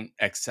and don't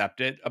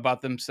accept it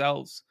about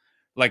themselves.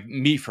 Like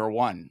me, for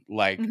one,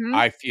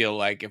 I feel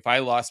like if I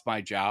lost my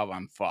job,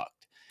 I'm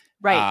fucked.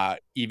 Right.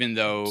 Even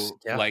though,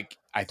 like,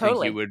 I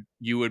think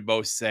you would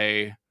both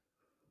say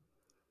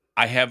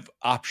I have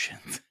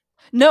options.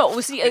 No,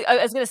 well, see, I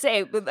was going to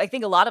say, I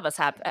think a lot of us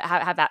have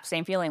that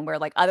same feeling where,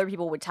 like, other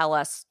people would tell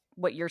us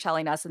what you're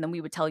telling us, and then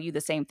we would tell you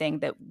the same thing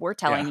that we're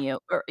telling you,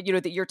 or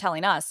that you're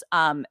telling us.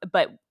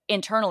 But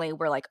internally,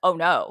 we're like, oh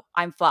no,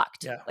 I'm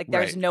fucked. Like,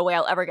 there's no way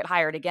I'll ever get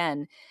hired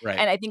again. Right.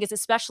 And I think it's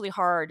especially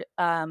hard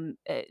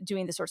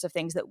doing the sorts of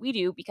things that we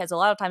do, because a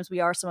lot of times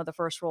we are some of the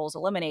first roles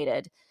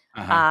eliminated.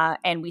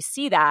 And we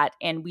see that,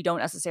 and we don't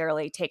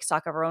necessarily take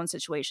stock of our own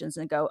situations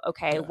and go,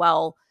 okay,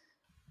 well,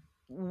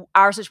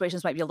 our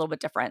situations might be a little bit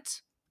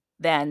different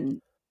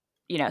than,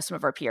 some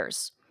of our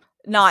peers.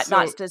 Not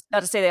to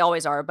say they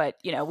always are, but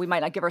we might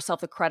not give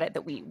ourselves the credit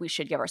that we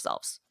should give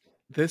ourselves.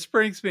 This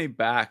brings me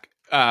back.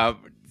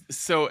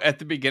 So at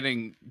the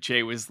beginning,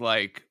 Jay was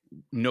like,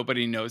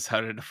 nobody knows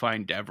how to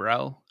define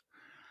DevRel.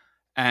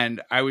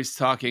 And I was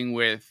talking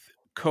with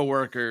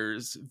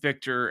coworkers,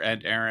 Victor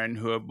and Aaron,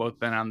 who have both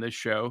been on this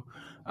show,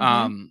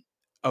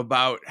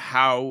 about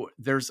how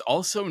there's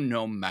also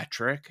no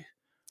metric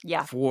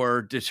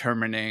for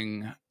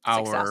determining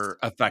our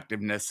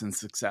effectiveness and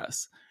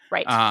success.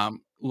 Right.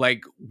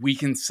 Like, we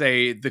can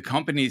say the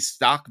company's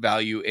stock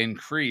value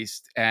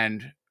increased,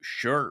 and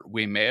sure,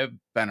 we may have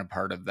been a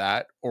part of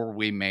that, or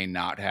we may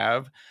not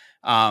have.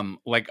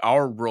 Like,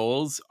 our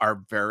roles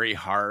are very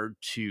hard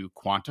to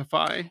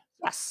quantify.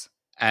 Yes.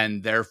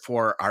 And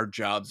therefore our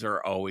jobs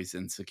are always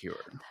insecure.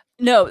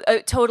 No,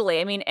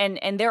 totally. I mean,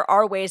 and there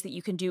are ways that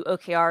you can do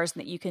OKRs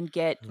and that you can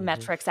get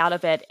metrics out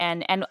of it.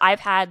 And I've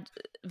had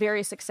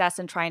various success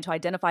in trying to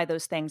identify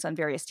those things on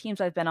various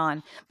teams I've been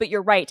on. But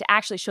you're right, to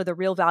actually show the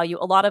real value,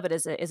 a lot of it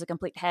is a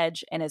complete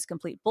hedge and is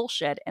complete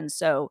bullshit. And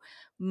so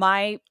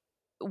my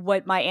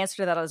answer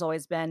to that has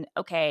always been,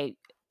 okay,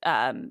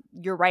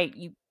 you're right.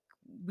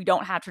 We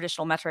don't have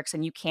traditional metrics,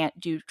 and you can't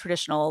do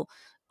traditional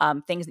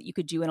things that you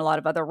could do in a lot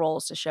of other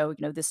roles to show,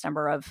 this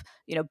number of,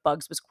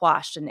 bugs was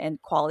quashed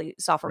and quality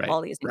software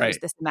quality has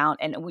increased this amount,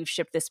 and we've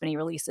shipped this many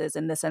releases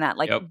and this and that.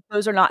 Like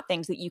those are not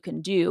things that you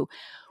can do.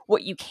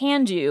 What you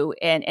can do,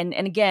 and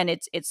again,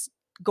 it's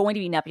going to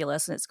be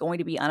nebulous and it's going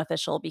to be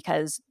unofficial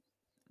because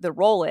the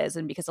role is,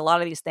 and because a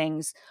lot of these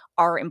things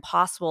are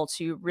impossible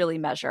to really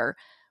measure.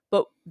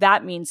 But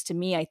that means, to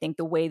me, I think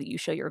the way that you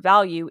show your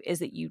value is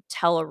that you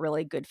tell a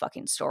really good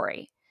fucking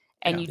story.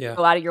 And you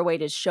go out of your way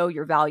to show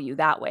your value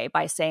that way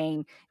by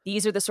saying,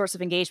 these are the sorts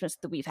of engagements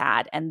that we've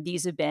had, and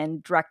these have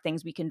been direct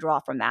things we can draw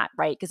from that,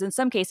 right? Because in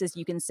some cases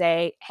you can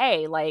say,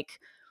 hey,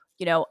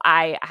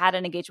 I had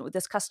an engagement with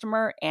this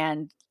customer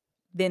and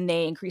then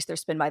they increase their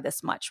spend by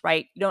this much,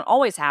 right? You don't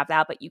always have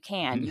that, but you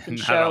can. You can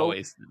Not show.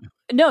 Always.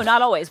 No,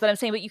 not always. But I'm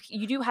saying, but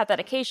you do have that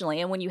occasionally.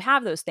 And when you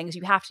have those things,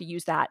 you have to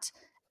use that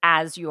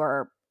as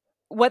your,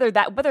 whether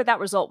that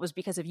result was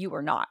because of you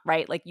or not,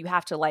 right? Like you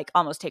have to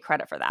almost take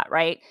credit for that,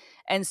 right?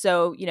 And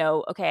so,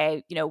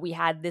 we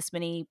had this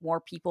many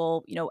more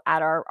people,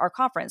 at our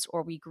conference,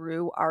 or we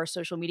grew our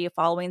social media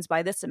followings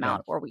by this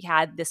amount, or we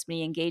had this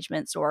many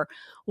engagements, or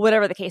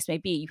whatever the case may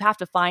be. You have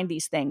to find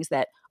these things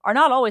that are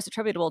not always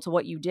attributable to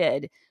what you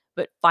did,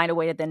 but find a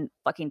way to then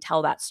fucking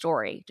tell that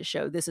story to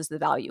show this is the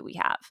value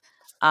we have.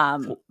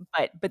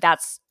 But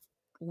that's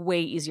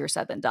way easier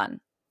said than done.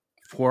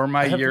 For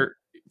my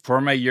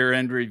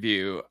year-end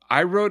review,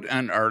 I wrote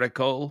an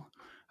article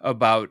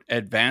about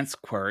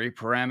advanced query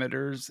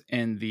parameters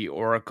in the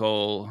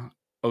Oracle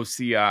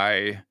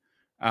OCI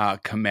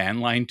command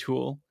line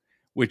tool,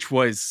 which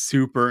was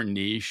super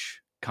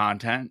niche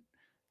content.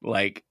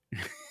 I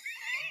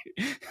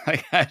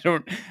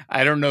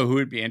don't know who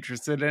would be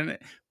interested in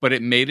it, but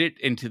it made it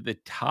into the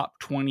top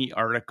 20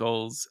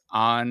 articles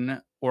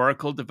on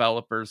Oracle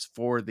developers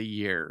for the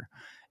year.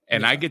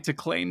 And I get to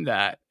claim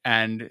that.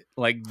 And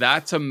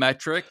that's a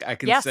metric I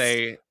can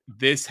say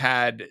this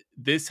had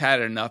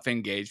enough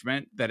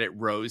engagement that it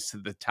rose to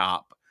the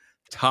top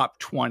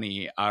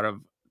 20 out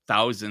of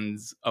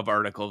thousands of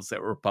articles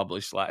that were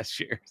published last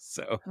year.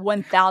 So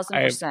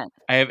 1000%.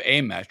 I have a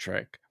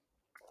metric.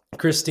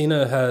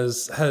 Christina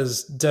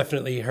has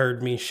definitely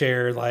heard me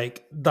share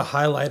the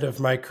highlight of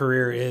my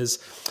career is,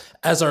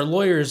 as our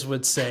lawyers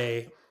would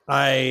say,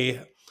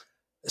 I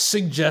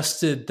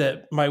suggested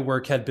that my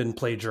work had been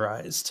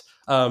plagiarized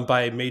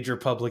by major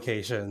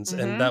publications. Mm-hmm.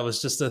 And that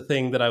was just a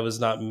thing that I was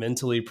not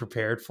mentally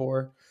prepared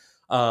for.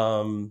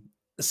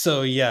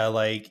 So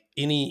yeah,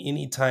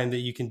 any time that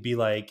you can be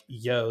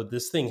yo,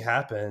 this thing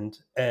happened.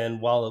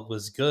 And while it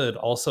was good,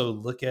 also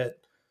look at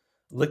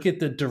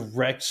the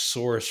direct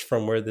source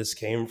from where this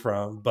came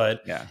from.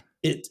 But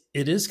it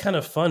is kind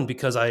of fun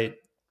because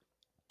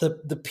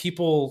the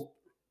people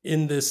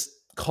in this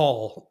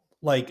call,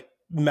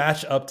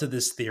 match up to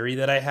this theory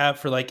that I have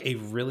for a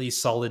really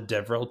solid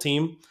DevRel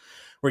team,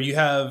 where you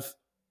have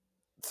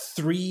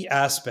three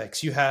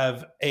aspects. You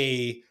have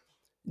a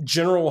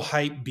general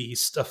hype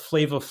beast, a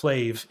Flava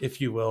Flav,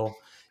 if you will.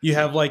 You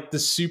have the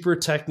super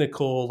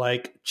technical,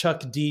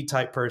 Chuck D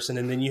type person.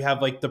 And then you have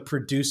the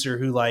producer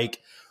who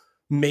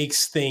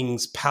makes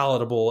things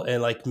palatable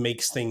and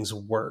makes things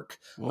work.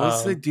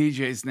 What's the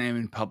DJ's name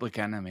in Public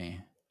Enemy?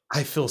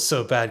 I feel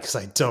so bad because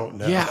I don't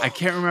know. Yeah, I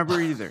can't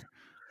remember either.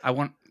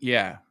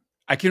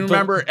 I can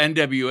remember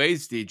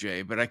NWA's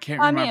DJ, but I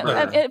can't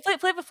remember.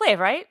 Flava Flav,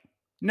 right?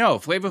 No,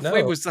 Flava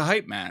Flav was the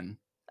hype man.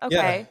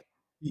 Okay.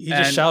 Yeah,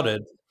 he just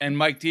shouted. And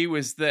Mike D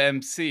was the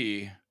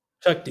MC.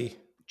 Chuck D.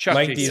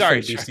 Mike D.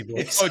 Sorry, Beastie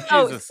Boys.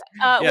 Oh, Jesus.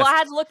 Yes. Well, I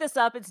had to look this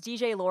up. It's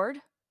DJ Lord.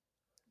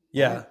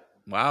 Yeah.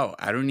 Wow,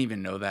 I don't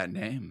even know that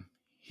name.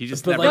 He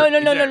just never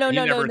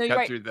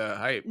cut through the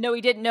hype. No,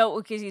 he didn't know,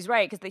 because he's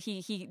right, because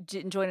he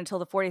didn't join until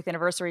the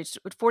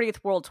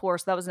 40th World Tour,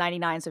 so that was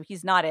 99, so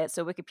he's not it.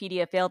 So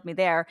Wikipedia failed me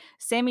there.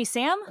 Sammy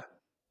Sam?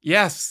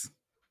 Yes.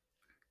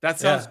 That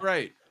sounds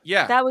right.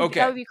 Yeah. That would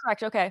be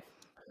correct. Okay.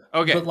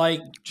 Okay.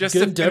 But just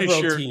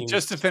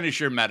to finish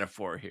your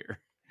metaphor here.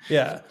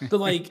 Yeah.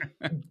 But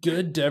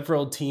good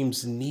DevRel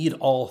teams need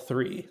all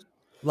three.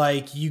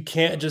 You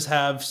can't just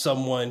have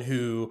someone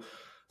who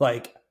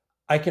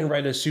I can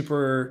write a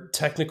super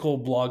technical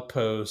blog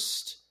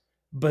post,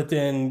 but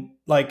then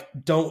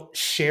don't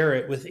share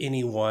it with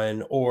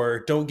anyone,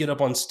 or don't get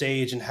up on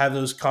stage and have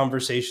those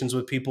conversations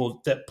with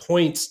people that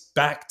points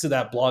back to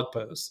that blog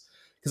post.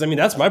 Because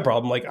that's my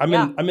problem.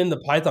 I'm in the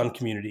Python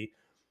community.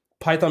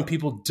 Python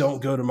people don't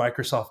go to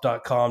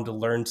Microsoft.com to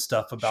learn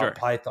stuff about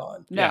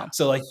Python. No.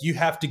 So you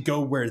have to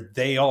go where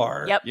they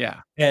are. Yep.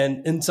 Yeah.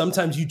 And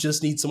sometimes you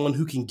just need someone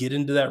who can get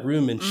into that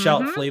room and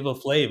shout Flava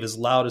Flav as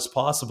loud as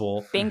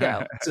possible.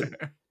 Bingo.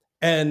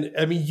 And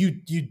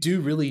you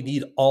do really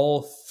need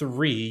all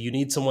three. You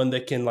need someone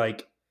that can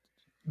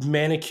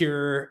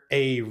manicure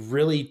a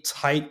really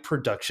tight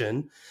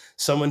production,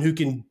 someone who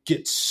can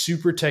get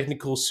super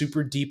technical,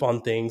 super deep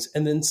on things,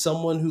 and then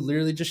someone who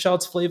literally just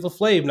shouts Flava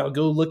Flav. Now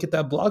go look at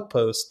that blog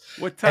post.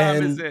 What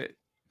time is it?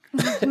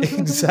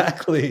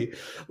 Exactly.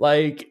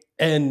 Like,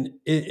 and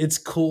it's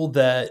cool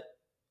that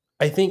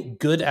I think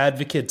good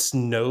advocates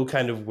know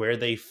kind of where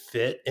they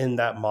fit in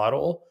that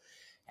model,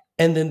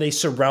 and then they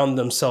surround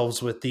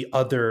themselves with the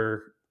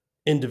other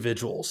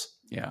individuals.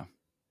 Yeah.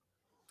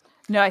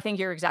 No, I think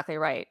you're exactly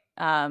right.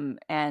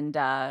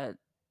 Yeah,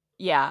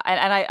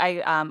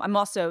 I'm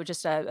also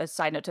just a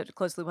side note to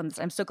close the loop on this.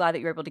 I'm so glad that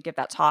you were able to give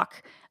that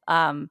talk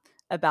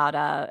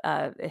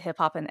about hip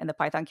hop and the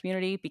Python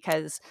community,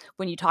 because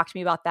when you talked to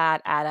me about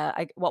that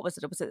at what was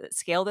it? Was it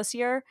Scale this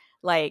year?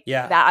 Like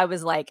that, I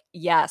was like,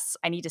 yes,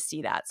 I need to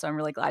see that. So I'm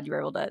really glad you were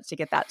able to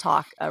get that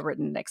talk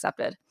written and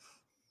accepted.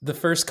 The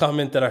first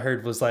comment that I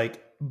heard was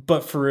like,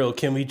 but for real,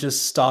 can we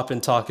just stop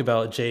and talk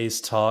about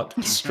Jay's talk?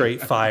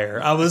 Straight fire.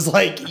 I was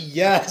like,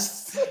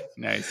 yes.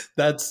 Nice.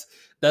 That's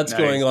nice.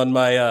 Going on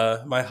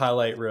my my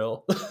highlight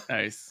reel.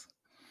 Nice.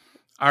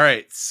 All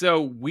right.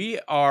 So we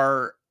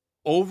are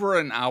over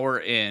an hour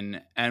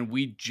in, and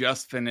we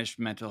just finished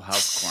Mental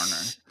Health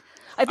Corner.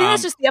 I think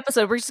that's just the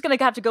episode. We're just going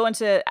to have to go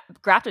into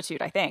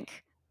gratitude, I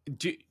think.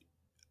 Do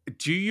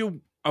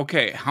you...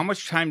 Okay, how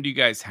much time do you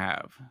guys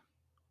have?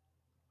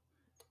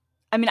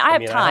 I mean, I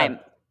have time.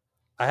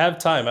 I have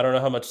time. I don't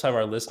know how much time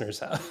our listeners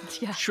have.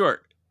 Yeah.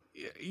 Sure.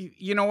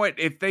 You know what?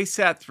 If they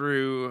sat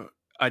through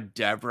a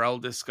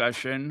DevRel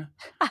discussion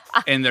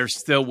and they're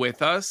still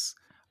with us,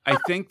 I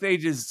think they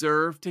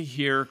deserve to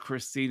hear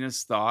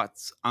Christina's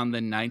thoughts on the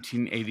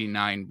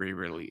 1989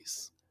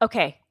 re-release.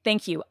 Okay,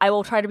 thank you. I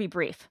will try to be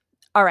brief.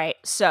 All right,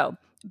 so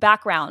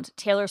background.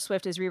 Taylor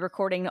Swift is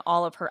re-recording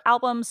all of her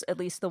albums, at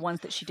least the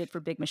ones that she did for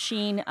Big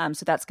Machine.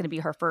 So that's going to be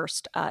her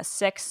first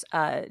 6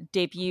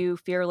 debut: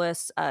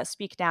 Fearless,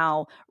 Speak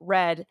Now,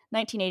 Red,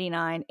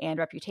 1989, and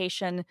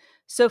Reputation.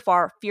 So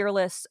far,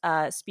 Fearless,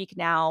 Speak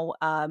Now,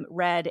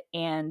 Red,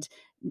 and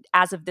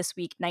as of this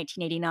week,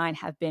 1989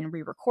 have been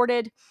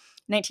re-recorded.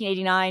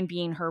 1989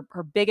 being her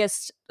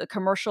biggest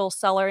commercial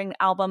selling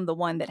album, the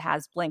one that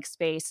has Blank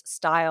Space,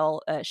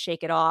 Style,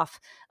 Shake It Off,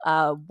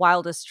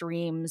 Wildest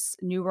Dreams,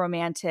 New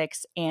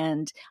Romantics,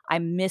 and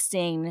I'm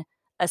missing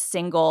a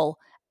single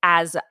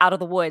as Out of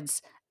the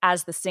Woods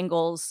as the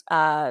singles,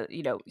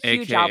 huge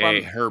AKA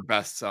album. Her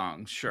best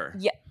song, sure.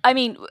 Yeah, I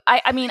mean,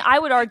 I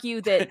would argue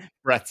that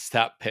Brett's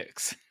top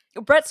picks.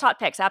 Brett's top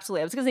picks,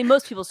 absolutely. I was going to say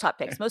most people's top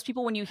picks. Most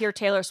people, when you hear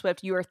Taylor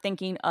Swift, you are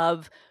thinking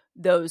of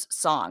those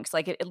songs.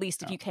 Like at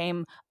least if you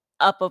became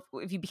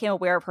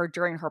aware of her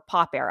during her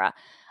pop era.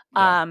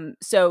 Yeah.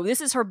 So this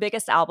is her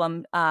biggest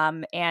album.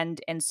 And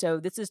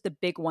so this is the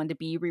big one to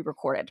be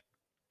re-recorded.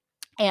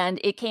 And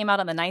it came out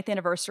on the 9th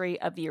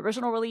anniversary of the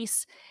original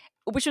release,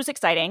 which was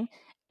exciting.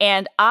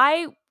 And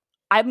I'm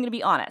going to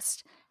be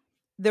honest,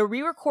 the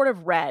re-record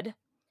of Red,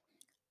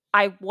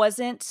 I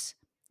wasn't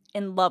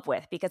in love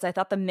with because I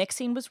thought the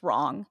mixing was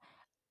wrong.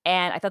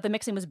 And I thought the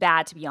mixing was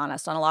bad, to be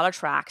honest, on a lot of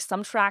tracks.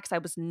 Some tracks I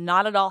was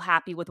not at all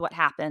happy with what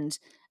happened.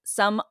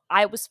 Some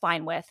I was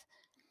fine with.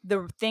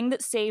 The thing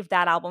that saved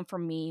that album for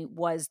me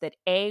was that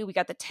we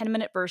got the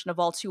 10-minute version of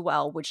All Too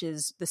Well, which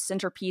is the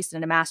centerpiece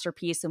and a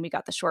masterpiece, and we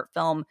got the short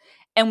film,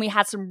 and we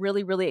had some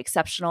really, really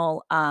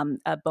exceptional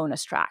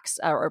bonus tracks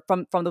or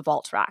from the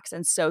vault tracks.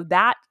 And so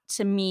that,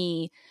 to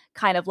me,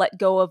 kind of let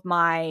go of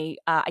my,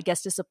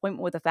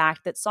 disappointment with the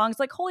fact that songs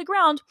like Holy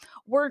Ground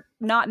were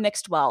not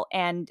mixed well,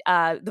 and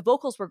the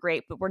vocals were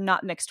great, but were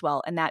not mixed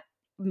well, and that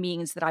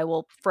means that I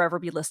will forever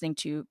be listening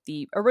to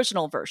the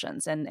original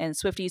versions. And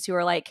Swifties who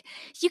are like,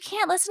 you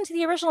can't listen to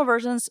the original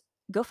versions,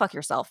 go fuck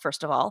yourself,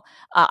 first of all.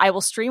 I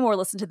will stream or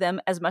listen to them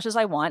as much as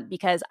I want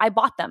because I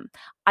bought them.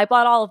 I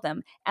bought all of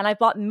them. And I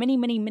bought many,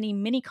 many, many,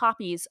 many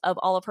copies of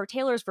all of her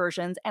Taylor's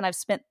versions. And I've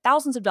spent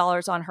thousands of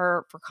dollars on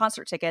her for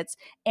concert tickets.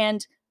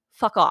 And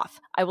fuck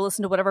off. I will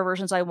listen to whatever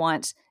versions I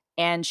want.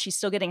 And she's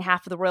still getting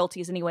half of the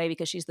royalties anyway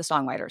because she's the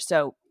songwriter.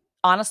 So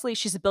honestly,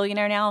 she's a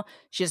billionaire now.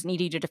 She doesn't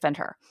need you to defend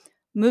her.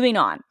 Moving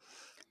on.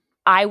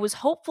 I was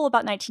hopeful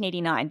about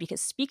 1989 because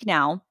Speak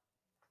Now,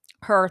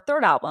 her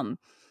third album,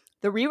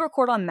 the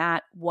re-record on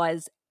that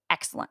was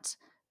excellent.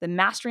 The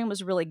mastering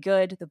was really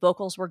good. The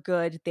vocals were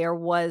good. There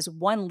was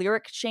one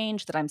lyric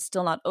change that I'm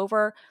still not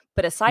over.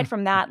 But aside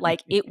from that,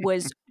 it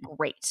was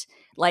great.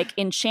 Like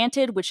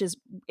Enchanted, which is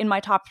in my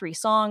top 3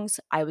 songs,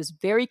 I was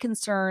very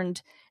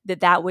concerned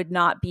that would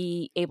not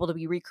be able to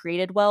be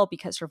recreated well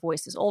because her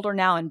voice is older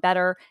now and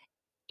better.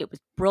 It was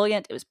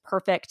brilliant. It was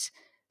perfect.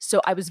 So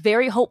I was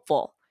very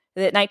hopeful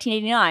that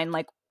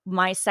 1989,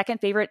 my second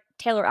favorite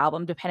Taylor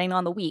album, depending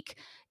on the week,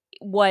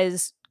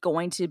 was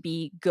going to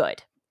be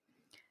good.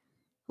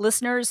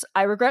 Listeners,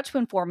 I regret to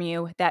inform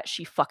you that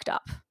she fucked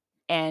up.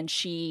 And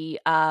she,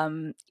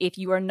 if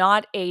you are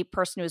not a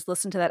person who has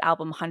listened to that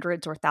album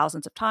hundreds or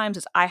thousands of times,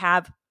 as I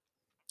have,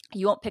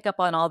 you won't pick up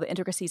on all the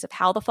intricacies of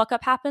how the fuck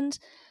up happened.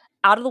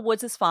 Out of the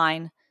Woods is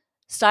fine.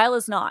 Style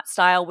is not.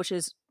 Style, which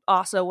is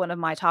also one of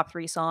my top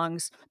 3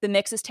 songs. The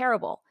mix is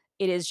terrible.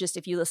 It is just,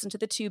 if you listen to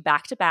the two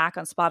back to back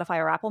on Spotify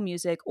or Apple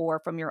Music or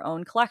from your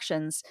own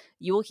collections,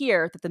 you will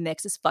hear that the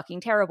mix is fucking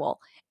terrible.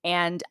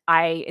 And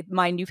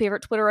my new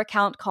favorite Twitter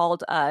account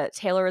called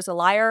Taylor is a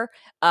Liar,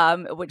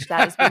 which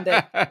has been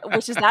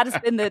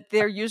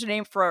their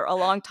username for a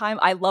long time.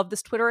 I love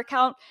this Twitter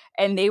account,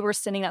 and they were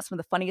sending out some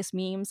of the funniest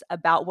memes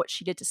about what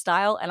she did to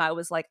style. And I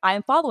was like, I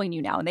am following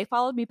you now. And they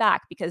followed me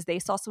back because they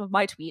saw some of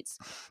my tweets.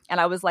 And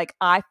I was like,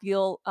 I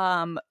feel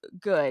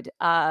good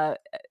that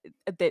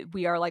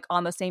we are like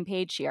on the same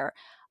page here.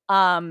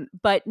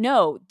 But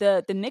no,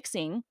 the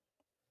mixing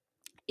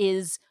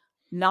is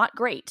not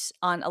great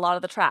on a lot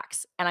of the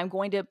tracks. And I'm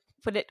going to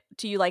put it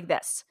to you like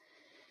this.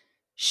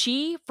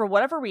 She, for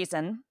whatever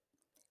reason,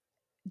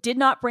 did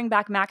not bring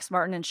back Max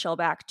Martin and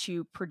Shellback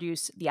to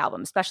produce the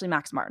album, especially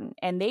Max Martin.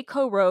 And they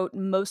co-wrote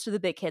most of the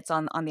big hits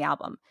on the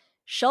album.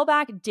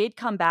 Shellback did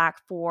come back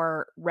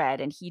for Red,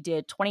 and he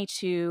did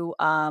 22,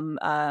 We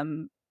Are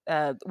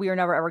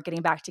Never Ever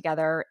Getting Back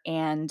Together,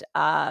 and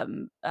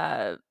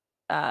the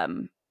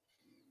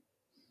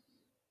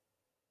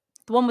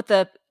one with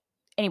the,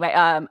 anyway,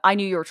 I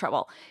Knew You Were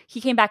Trouble.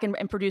 He came back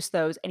and produced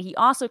those, and he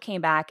also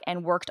came back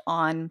and worked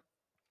on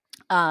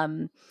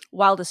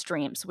Wildest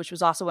Dreams, which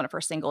was also one of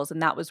her singles,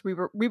 and that was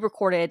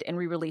re-recorded and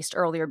re-released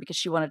earlier because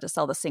she wanted to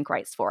sell the sync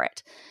rights for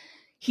it.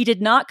 He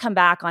did not come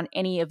back on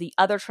any of the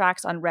other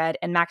tracks on Red,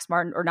 and Max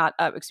Martin, or not,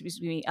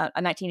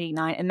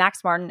 1989, and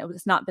Max Martin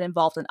has not been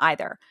involved in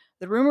either.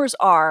 The rumors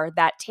are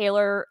that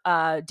Taylor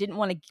didn't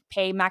want to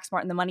pay Max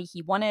Martin the money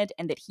he wanted,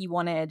 and that he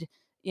wanted,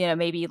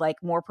 maybe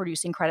like more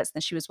producing credits than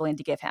she was willing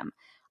to give him.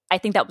 I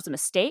think that was a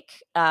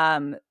mistake.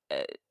 That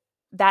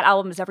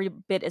album is every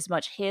bit as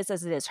much his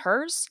as it is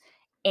hers,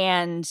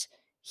 and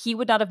he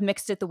would not have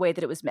mixed it the way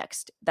that it was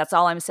mixed. That's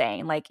all I'm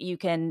saying. Like,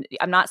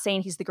 I'm not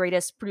saying he's the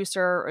greatest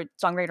producer or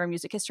songwriter in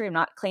music history. I'm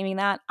not claiming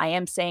that. I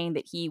am saying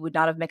that he would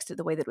not have mixed it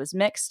the way that it was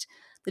mixed.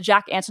 The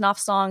Jack Antonoff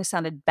song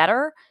sounded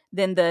better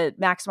than the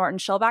Max Martin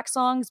Shellback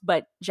songs,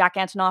 but Jack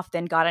Antonoff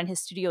then got in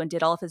his studio and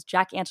did all of his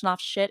Jack Antonoff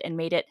shit and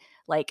made it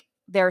like,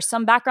 there are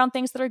some background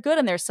things that are good,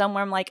 and there's some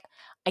where I'm like,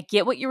 I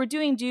get what you were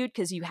doing, dude,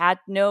 because you had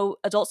no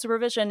adult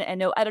supervision and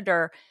no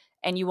editor,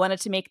 and you wanted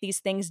to make these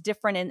things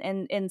different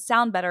and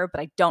sound better, but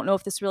I don't know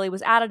if this really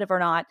was additive or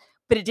not.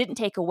 But it didn't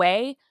take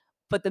away.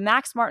 But the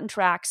Max Martin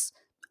tracks,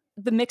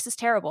 the mix is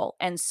terrible,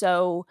 and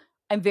so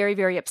I'm very,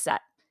 very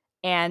upset.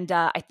 And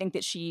I think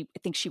she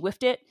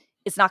whiffed it.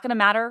 It's not going to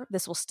matter.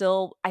 This will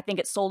still, I think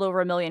it sold over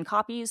 1 million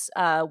copies,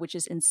 which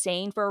is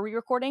insane for a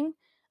re-recording.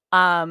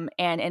 And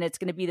it's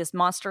going to be this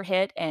monster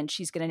hit, and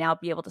she's going to now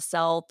be able to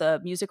sell the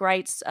music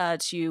rights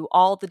to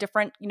all the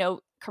different,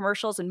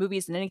 commercials and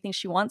movies and anything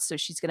she wants. So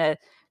she's going to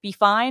be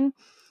fine.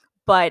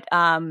 But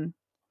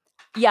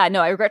yeah,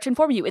 no, I regret to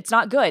inform you, it's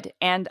not good,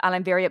 and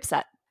I'm very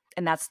upset.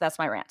 And that's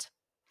my rant.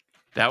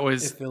 That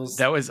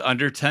was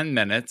under 10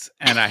 minutes,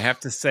 and I have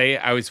to say,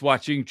 I was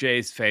watching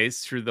Jay's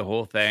face through the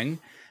whole thing,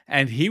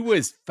 and he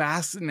was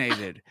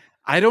fascinated.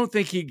 I don't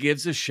think he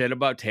gives a shit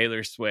about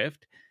Taylor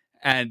Swift.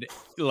 And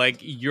like,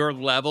 your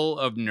level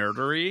of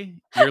nerdery,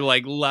 your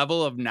like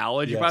level of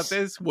knowledge about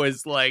this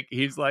was like,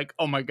 he's like,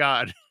 oh my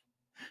God,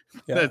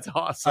 that's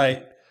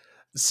awesome.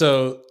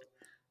 So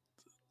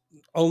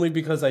only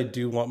because I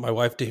do want my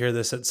wife to hear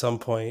this at some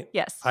point.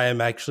 Yes. I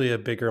am actually a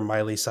bigger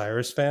Miley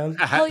Cyrus fan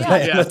than I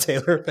am a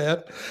Taylor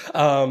fan.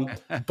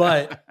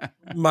 But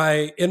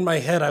in my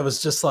head, I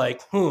was just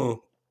like,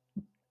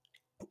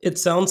 it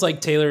sounds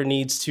like Taylor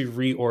needs to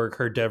reorg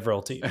her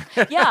DevRel team.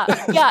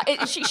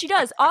 She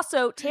does.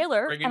 Also,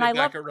 Taylor, bringing it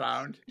back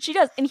around. She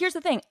does. And here's the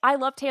thing: I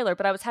love Taylor,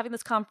 but I was having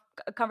this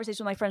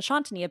conversation with my friend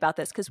Shantini about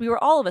this because we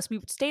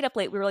stayed up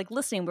late. We were like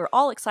listening. We were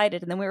all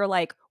excited, and then we were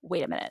like,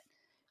 "Wait a minute."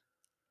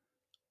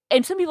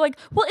 And some people are like,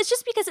 "Well, it's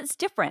just because it's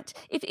different.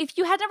 If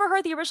you had never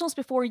heard the originals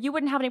before, you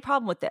wouldn't have any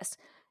problem with this."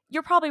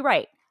 You're probably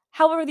right.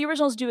 However, the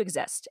originals do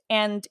exist,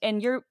 and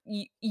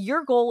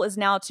your goal is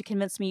now to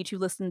convince me to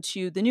listen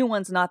to the new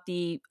ones, not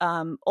the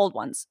old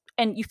ones.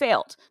 And you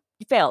failed.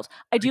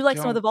 I do like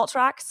some of the vault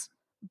tracks,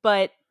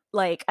 but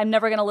like, I'm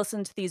never going to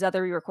listen to these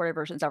other re-recorded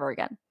versions ever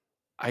again.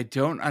 I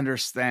don't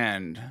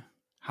understand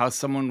how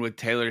someone with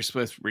Taylor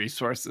Swift's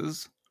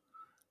resources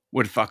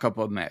would fuck up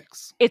a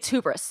mix. It's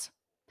hubris.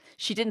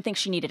 She didn't think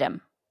she needed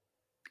him.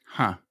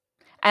 Huh.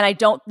 And I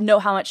don't know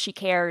how much she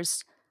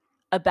cares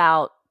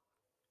about.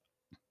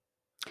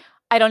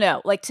 I don't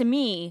know. Like, to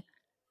me,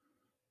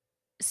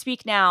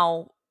 Speak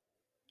Now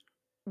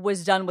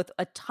was done with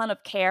a ton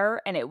of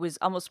care, and it was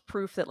almost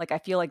proof that, like, I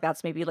feel like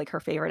that's maybe like her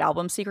favorite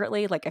album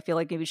secretly. Like, I feel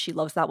like maybe she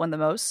loves that one the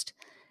most.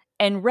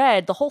 And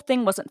Red, the whole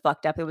thing wasn't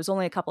fucked up. It was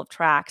only a couple of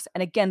tracks.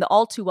 And again, the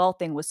All Too Well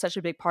thing was such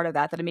a big part of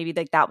that maybe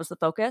like that was the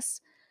focus.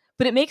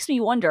 But it makes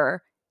me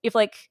wonder if,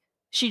 like,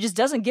 she just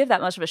doesn't give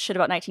that much of a shit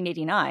about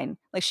 1989.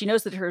 Like, she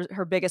knows that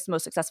her biggest,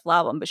 most successful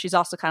album, but she's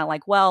also kind of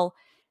like, well,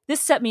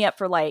 this set me up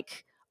for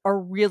like a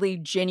really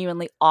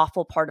genuinely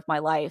awful part of my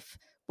life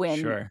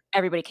when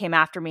everybody came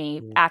after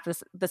me after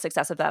the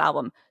success of that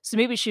album. So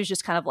maybe she was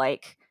just kind of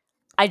like,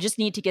 I just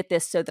need to get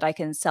this so that I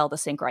can sell the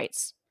sync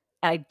rights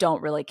and I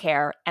don't really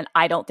care. And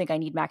I don't think I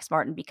need Max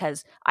Martin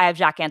because I have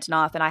Jack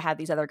Antonoff and I have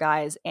these other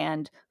guys,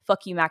 and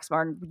fuck you, Max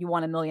Martin. You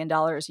want $1 million.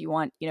 You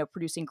want,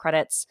 producing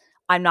credits.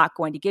 I'm not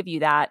going to give you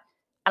that.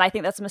 And I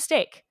think that's a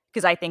mistake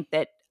because I think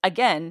that,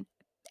 again,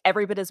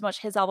 every bit as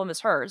much his album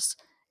as hers.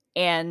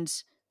 And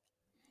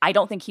I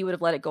don't think he would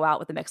have let it go out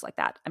with a mix like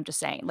that. I'm just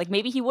saying, like,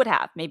 maybe he would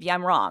have, maybe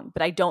I'm wrong,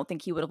 but I don't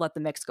think he would have let the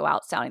mix go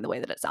out sounding the way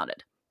that it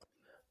sounded.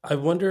 I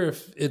wonder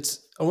if it's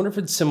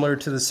similar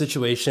to the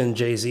situation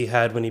Jay-Z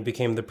had when he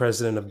became the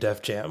president of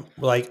Def Jam.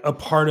 Like, a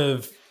part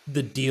of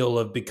the deal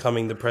of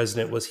becoming the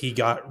president was he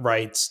got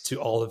rights to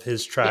all of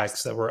his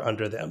tracks that were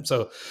under them.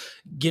 So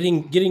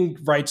getting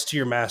rights to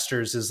your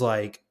masters is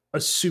like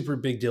a super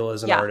big deal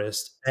as an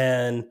artist.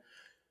 And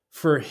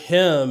for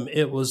him,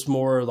 it was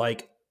more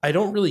like, I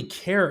don't really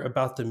care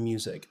about the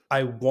music.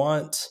 I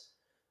want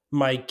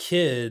my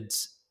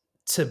kids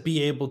to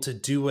be able to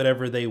do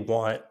whatever they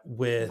want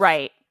with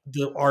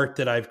the art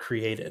that I've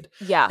created.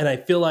 Yeah. And I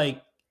feel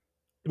like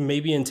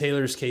maybe in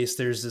Taylor's case,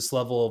 there's this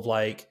level of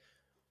like,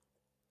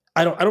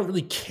 I don't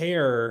really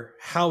care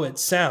how it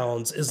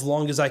sounds as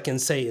long as I can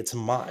say it's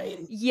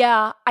mine.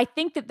 Yeah, I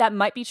think that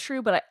might be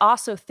true, but I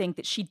also think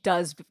that she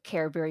does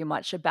care very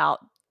much about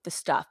the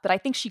stuff. But I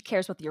think she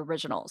cares about the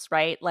originals,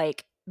 right?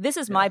 Like, this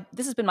has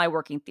been my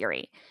working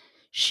theory.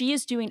 She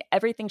is doing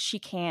everything she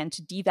can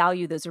to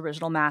devalue those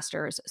original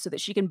masters so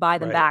that she can buy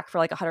them back for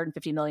like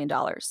 $150 million.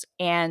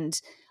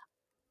 And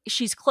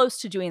she's close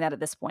to doing that at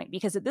this point,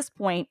 because at this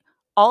point,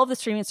 all of the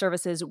streaming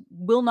services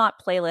will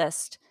not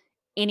playlist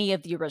any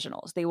of the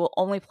originals. They will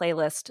only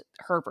playlist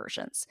her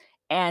versions.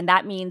 And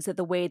that means that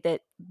the way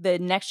that the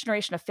next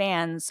generation of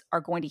fans are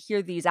going to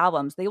hear these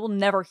albums, they will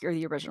never hear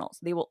the originals.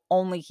 They will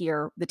only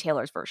hear the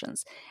Taylor's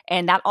versions.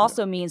 And that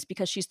also means,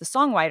 because she's the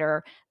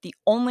songwriter, the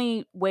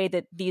only way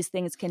that these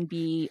things can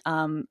be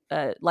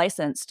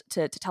licensed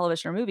to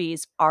television or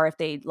movies are if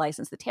they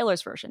license the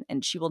Taylor's version.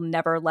 And she will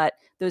never let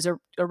those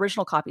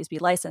original copies be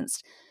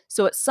licensed.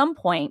 So at some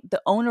point,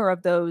 the owner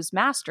of those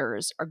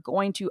masters are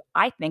going to,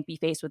 I think, be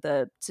faced with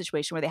a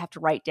situation where they have to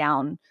write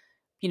down,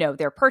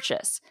 their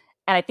purchase.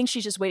 And I think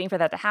she's just waiting for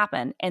that to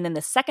happen. And then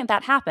the second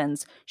that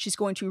happens, she's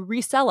going to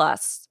resell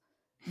us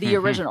the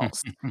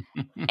originals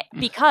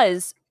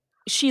because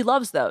she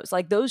loves those.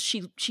 Like, those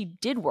she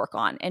did work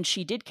on and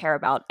she did care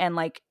about. And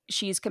like,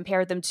 she's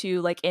compared them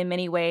to, like, in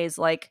many ways,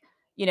 like,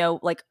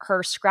 like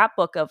her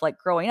scrapbook of like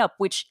growing up,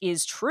 which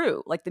is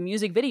true. Like, the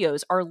music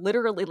videos are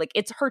literally like,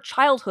 it's her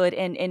childhood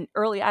and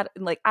early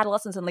like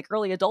adolescence and like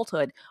early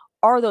adulthood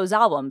are those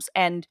albums,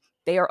 and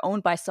they are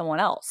owned by someone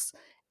else.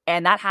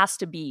 And that has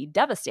to be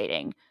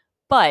devastating.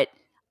 But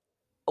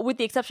with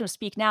the exception of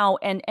Speak Now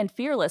and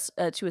Fearless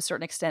to a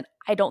certain extent,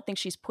 I don't think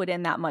she's put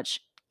in that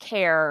much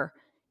care,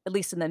 at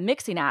least in the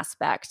mixing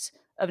aspect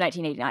of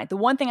 1989. The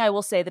one thing I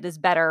will say that is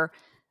better,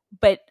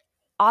 but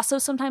also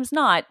sometimes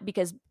not,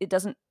 because it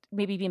doesn't,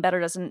 maybe being better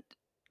doesn't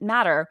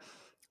matter.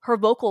 Her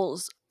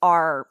vocals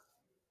are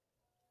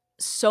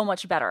so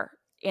much better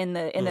in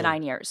the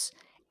 9 years.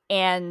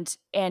 And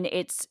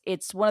it's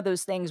one of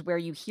those things where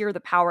you hear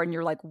the power and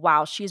you're like,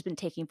 wow, she's been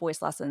taking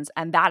voice lessons.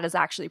 And that is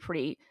actually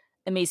pretty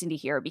amazing to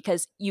hear,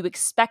 because you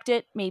expect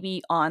it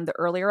maybe on the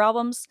earlier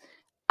albums.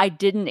 I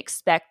didn't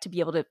expect to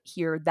be able to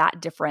hear that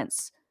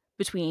difference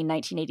between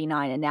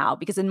 1989 and now,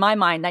 because in my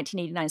mind,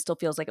 1989 still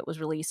feels like it was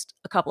released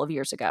a couple of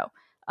years ago.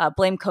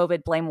 Blame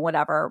COVID, blame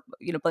whatever,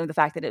 blame the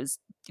fact that it was,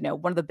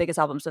 one of the biggest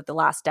albums of the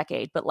last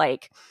decade. But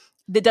like,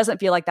 it doesn't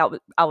feel like that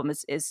album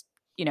is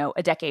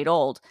a decade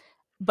old.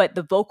 But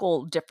the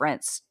vocal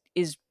difference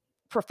is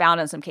profound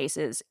in some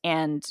cases,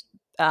 and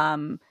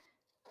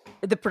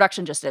the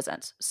production just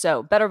isn't.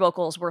 So better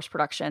vocals, worse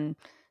production,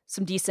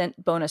 some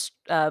decent bonus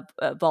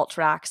vault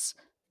tracks,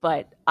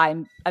 but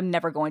I'm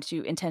never going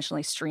to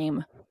intentionally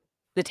stream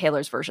the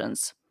Taylor's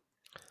versions.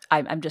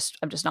 I'm just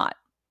not.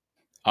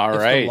 All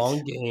right.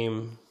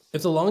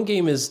 If the long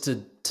game is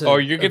to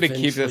you're going to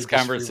keep this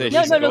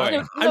conversation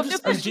going.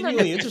 I'm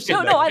genuinely interested.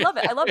 No, I love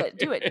it.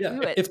 Do it.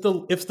 Do it.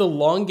 If the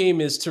long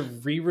game is to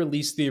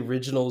re-release the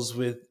originals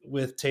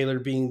with Taylor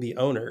being the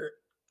owner,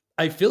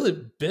 I feel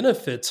it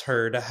benefits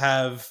her to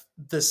have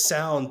the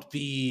sound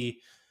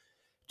be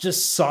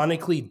just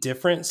sonically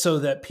different so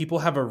that people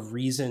have a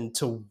reason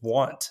to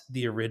want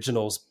the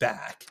originals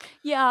back.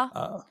 Yeah.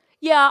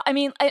 Yeah, I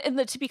mean,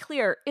 to be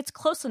clear, it's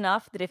close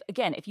enough that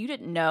if you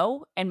didn't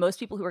know, and most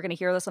people who are going to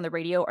hear this on the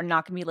radio are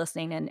not going to be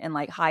listening in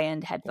like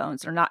high-end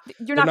headphones, you're not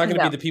going to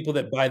be the people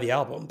that buy the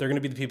album. They're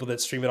going to be the people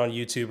that stream it on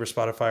YouTube or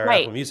Spotify or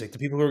Apple Music. The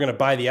people who are going to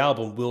buy the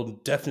album will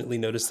definitely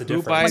notice the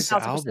difference. Who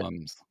buys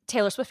albums?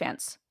 Taylor Swift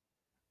fans.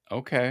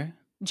 Okay.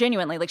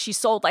 Genuinely, like, she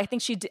sold, I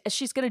think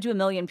she's going to do 1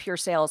 million pure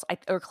sales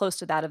or close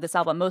to that of this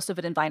album, most of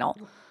it in vinyl.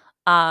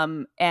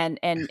 And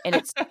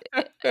it's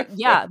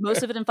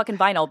most of it in fucking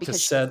vinyl, because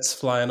cassettes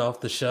flying off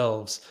the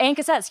shelves and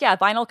cassettes,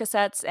 vinyl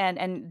cassettes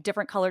and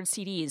different colored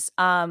CDs.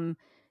 I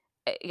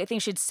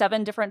think she had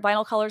 7 different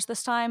vinyl colors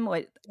this time.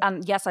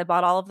 Yes, I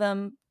bought all of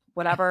them.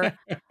 Whatever.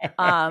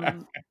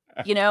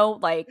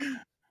 Like,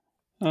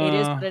 it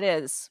is what it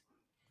is.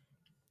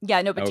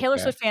 Yeah, no, but Taylor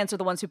Okay. Swift fans are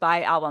the ones who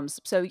buy albums.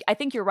 So I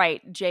think you're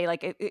right, Jay.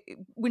 Like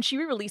when she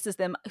re-releases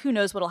them, who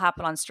knows what'll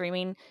happen on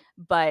streaming?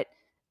 But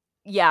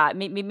yeah,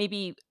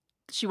 maybe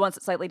she wants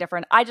it slightly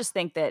different. I just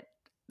think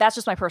that's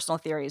just my personal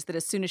theory, is that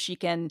as soon as she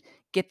can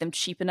get them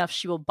cheap enough,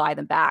 she will buy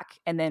them back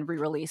and then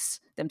re-release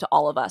them to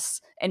all of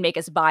us and make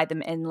us buy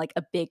them in like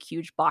a big,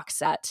 huge box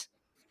set.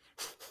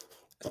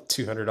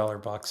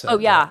 $200 box set. Oh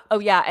yeah,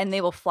 and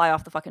they will fly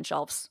off the fucking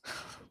shelves.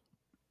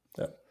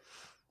 Yeah.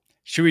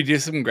 Should we do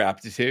some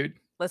gratitude?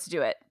 Let's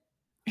do it.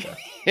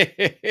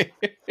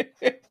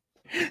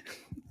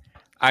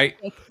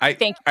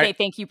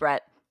 Thank you,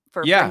 Brett,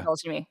 for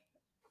indulging me.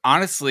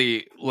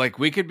 Honestly, like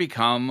we could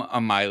become a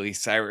Miley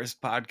Cyrus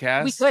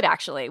podcast. We could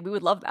actually. We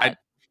would love that.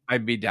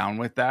 I'd be down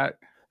with that.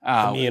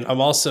 I mean, I'm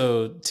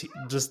also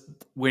just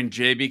when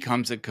Jay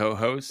becomes a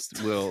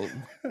co-host, we'll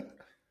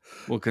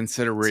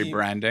consider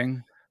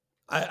rebranding.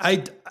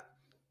 I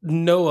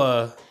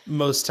Noah,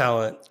 most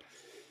talent.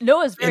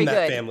 Noah's very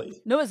good. Family.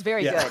 Noah's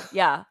very good.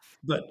 Yeah.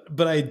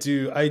 But I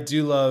do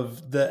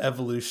love the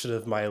evolution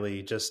of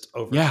Miley just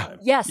over time.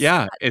 Yes.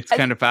 Yeah. It's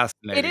kind of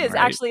fascinating. It is,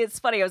 right? actually. It's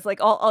funny. I was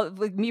like, all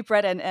like me,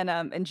 Brett,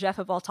 and Jeff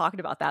have all talked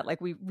about that. Like,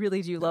 we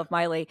really do love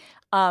Miley.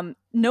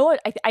 Noah,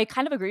 I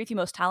kind of agree with you,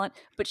 most talent,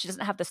 but she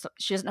doesn't have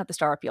the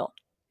star appeal.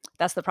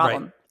 That's the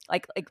problem.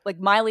 Right. Like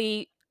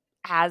Miley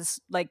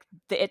has like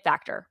the it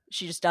factor.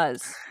 She just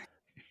does.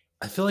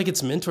 I feel like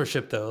it's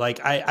mentorship though.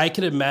 Like I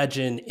could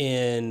imagine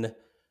in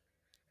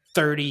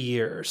 30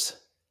 years,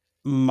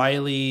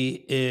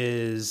 Miley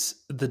is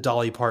the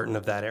Dolly Parton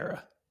of that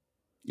era.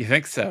 You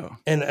think so?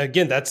 And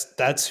again,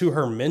 that's who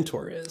her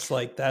mentor is.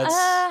 Like that's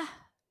I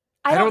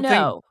don't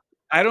know.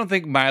 I don't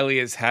think Miley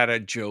has had a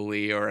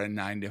Jolie or a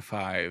 9 to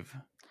 5.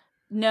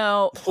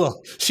 No.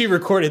 Well, she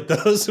recorded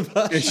those.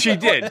 She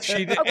did.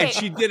 Okay. And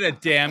she did a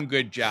damn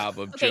good job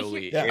of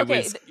Jolie.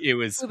 It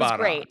was spot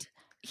great. on.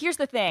 Here's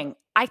the thing.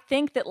 I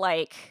think that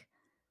like,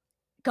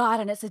 God,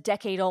 and it's a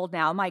decade old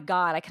now. My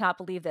God, I cannot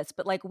believe this.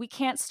 But like, We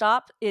Can't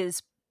Stop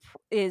is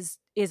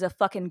a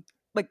fucking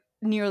like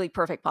nearly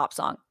perfect pop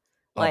song.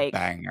 Like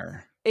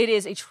banger. It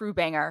is a true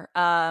banger.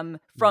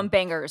 From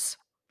Bangers.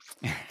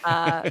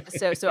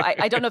 So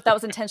I don't know if that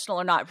was intentional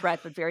or not,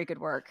 Brett, but very good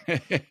work.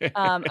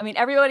 I mean,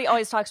 everybody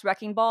always talks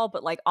Wrecking Ball,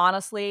 but like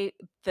honestly,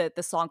 the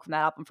song from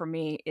that album for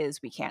me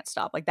is We Can't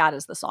Stop. Like that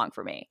is the song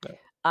for me. Okay.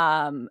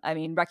 I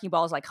mean, Wrecking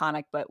Ball is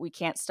iconic, but We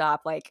Can't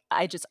Stop. Like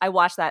I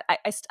watch that.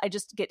 I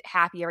just get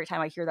happy every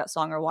time I hear that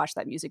song or watch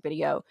that music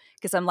video,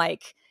 because I'm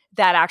like,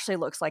 that actually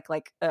looks like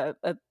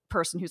a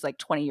person who's like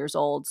 20 years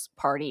old's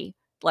party.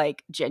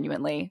 Like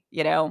genuinely,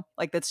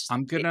 like that's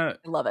just, I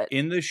love it.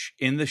 In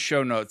the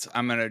show notes,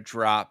 I'm gonna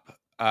drop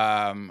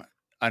an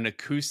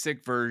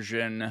acoustic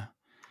version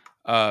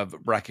of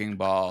Wrecking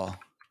Ball,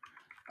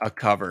 a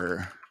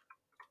cover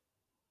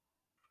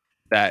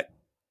that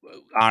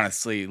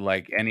honestly,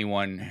 like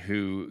anyone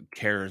who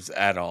cares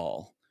at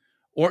all,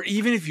 or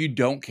even if you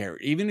don't care,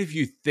 even if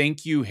you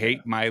think you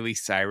hate Miley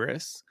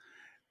Cyrus,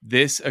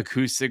 this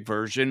acoustic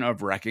version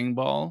of Wrecking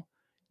Ball,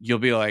 you'll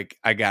be like,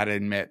 I gotta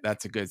admit,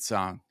 that's a good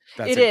song.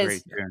 That's a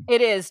great tune.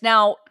 It is.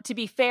 Now, to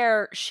be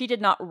fair, she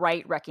did not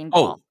write Wrecking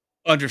Ball.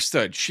 Oh,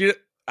 understood.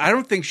 I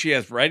don't think she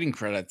has writing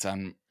credits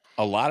on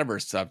a lot of her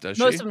stuff, does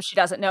she? Most of them she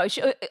doesn't. No,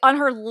 on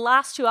her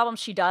last 2 albums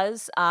she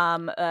does.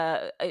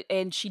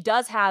 And she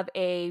does have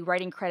a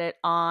writing credit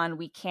on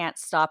We Can't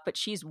Stop, but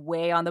she's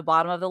way on the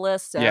bottom of the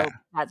list, so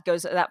that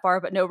goes that far.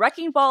 But no,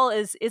 Wrecking Ball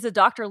is a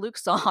Dr. Luke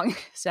song.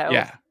 So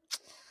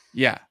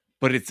yeah,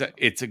 but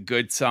it's a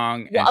good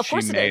song, and she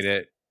made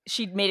it.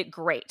 She made it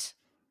great.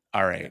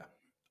 All right.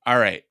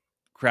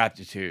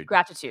 Gratitude.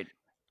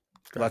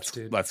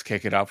 Let's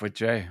kick it off with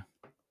Jay.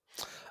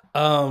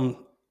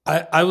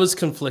 I was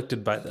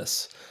conflicted by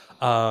this.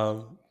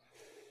 I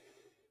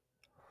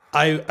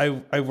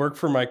work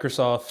for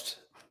Microsoft.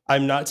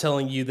 I'm not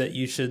telling you that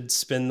you should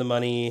spend the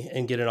money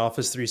and get an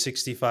Office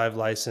 365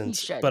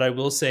 license, but I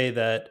will say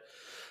that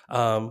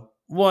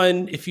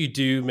one, if you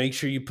do, make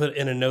sure you put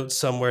in a note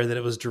somewhere that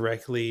it was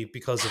directly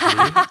because of me.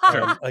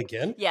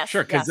 Again, yes,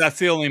 sure, because that's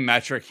the only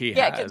metric he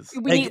has.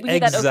 We need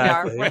that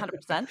OKR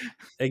 100%.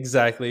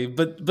 Exactly,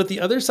 but the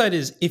other side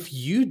is, if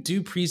you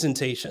do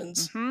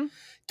presentations,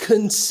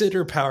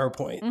 consider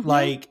PowerPoint.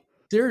 Like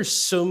there's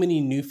so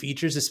many new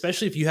features,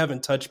 especially if you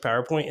haven't touched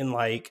PowerPoint in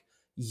like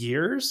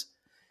years.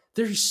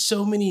 There's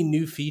so many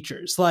new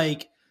features,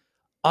 like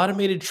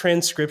automated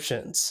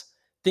transcriptions,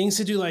 things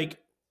to do, like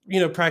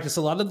practice.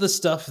 A lot of the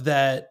stuff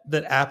that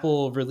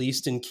Apple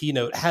released in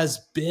Keynote has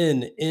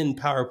been in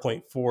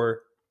PowerPoint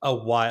for a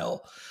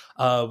while.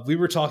 We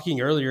were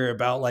talking earlier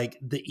about like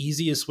the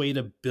easiest way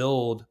to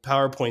build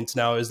PowerPoints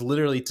now is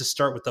literally to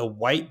start with a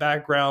white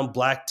background,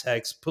 black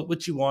text, put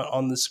what you want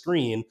on the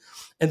screen,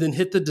 and then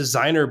hit the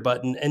designer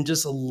button and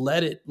just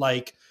let it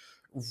like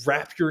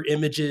wrap your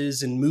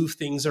images and move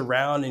things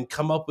around and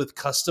come up with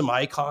custom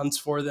icons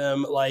for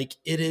them. Like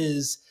it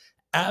is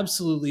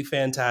absolutely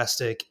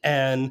fantastic.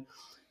 And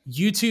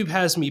YouTube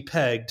has me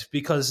pegged,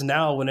 because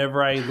now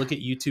whenever I look at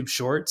YouTube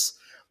shorts,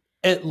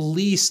 at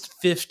least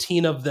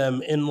 15 of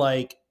them in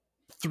like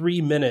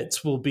 3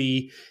 minutes will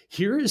be,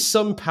 here is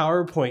some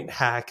PowerPoint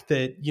hack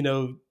that,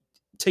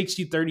 takes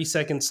you 30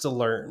 seconds to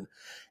learn.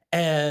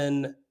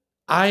 And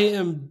I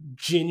am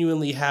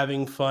genuinely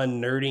having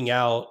fun nerding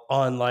out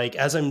on, like,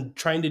 as I'm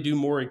trying to do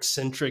more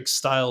eccentric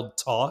styled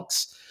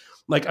talks,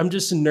 like I'm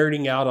just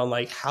nerding out on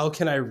like, how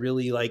can I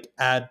really like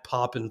add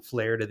pop and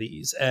flair to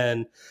these?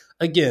 And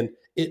again,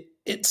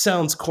 it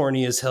sounds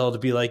corny as hell to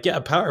be like, yeah,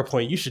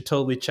 PowerPoint, you should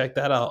totally check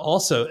that out.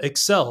 Also,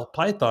 Excel,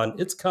 Python,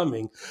 it's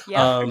coming.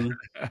 Yeah.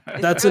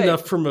 That's good.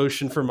 enough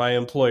promotion for my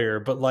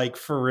employer. But like,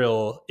 for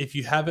real, if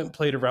you haven't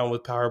played around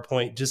with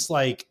PowerPoint, just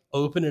like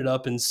open it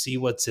up and see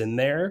what's in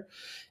there,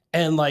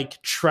 and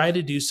like try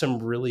to do some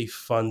really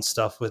fun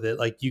stuff with it.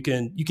 Like you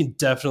can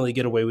definitely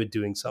get away with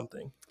doing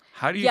something.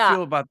 How do you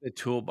feel about the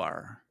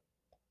toolbar?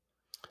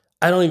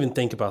 I don't even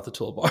think about the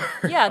toolbar.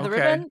 Yeah, the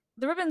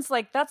ribbon's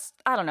like, that's,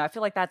 I don't know. I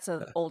feel like that's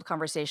an old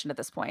conversation at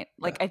this point.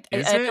 Like I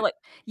feel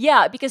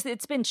like, because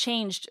it's been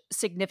changed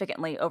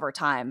significantly over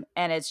time,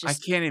 and it's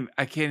just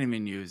I can't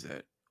even use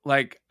it.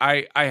 Like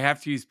I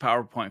have to use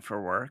PowerPoint for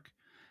work,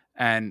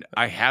 and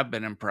I have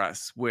been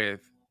impressed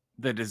with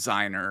the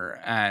designer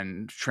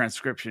and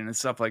transcription and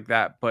stuff like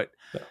that. But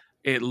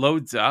it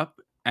loads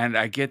up, and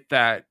I get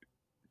that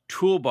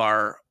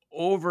toolbar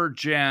over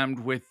jammed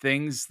with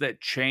things that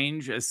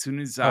change as soon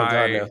as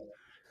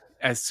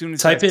as soon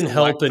as type I in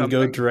help and something.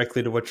 go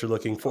directly to what you're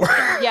looking for.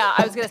 Yeah,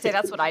 I was gonna say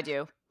that's what I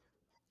do.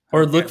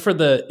 Or look for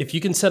if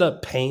you can set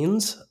up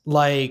panes,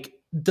 like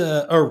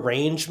the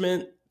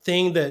arrangement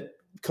thing that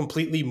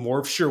completely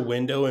morphs your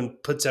window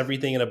and puts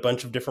everything in a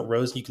bunch of different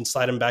rows and you can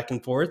slide them back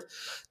and forth.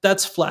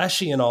 That's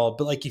flashy and all,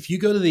 but like if you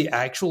go to the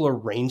actual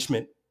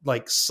arrangement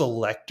like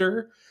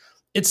selector,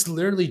 it's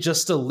literally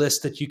just a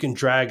list that you can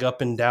drag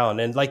up and down.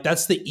 And like,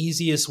 that's the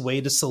easiest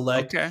way to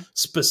select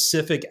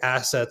specific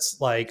assets,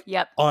 like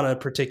on a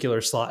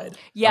particular slide.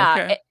 Yeah.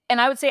 Okay. And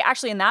I would say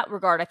actually in that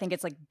regard, I think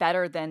it's like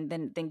better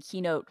than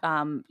Keynote,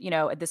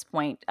 at this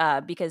point,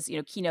 because,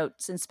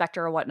 Keynote's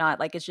inspector or whatnot,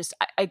 like it's just,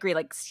 I agree,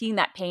 like seeing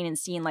that pane and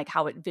seeing like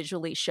how it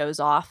visually shows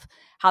off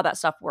how that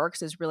stuff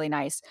works is really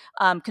nice.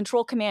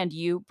 Control Command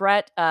U,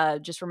 Brett,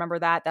 just remember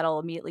that'll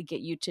immediately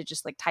get you to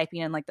just like typing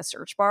in like the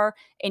search bar.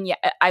 And yeah,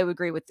 I would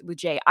agree with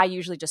Jay. I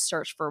usually just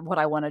search for what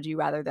I want to do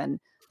rather than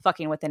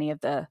fucking with any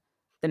of the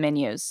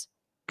menus.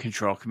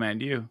 Control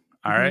Command U.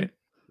 All right.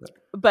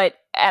 But,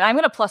 and I'm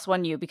going to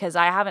 +1 you because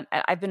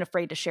I've been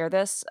afraid to share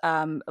this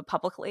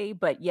publicly,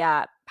 but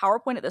yeah,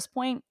 PowerPoint at this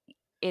point,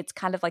 it's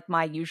kind of like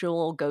my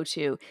usual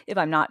go-to if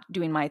I'm not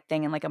doing my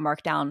thing in like a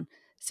markdown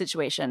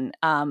situation.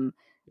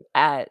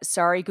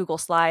 Sorry, Google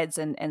Slides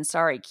and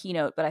sorry,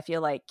 Keynote, but I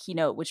feel like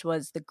Keynote, which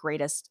was the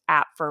greatest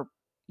app for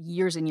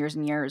years and years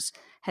and years,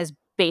 has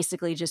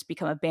basically just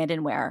become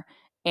abandonware.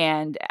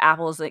 And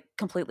Apple is like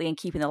completely in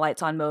keeping the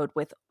lights on mode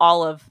with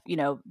all of,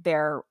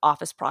 their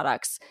Office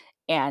products.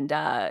 And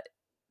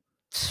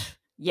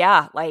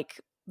like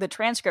the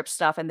transcript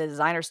stuff and the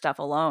designer stuff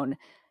alone,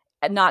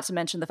 and not to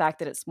mention the fact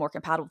that it's more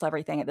compatible with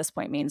everything at this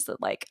point, means that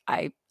like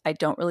I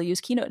don't really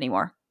use Keynote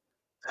anymore.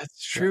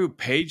 That's true.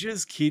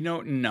 Pages,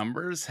 Keynote, and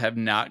Numbers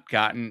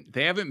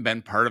they haven't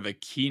been part of a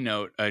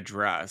Keynote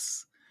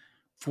address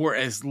for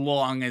as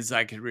long as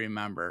I could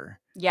remember.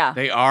 Yeah.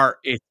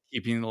 It's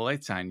keeping the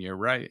lights on. You're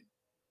right.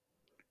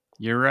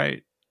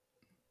 Yep.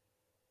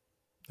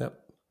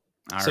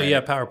 All right.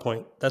 Yeah,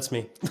 PowerPoint. That's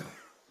me.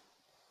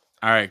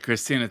 All right,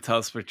 Christina, tell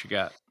us what you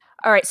got.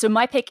 All right, so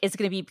my pick is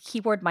going to be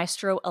Keyboard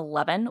Maestro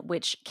 11,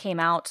 which came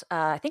out,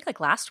 I think, like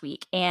last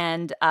week.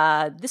 And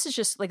this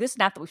is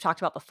an app that we've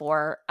talked about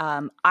before.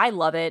 I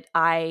love it.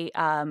 I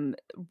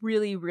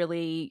really,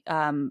 really,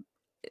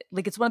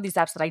 like it's one of these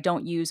apps that I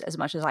don't use as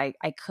much as I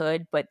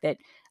could, but that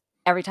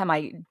every time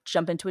I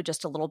jump into it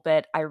just a little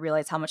bit, I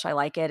realize how much I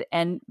like it.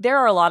 And there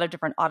are a lot of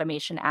different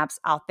automation apps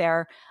out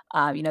there.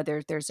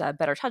 There's a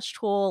Better Touch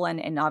tool,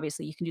 and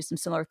obviously you can do some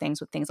similar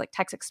things with things like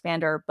Text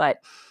Expander. But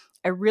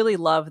I really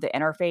love the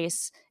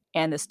interface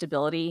and the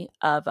stability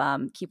of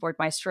Keyboard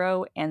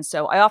Maestro. And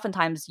so I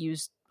oftentimes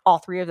use all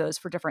three of those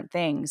for different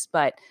things.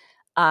 But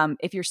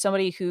if you're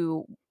somebody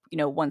who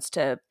wants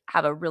to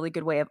have a really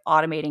good way of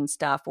automating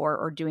stuff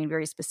or doing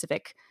very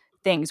specific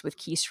things with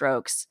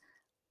keystrokes,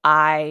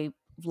 I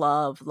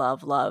love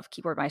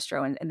Keyboard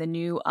Maestro, and the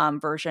new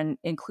version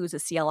includes a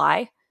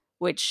CLI,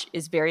 which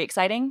is very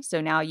exciting.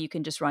 So now you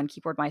can just run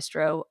Keyboard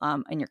Maestro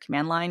in your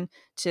command line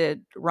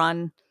to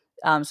run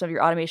some of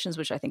your automations,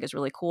 which I think is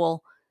really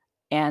cool.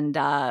 And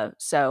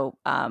so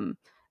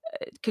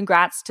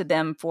congrats to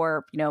them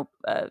for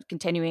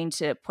continuing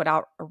to put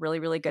out a really,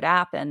 really good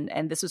app.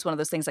 And this was one of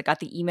those things. I got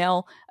the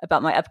email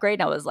about my upgrade,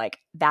 and I was like,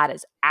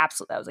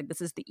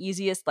 this is the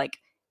easiest, like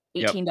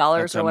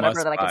 $18 or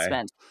whatever that I could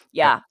spend.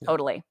 Yeah,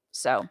 totally.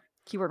 So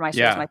Keyboard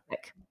Maestro is my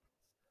pick.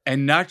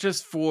 And not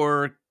just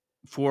for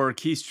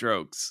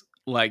keystrokes.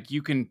 Like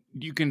you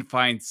can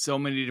find so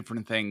many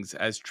different things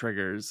as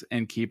triggers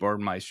in Keyboard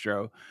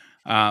Maestro.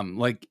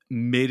 Like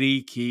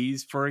MIDI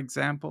keys, for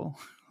example.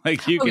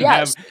 Like you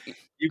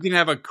can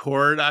have a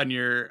chord on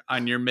your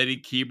MIDI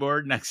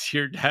keyboard next to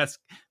your desk,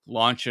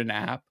 launch an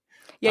app.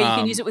 Yeah, you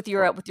can use it with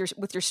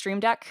your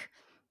Stream Deck.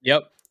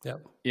 Yep.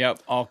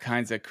 Yep, all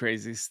kinds of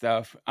crazy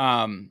stuff.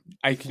 I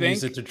You can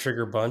use it to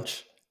trigger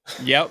bunch.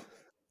 Yep.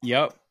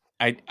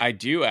 I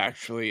do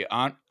actually.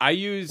 I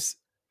use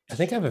I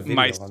think I have a video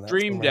my on that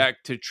Stream somewhere.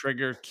 Deck to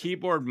trigger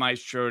Keyboard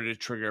Maestro to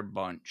trigger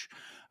bunch.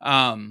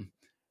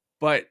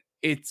 But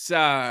it's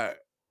the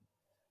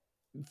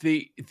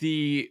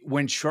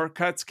when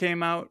shortcuts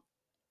came out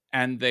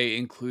and they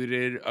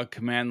included a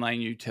command line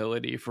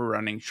utility for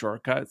running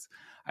shortcuts,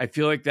 I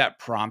feel like that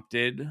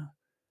prompted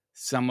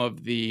some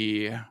of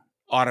the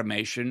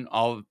automation,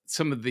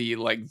 some of the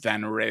like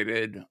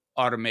venerated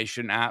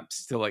automation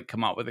apps to like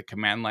come out with a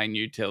command line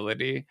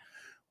utility,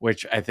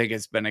 which I think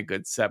has been a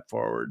good step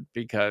forward,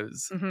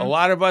 because a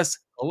lot of us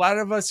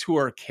who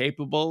are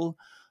capable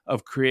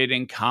of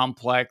creating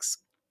complex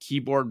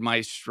Keyboard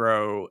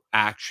Maestro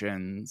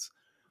actions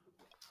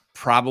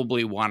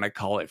probably want to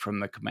call it from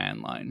the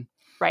command line.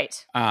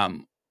 Right.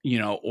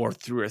 Or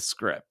through a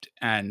script.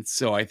 And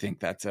so I think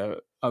that's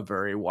a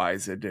very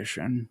wise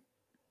addition.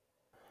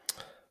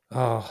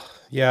 Oh,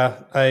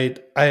 yeah. I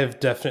have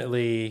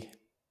definitely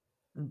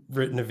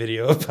written a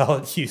video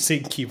about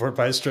using Keyboard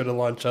Maestro to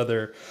launch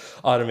other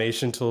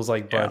automation tools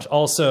like Bunch. Yeah.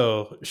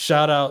 Also,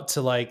 shout out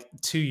to like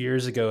 2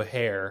 years ago,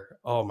 Hair.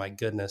 Oh my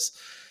goodness.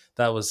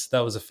 That was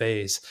a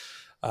phase.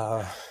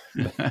 All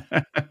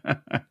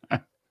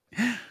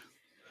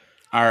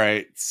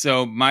right.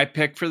 So my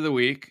pick for the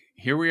week,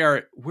 here we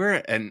are. We're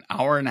an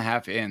hour and a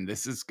half in.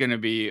 This is a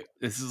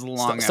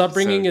long episode. Stop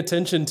bringing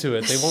attention to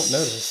it. They won't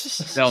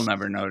notice. They'll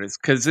never notice,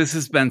 because this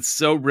has been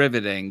so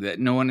riveting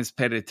that no one has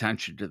paid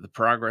attention to the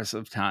progress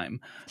of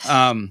time.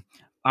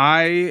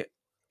 I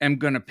am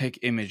going to pick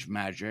Image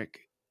Magic.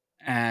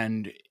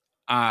 And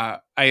I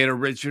had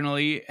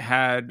originally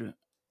had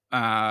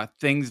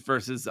Things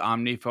versus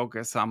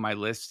OmniFocus on my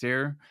list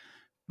here.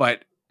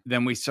 But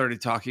then we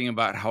started talking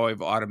about how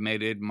I've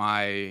automated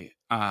my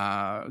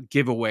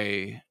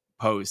giveaway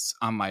posts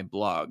on my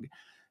blog.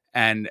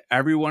 And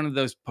every one of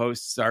those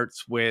posts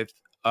starts with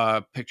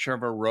a picture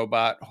of a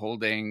robot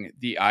holding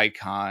the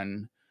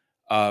icon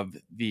of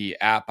the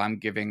app I'm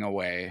giving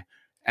away,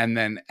 and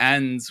then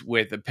ends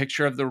with a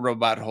picture of the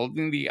robot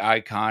holding the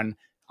icon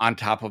on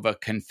top of a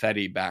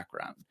confetti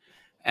background.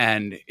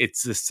 And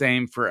it's the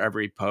same for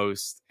every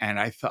post. And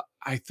I thought,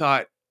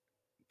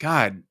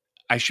 God,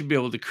 I should be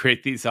able to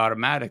create these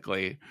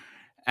automatically.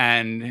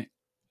 And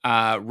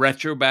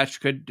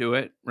RetroBatch could do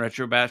it.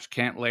 RetroBatch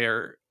can't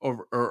layer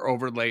or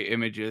overlay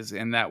images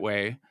in that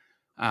way.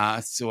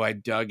 So I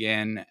dug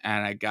in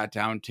and I got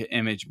down to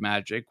Image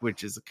Magic,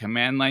 which is a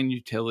command line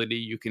utility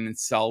you can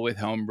install with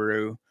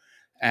Homebrew.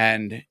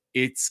 And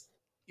its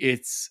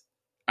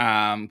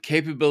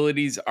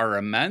capabilities are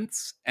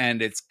immense,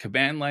 and its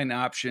command line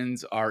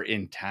options are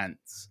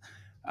intense.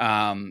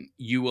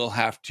 You will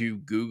have to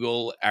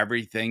Google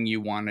everything you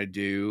want to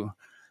do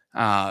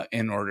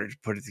in order to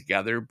put it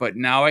together. But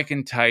now I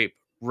can type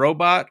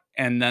robot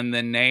and then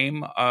the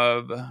name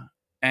of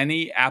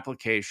any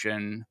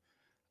application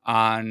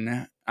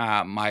on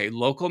my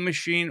local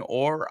machine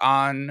or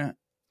on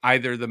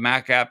either the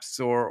Mac App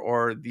Store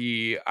or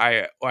the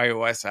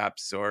iOS App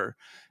Store,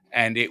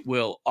 and it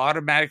will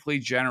automatically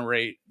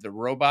generate the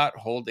robot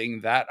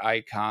holding that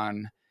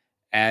icon,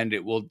 and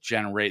it will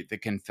generate the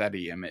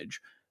confetti image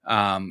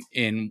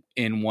in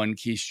one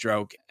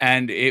keystroke,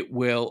 and it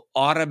will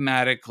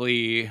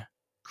automatically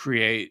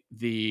create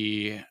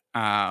the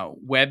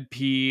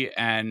WebP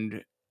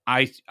and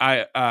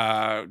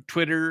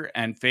Twitter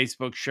and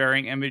Facebook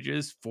sharing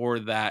images for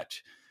that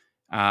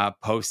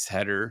post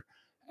header.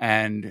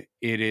 And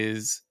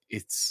it's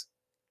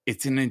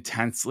an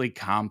intensely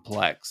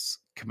complex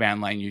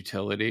command line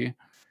utility,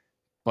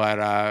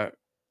 but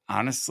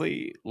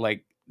honestly,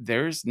 like,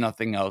 there's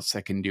nothing else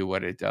that can do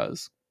what it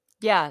does.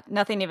 Yeah,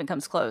 nothing even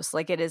comes close.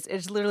 Like,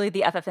 it's literally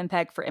the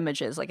FFmpeg for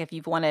images. Like, if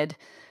you've wanted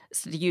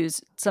to use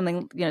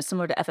something,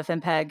 similar to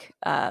FFmpeg,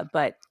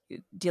 but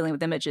dealing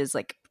with images,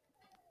 like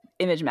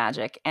Image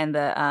Magic, and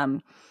the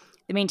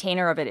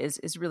maintainer of it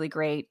is really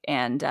great.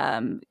 And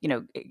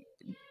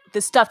the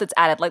stuff that's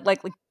added,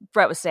 like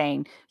Brett was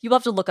saying, you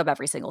have to look up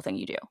every single thing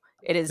you do.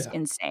 It is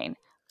insane.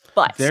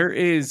 But there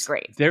is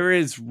great. There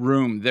is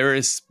room. There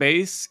is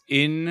space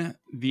in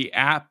the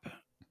app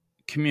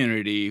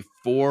community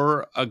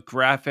for a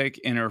graphic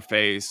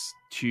interface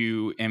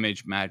to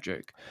Image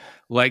Magic,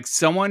 like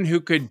someone who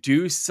could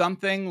do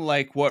something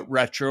like what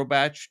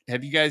RetroBatch.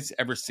 Have you guys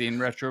ever seen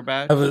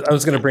RetroBatch? I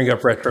was going to bring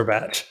up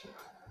RetroBatch.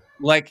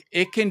 Like,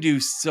 it can do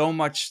so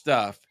much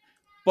stuff,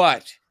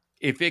 but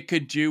if it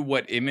could do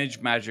what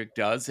Image Magic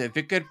does, if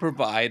it could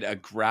provide a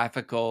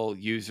graphical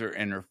user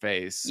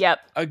interface,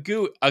 a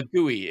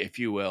GUI, if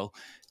you will,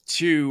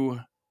 to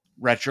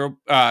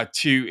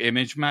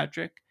Image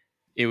Magic,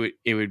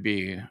 it would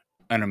be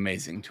an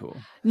amazing tool.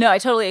 No, I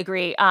totally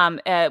agree.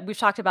 We've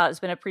talked about, it's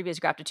been a previous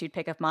Graptitude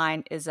pick of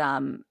mine, is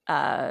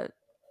FFWorks,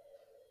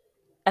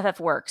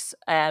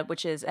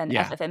 which is an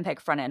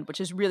FFmpeg front end,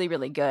 which is really,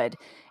 really good.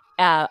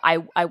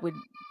 I would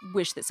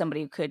wish that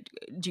somebody could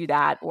do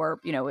that, or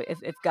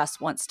if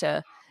Gus wants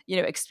to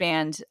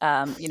expand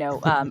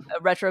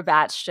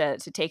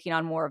RetroBatch to taking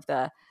on more of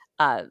the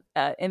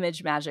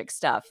image magic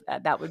stuff,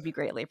 that would be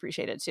greatly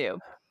appreciated too.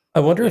 I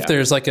wonder if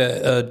there's like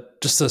a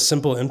just a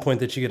simple endpoint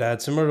that you could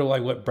add, similar to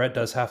like what Brett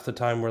does half the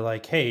time, where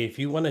like, hey, if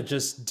you want to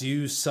just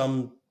do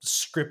some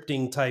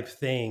scripting type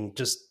thing,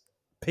 just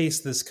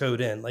paste this code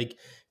in. Like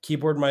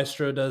Keyboard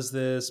Maestro does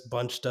this,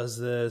 Bunch does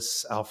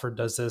this, Alfred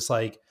does this.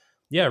 Like,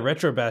 yeah,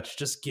 RetroBatch,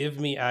 just give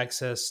me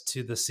access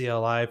to the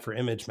CLI for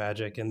Image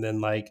Magic, and then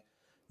like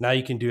now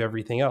you can do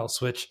everything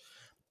else. Which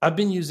I've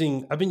been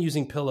using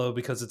Pillow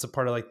because it's a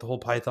part of like the whole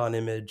Python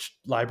image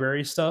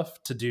library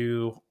stuff to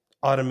do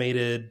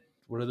automated,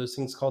 what are those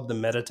things called? The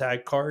meta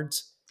tag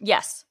cards?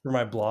 Yes. For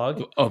my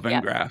blog.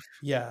 Open Graph.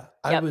 Yeah.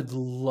 I would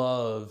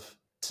love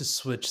to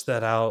switch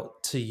that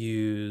out to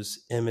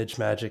use Image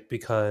Magic,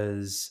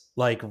 because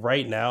like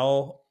right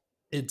now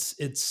it's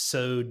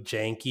so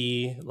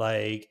janky.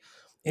 Like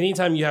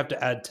anytime you have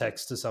to add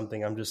text to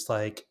something, I'm just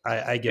like,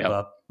 I give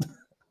up.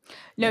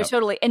 No,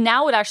 totally. And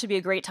now would actually be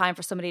a great time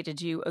for somebody to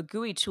do a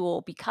GUI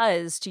tool,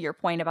 because to your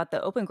point about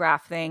the Open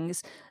Graph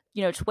things,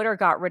 Twitter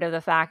got rid of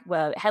the fact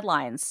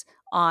headlines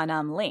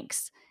on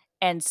links.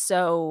 And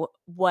so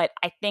what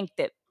I think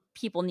that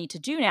people need to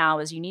do now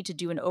is you need to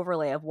do an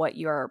overlay of what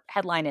your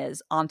headline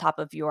is on top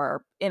of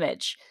your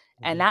image.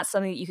 And that's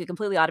something that you could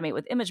completely automate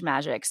with Image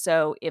Magic.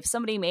 So if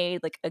somebody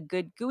made like a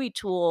good GUI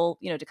tool,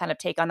 to kind of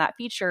take on that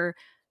feature,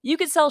 you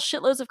could sell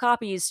shitloads of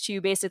copies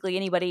to basically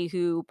anybody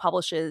who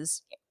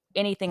publishes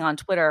anything on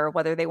Twitter,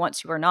 whether they want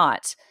to or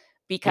not.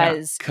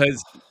 Because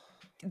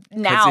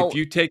now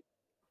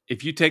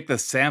if you take the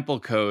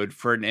sample code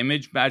for an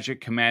Image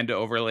Magic command to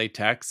overlay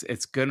text,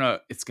 it's gonna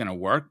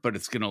work, but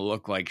it's gonna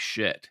look like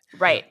shit.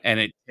 Right. And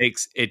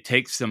it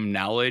takes some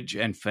knowledge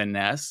and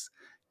finesse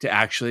to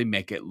actually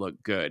make it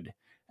look good.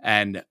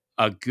 And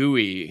a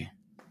GUI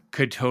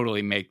could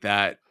totally make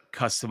that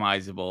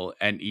customizable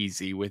and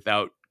easy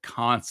without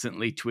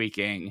constantly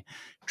tweaking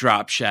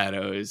drop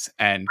shadows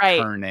and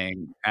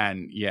kerning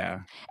and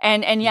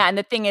and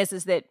the thing is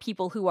that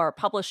people who are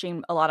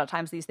publishing a lot of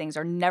times these things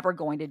are never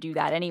going to do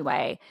that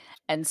anyway.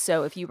 And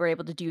so if you were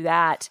able to do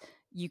that,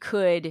 you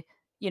could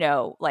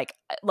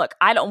look,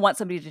 I don't want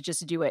somebody to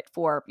just do it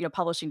for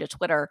publishing to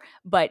Twitter,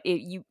 but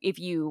if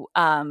you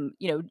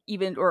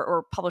even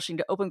or publishing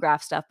to Open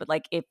Graph stuff, but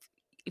like if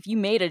you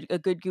made a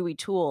good GUI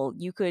tool,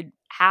 you could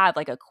have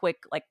like a quick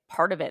like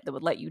part of it that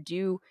would let you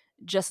do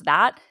just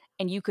that.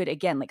 And you could,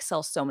 again, like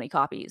sell so many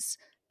copies,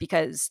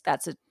 because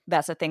that's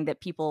a thing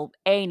that people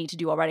A, need to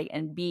do already,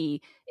 and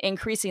B,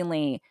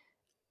 increasingly,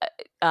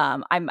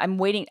 I'm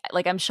waiting.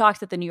 Like, I'm shocked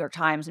that the New York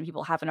Times and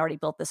people haven't already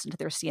built this into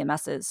their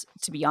CMSs,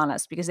 to be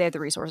honest, because they have the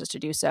resources to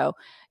do so.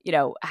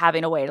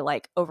 Having a way to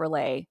like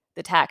overlay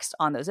the text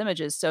on those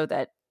images so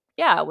that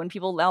when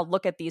people now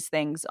look at these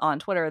things on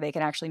Twitter, they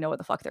can actually know what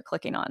the fuck they're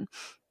clicking on.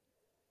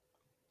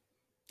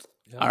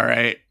 All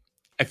right.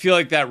 I feel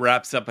like that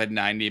wraps up a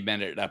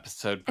 90-minute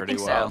episode pretty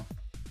well. So.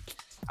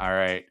 All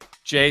right.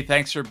 Jay,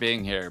 thanks for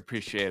being here.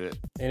 Appreciate it.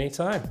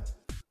 Anytime.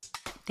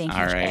 Thank you,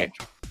 All Jay. right.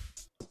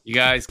 You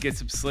guys get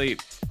some sleep.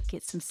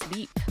 Get some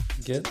sleep.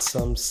 Get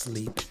some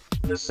sleep.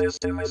 The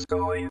system is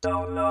going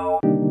down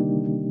now.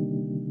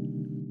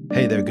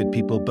 Hey there, good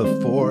people.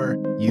 Before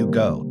you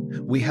go,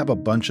 we have a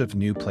bunch of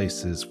new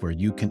places where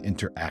you can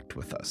interact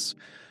with us.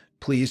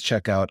 Please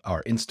check out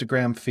our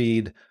Instagram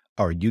feed,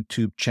 our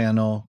YouTube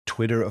channel,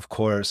 Twitter, of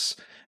course,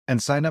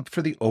 and sign up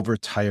for the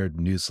Overtired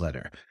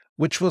newsletter,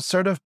 which will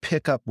sort of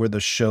pick up where the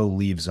show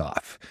leaves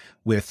off,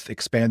 with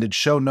expanded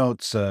show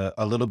notes, a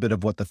little bit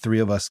of what the three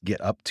of us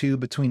get up to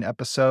between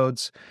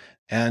episodes,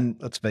 and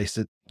let's face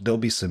it, there'll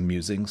be some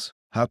musings.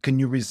 How can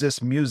you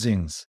resist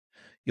musings?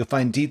 You'll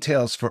find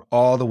details for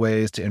all the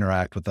ways to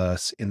interact with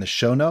us in the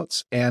show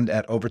notes and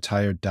at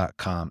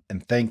overtired.com.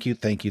 And thank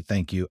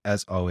you,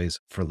 as always,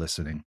 for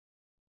listening.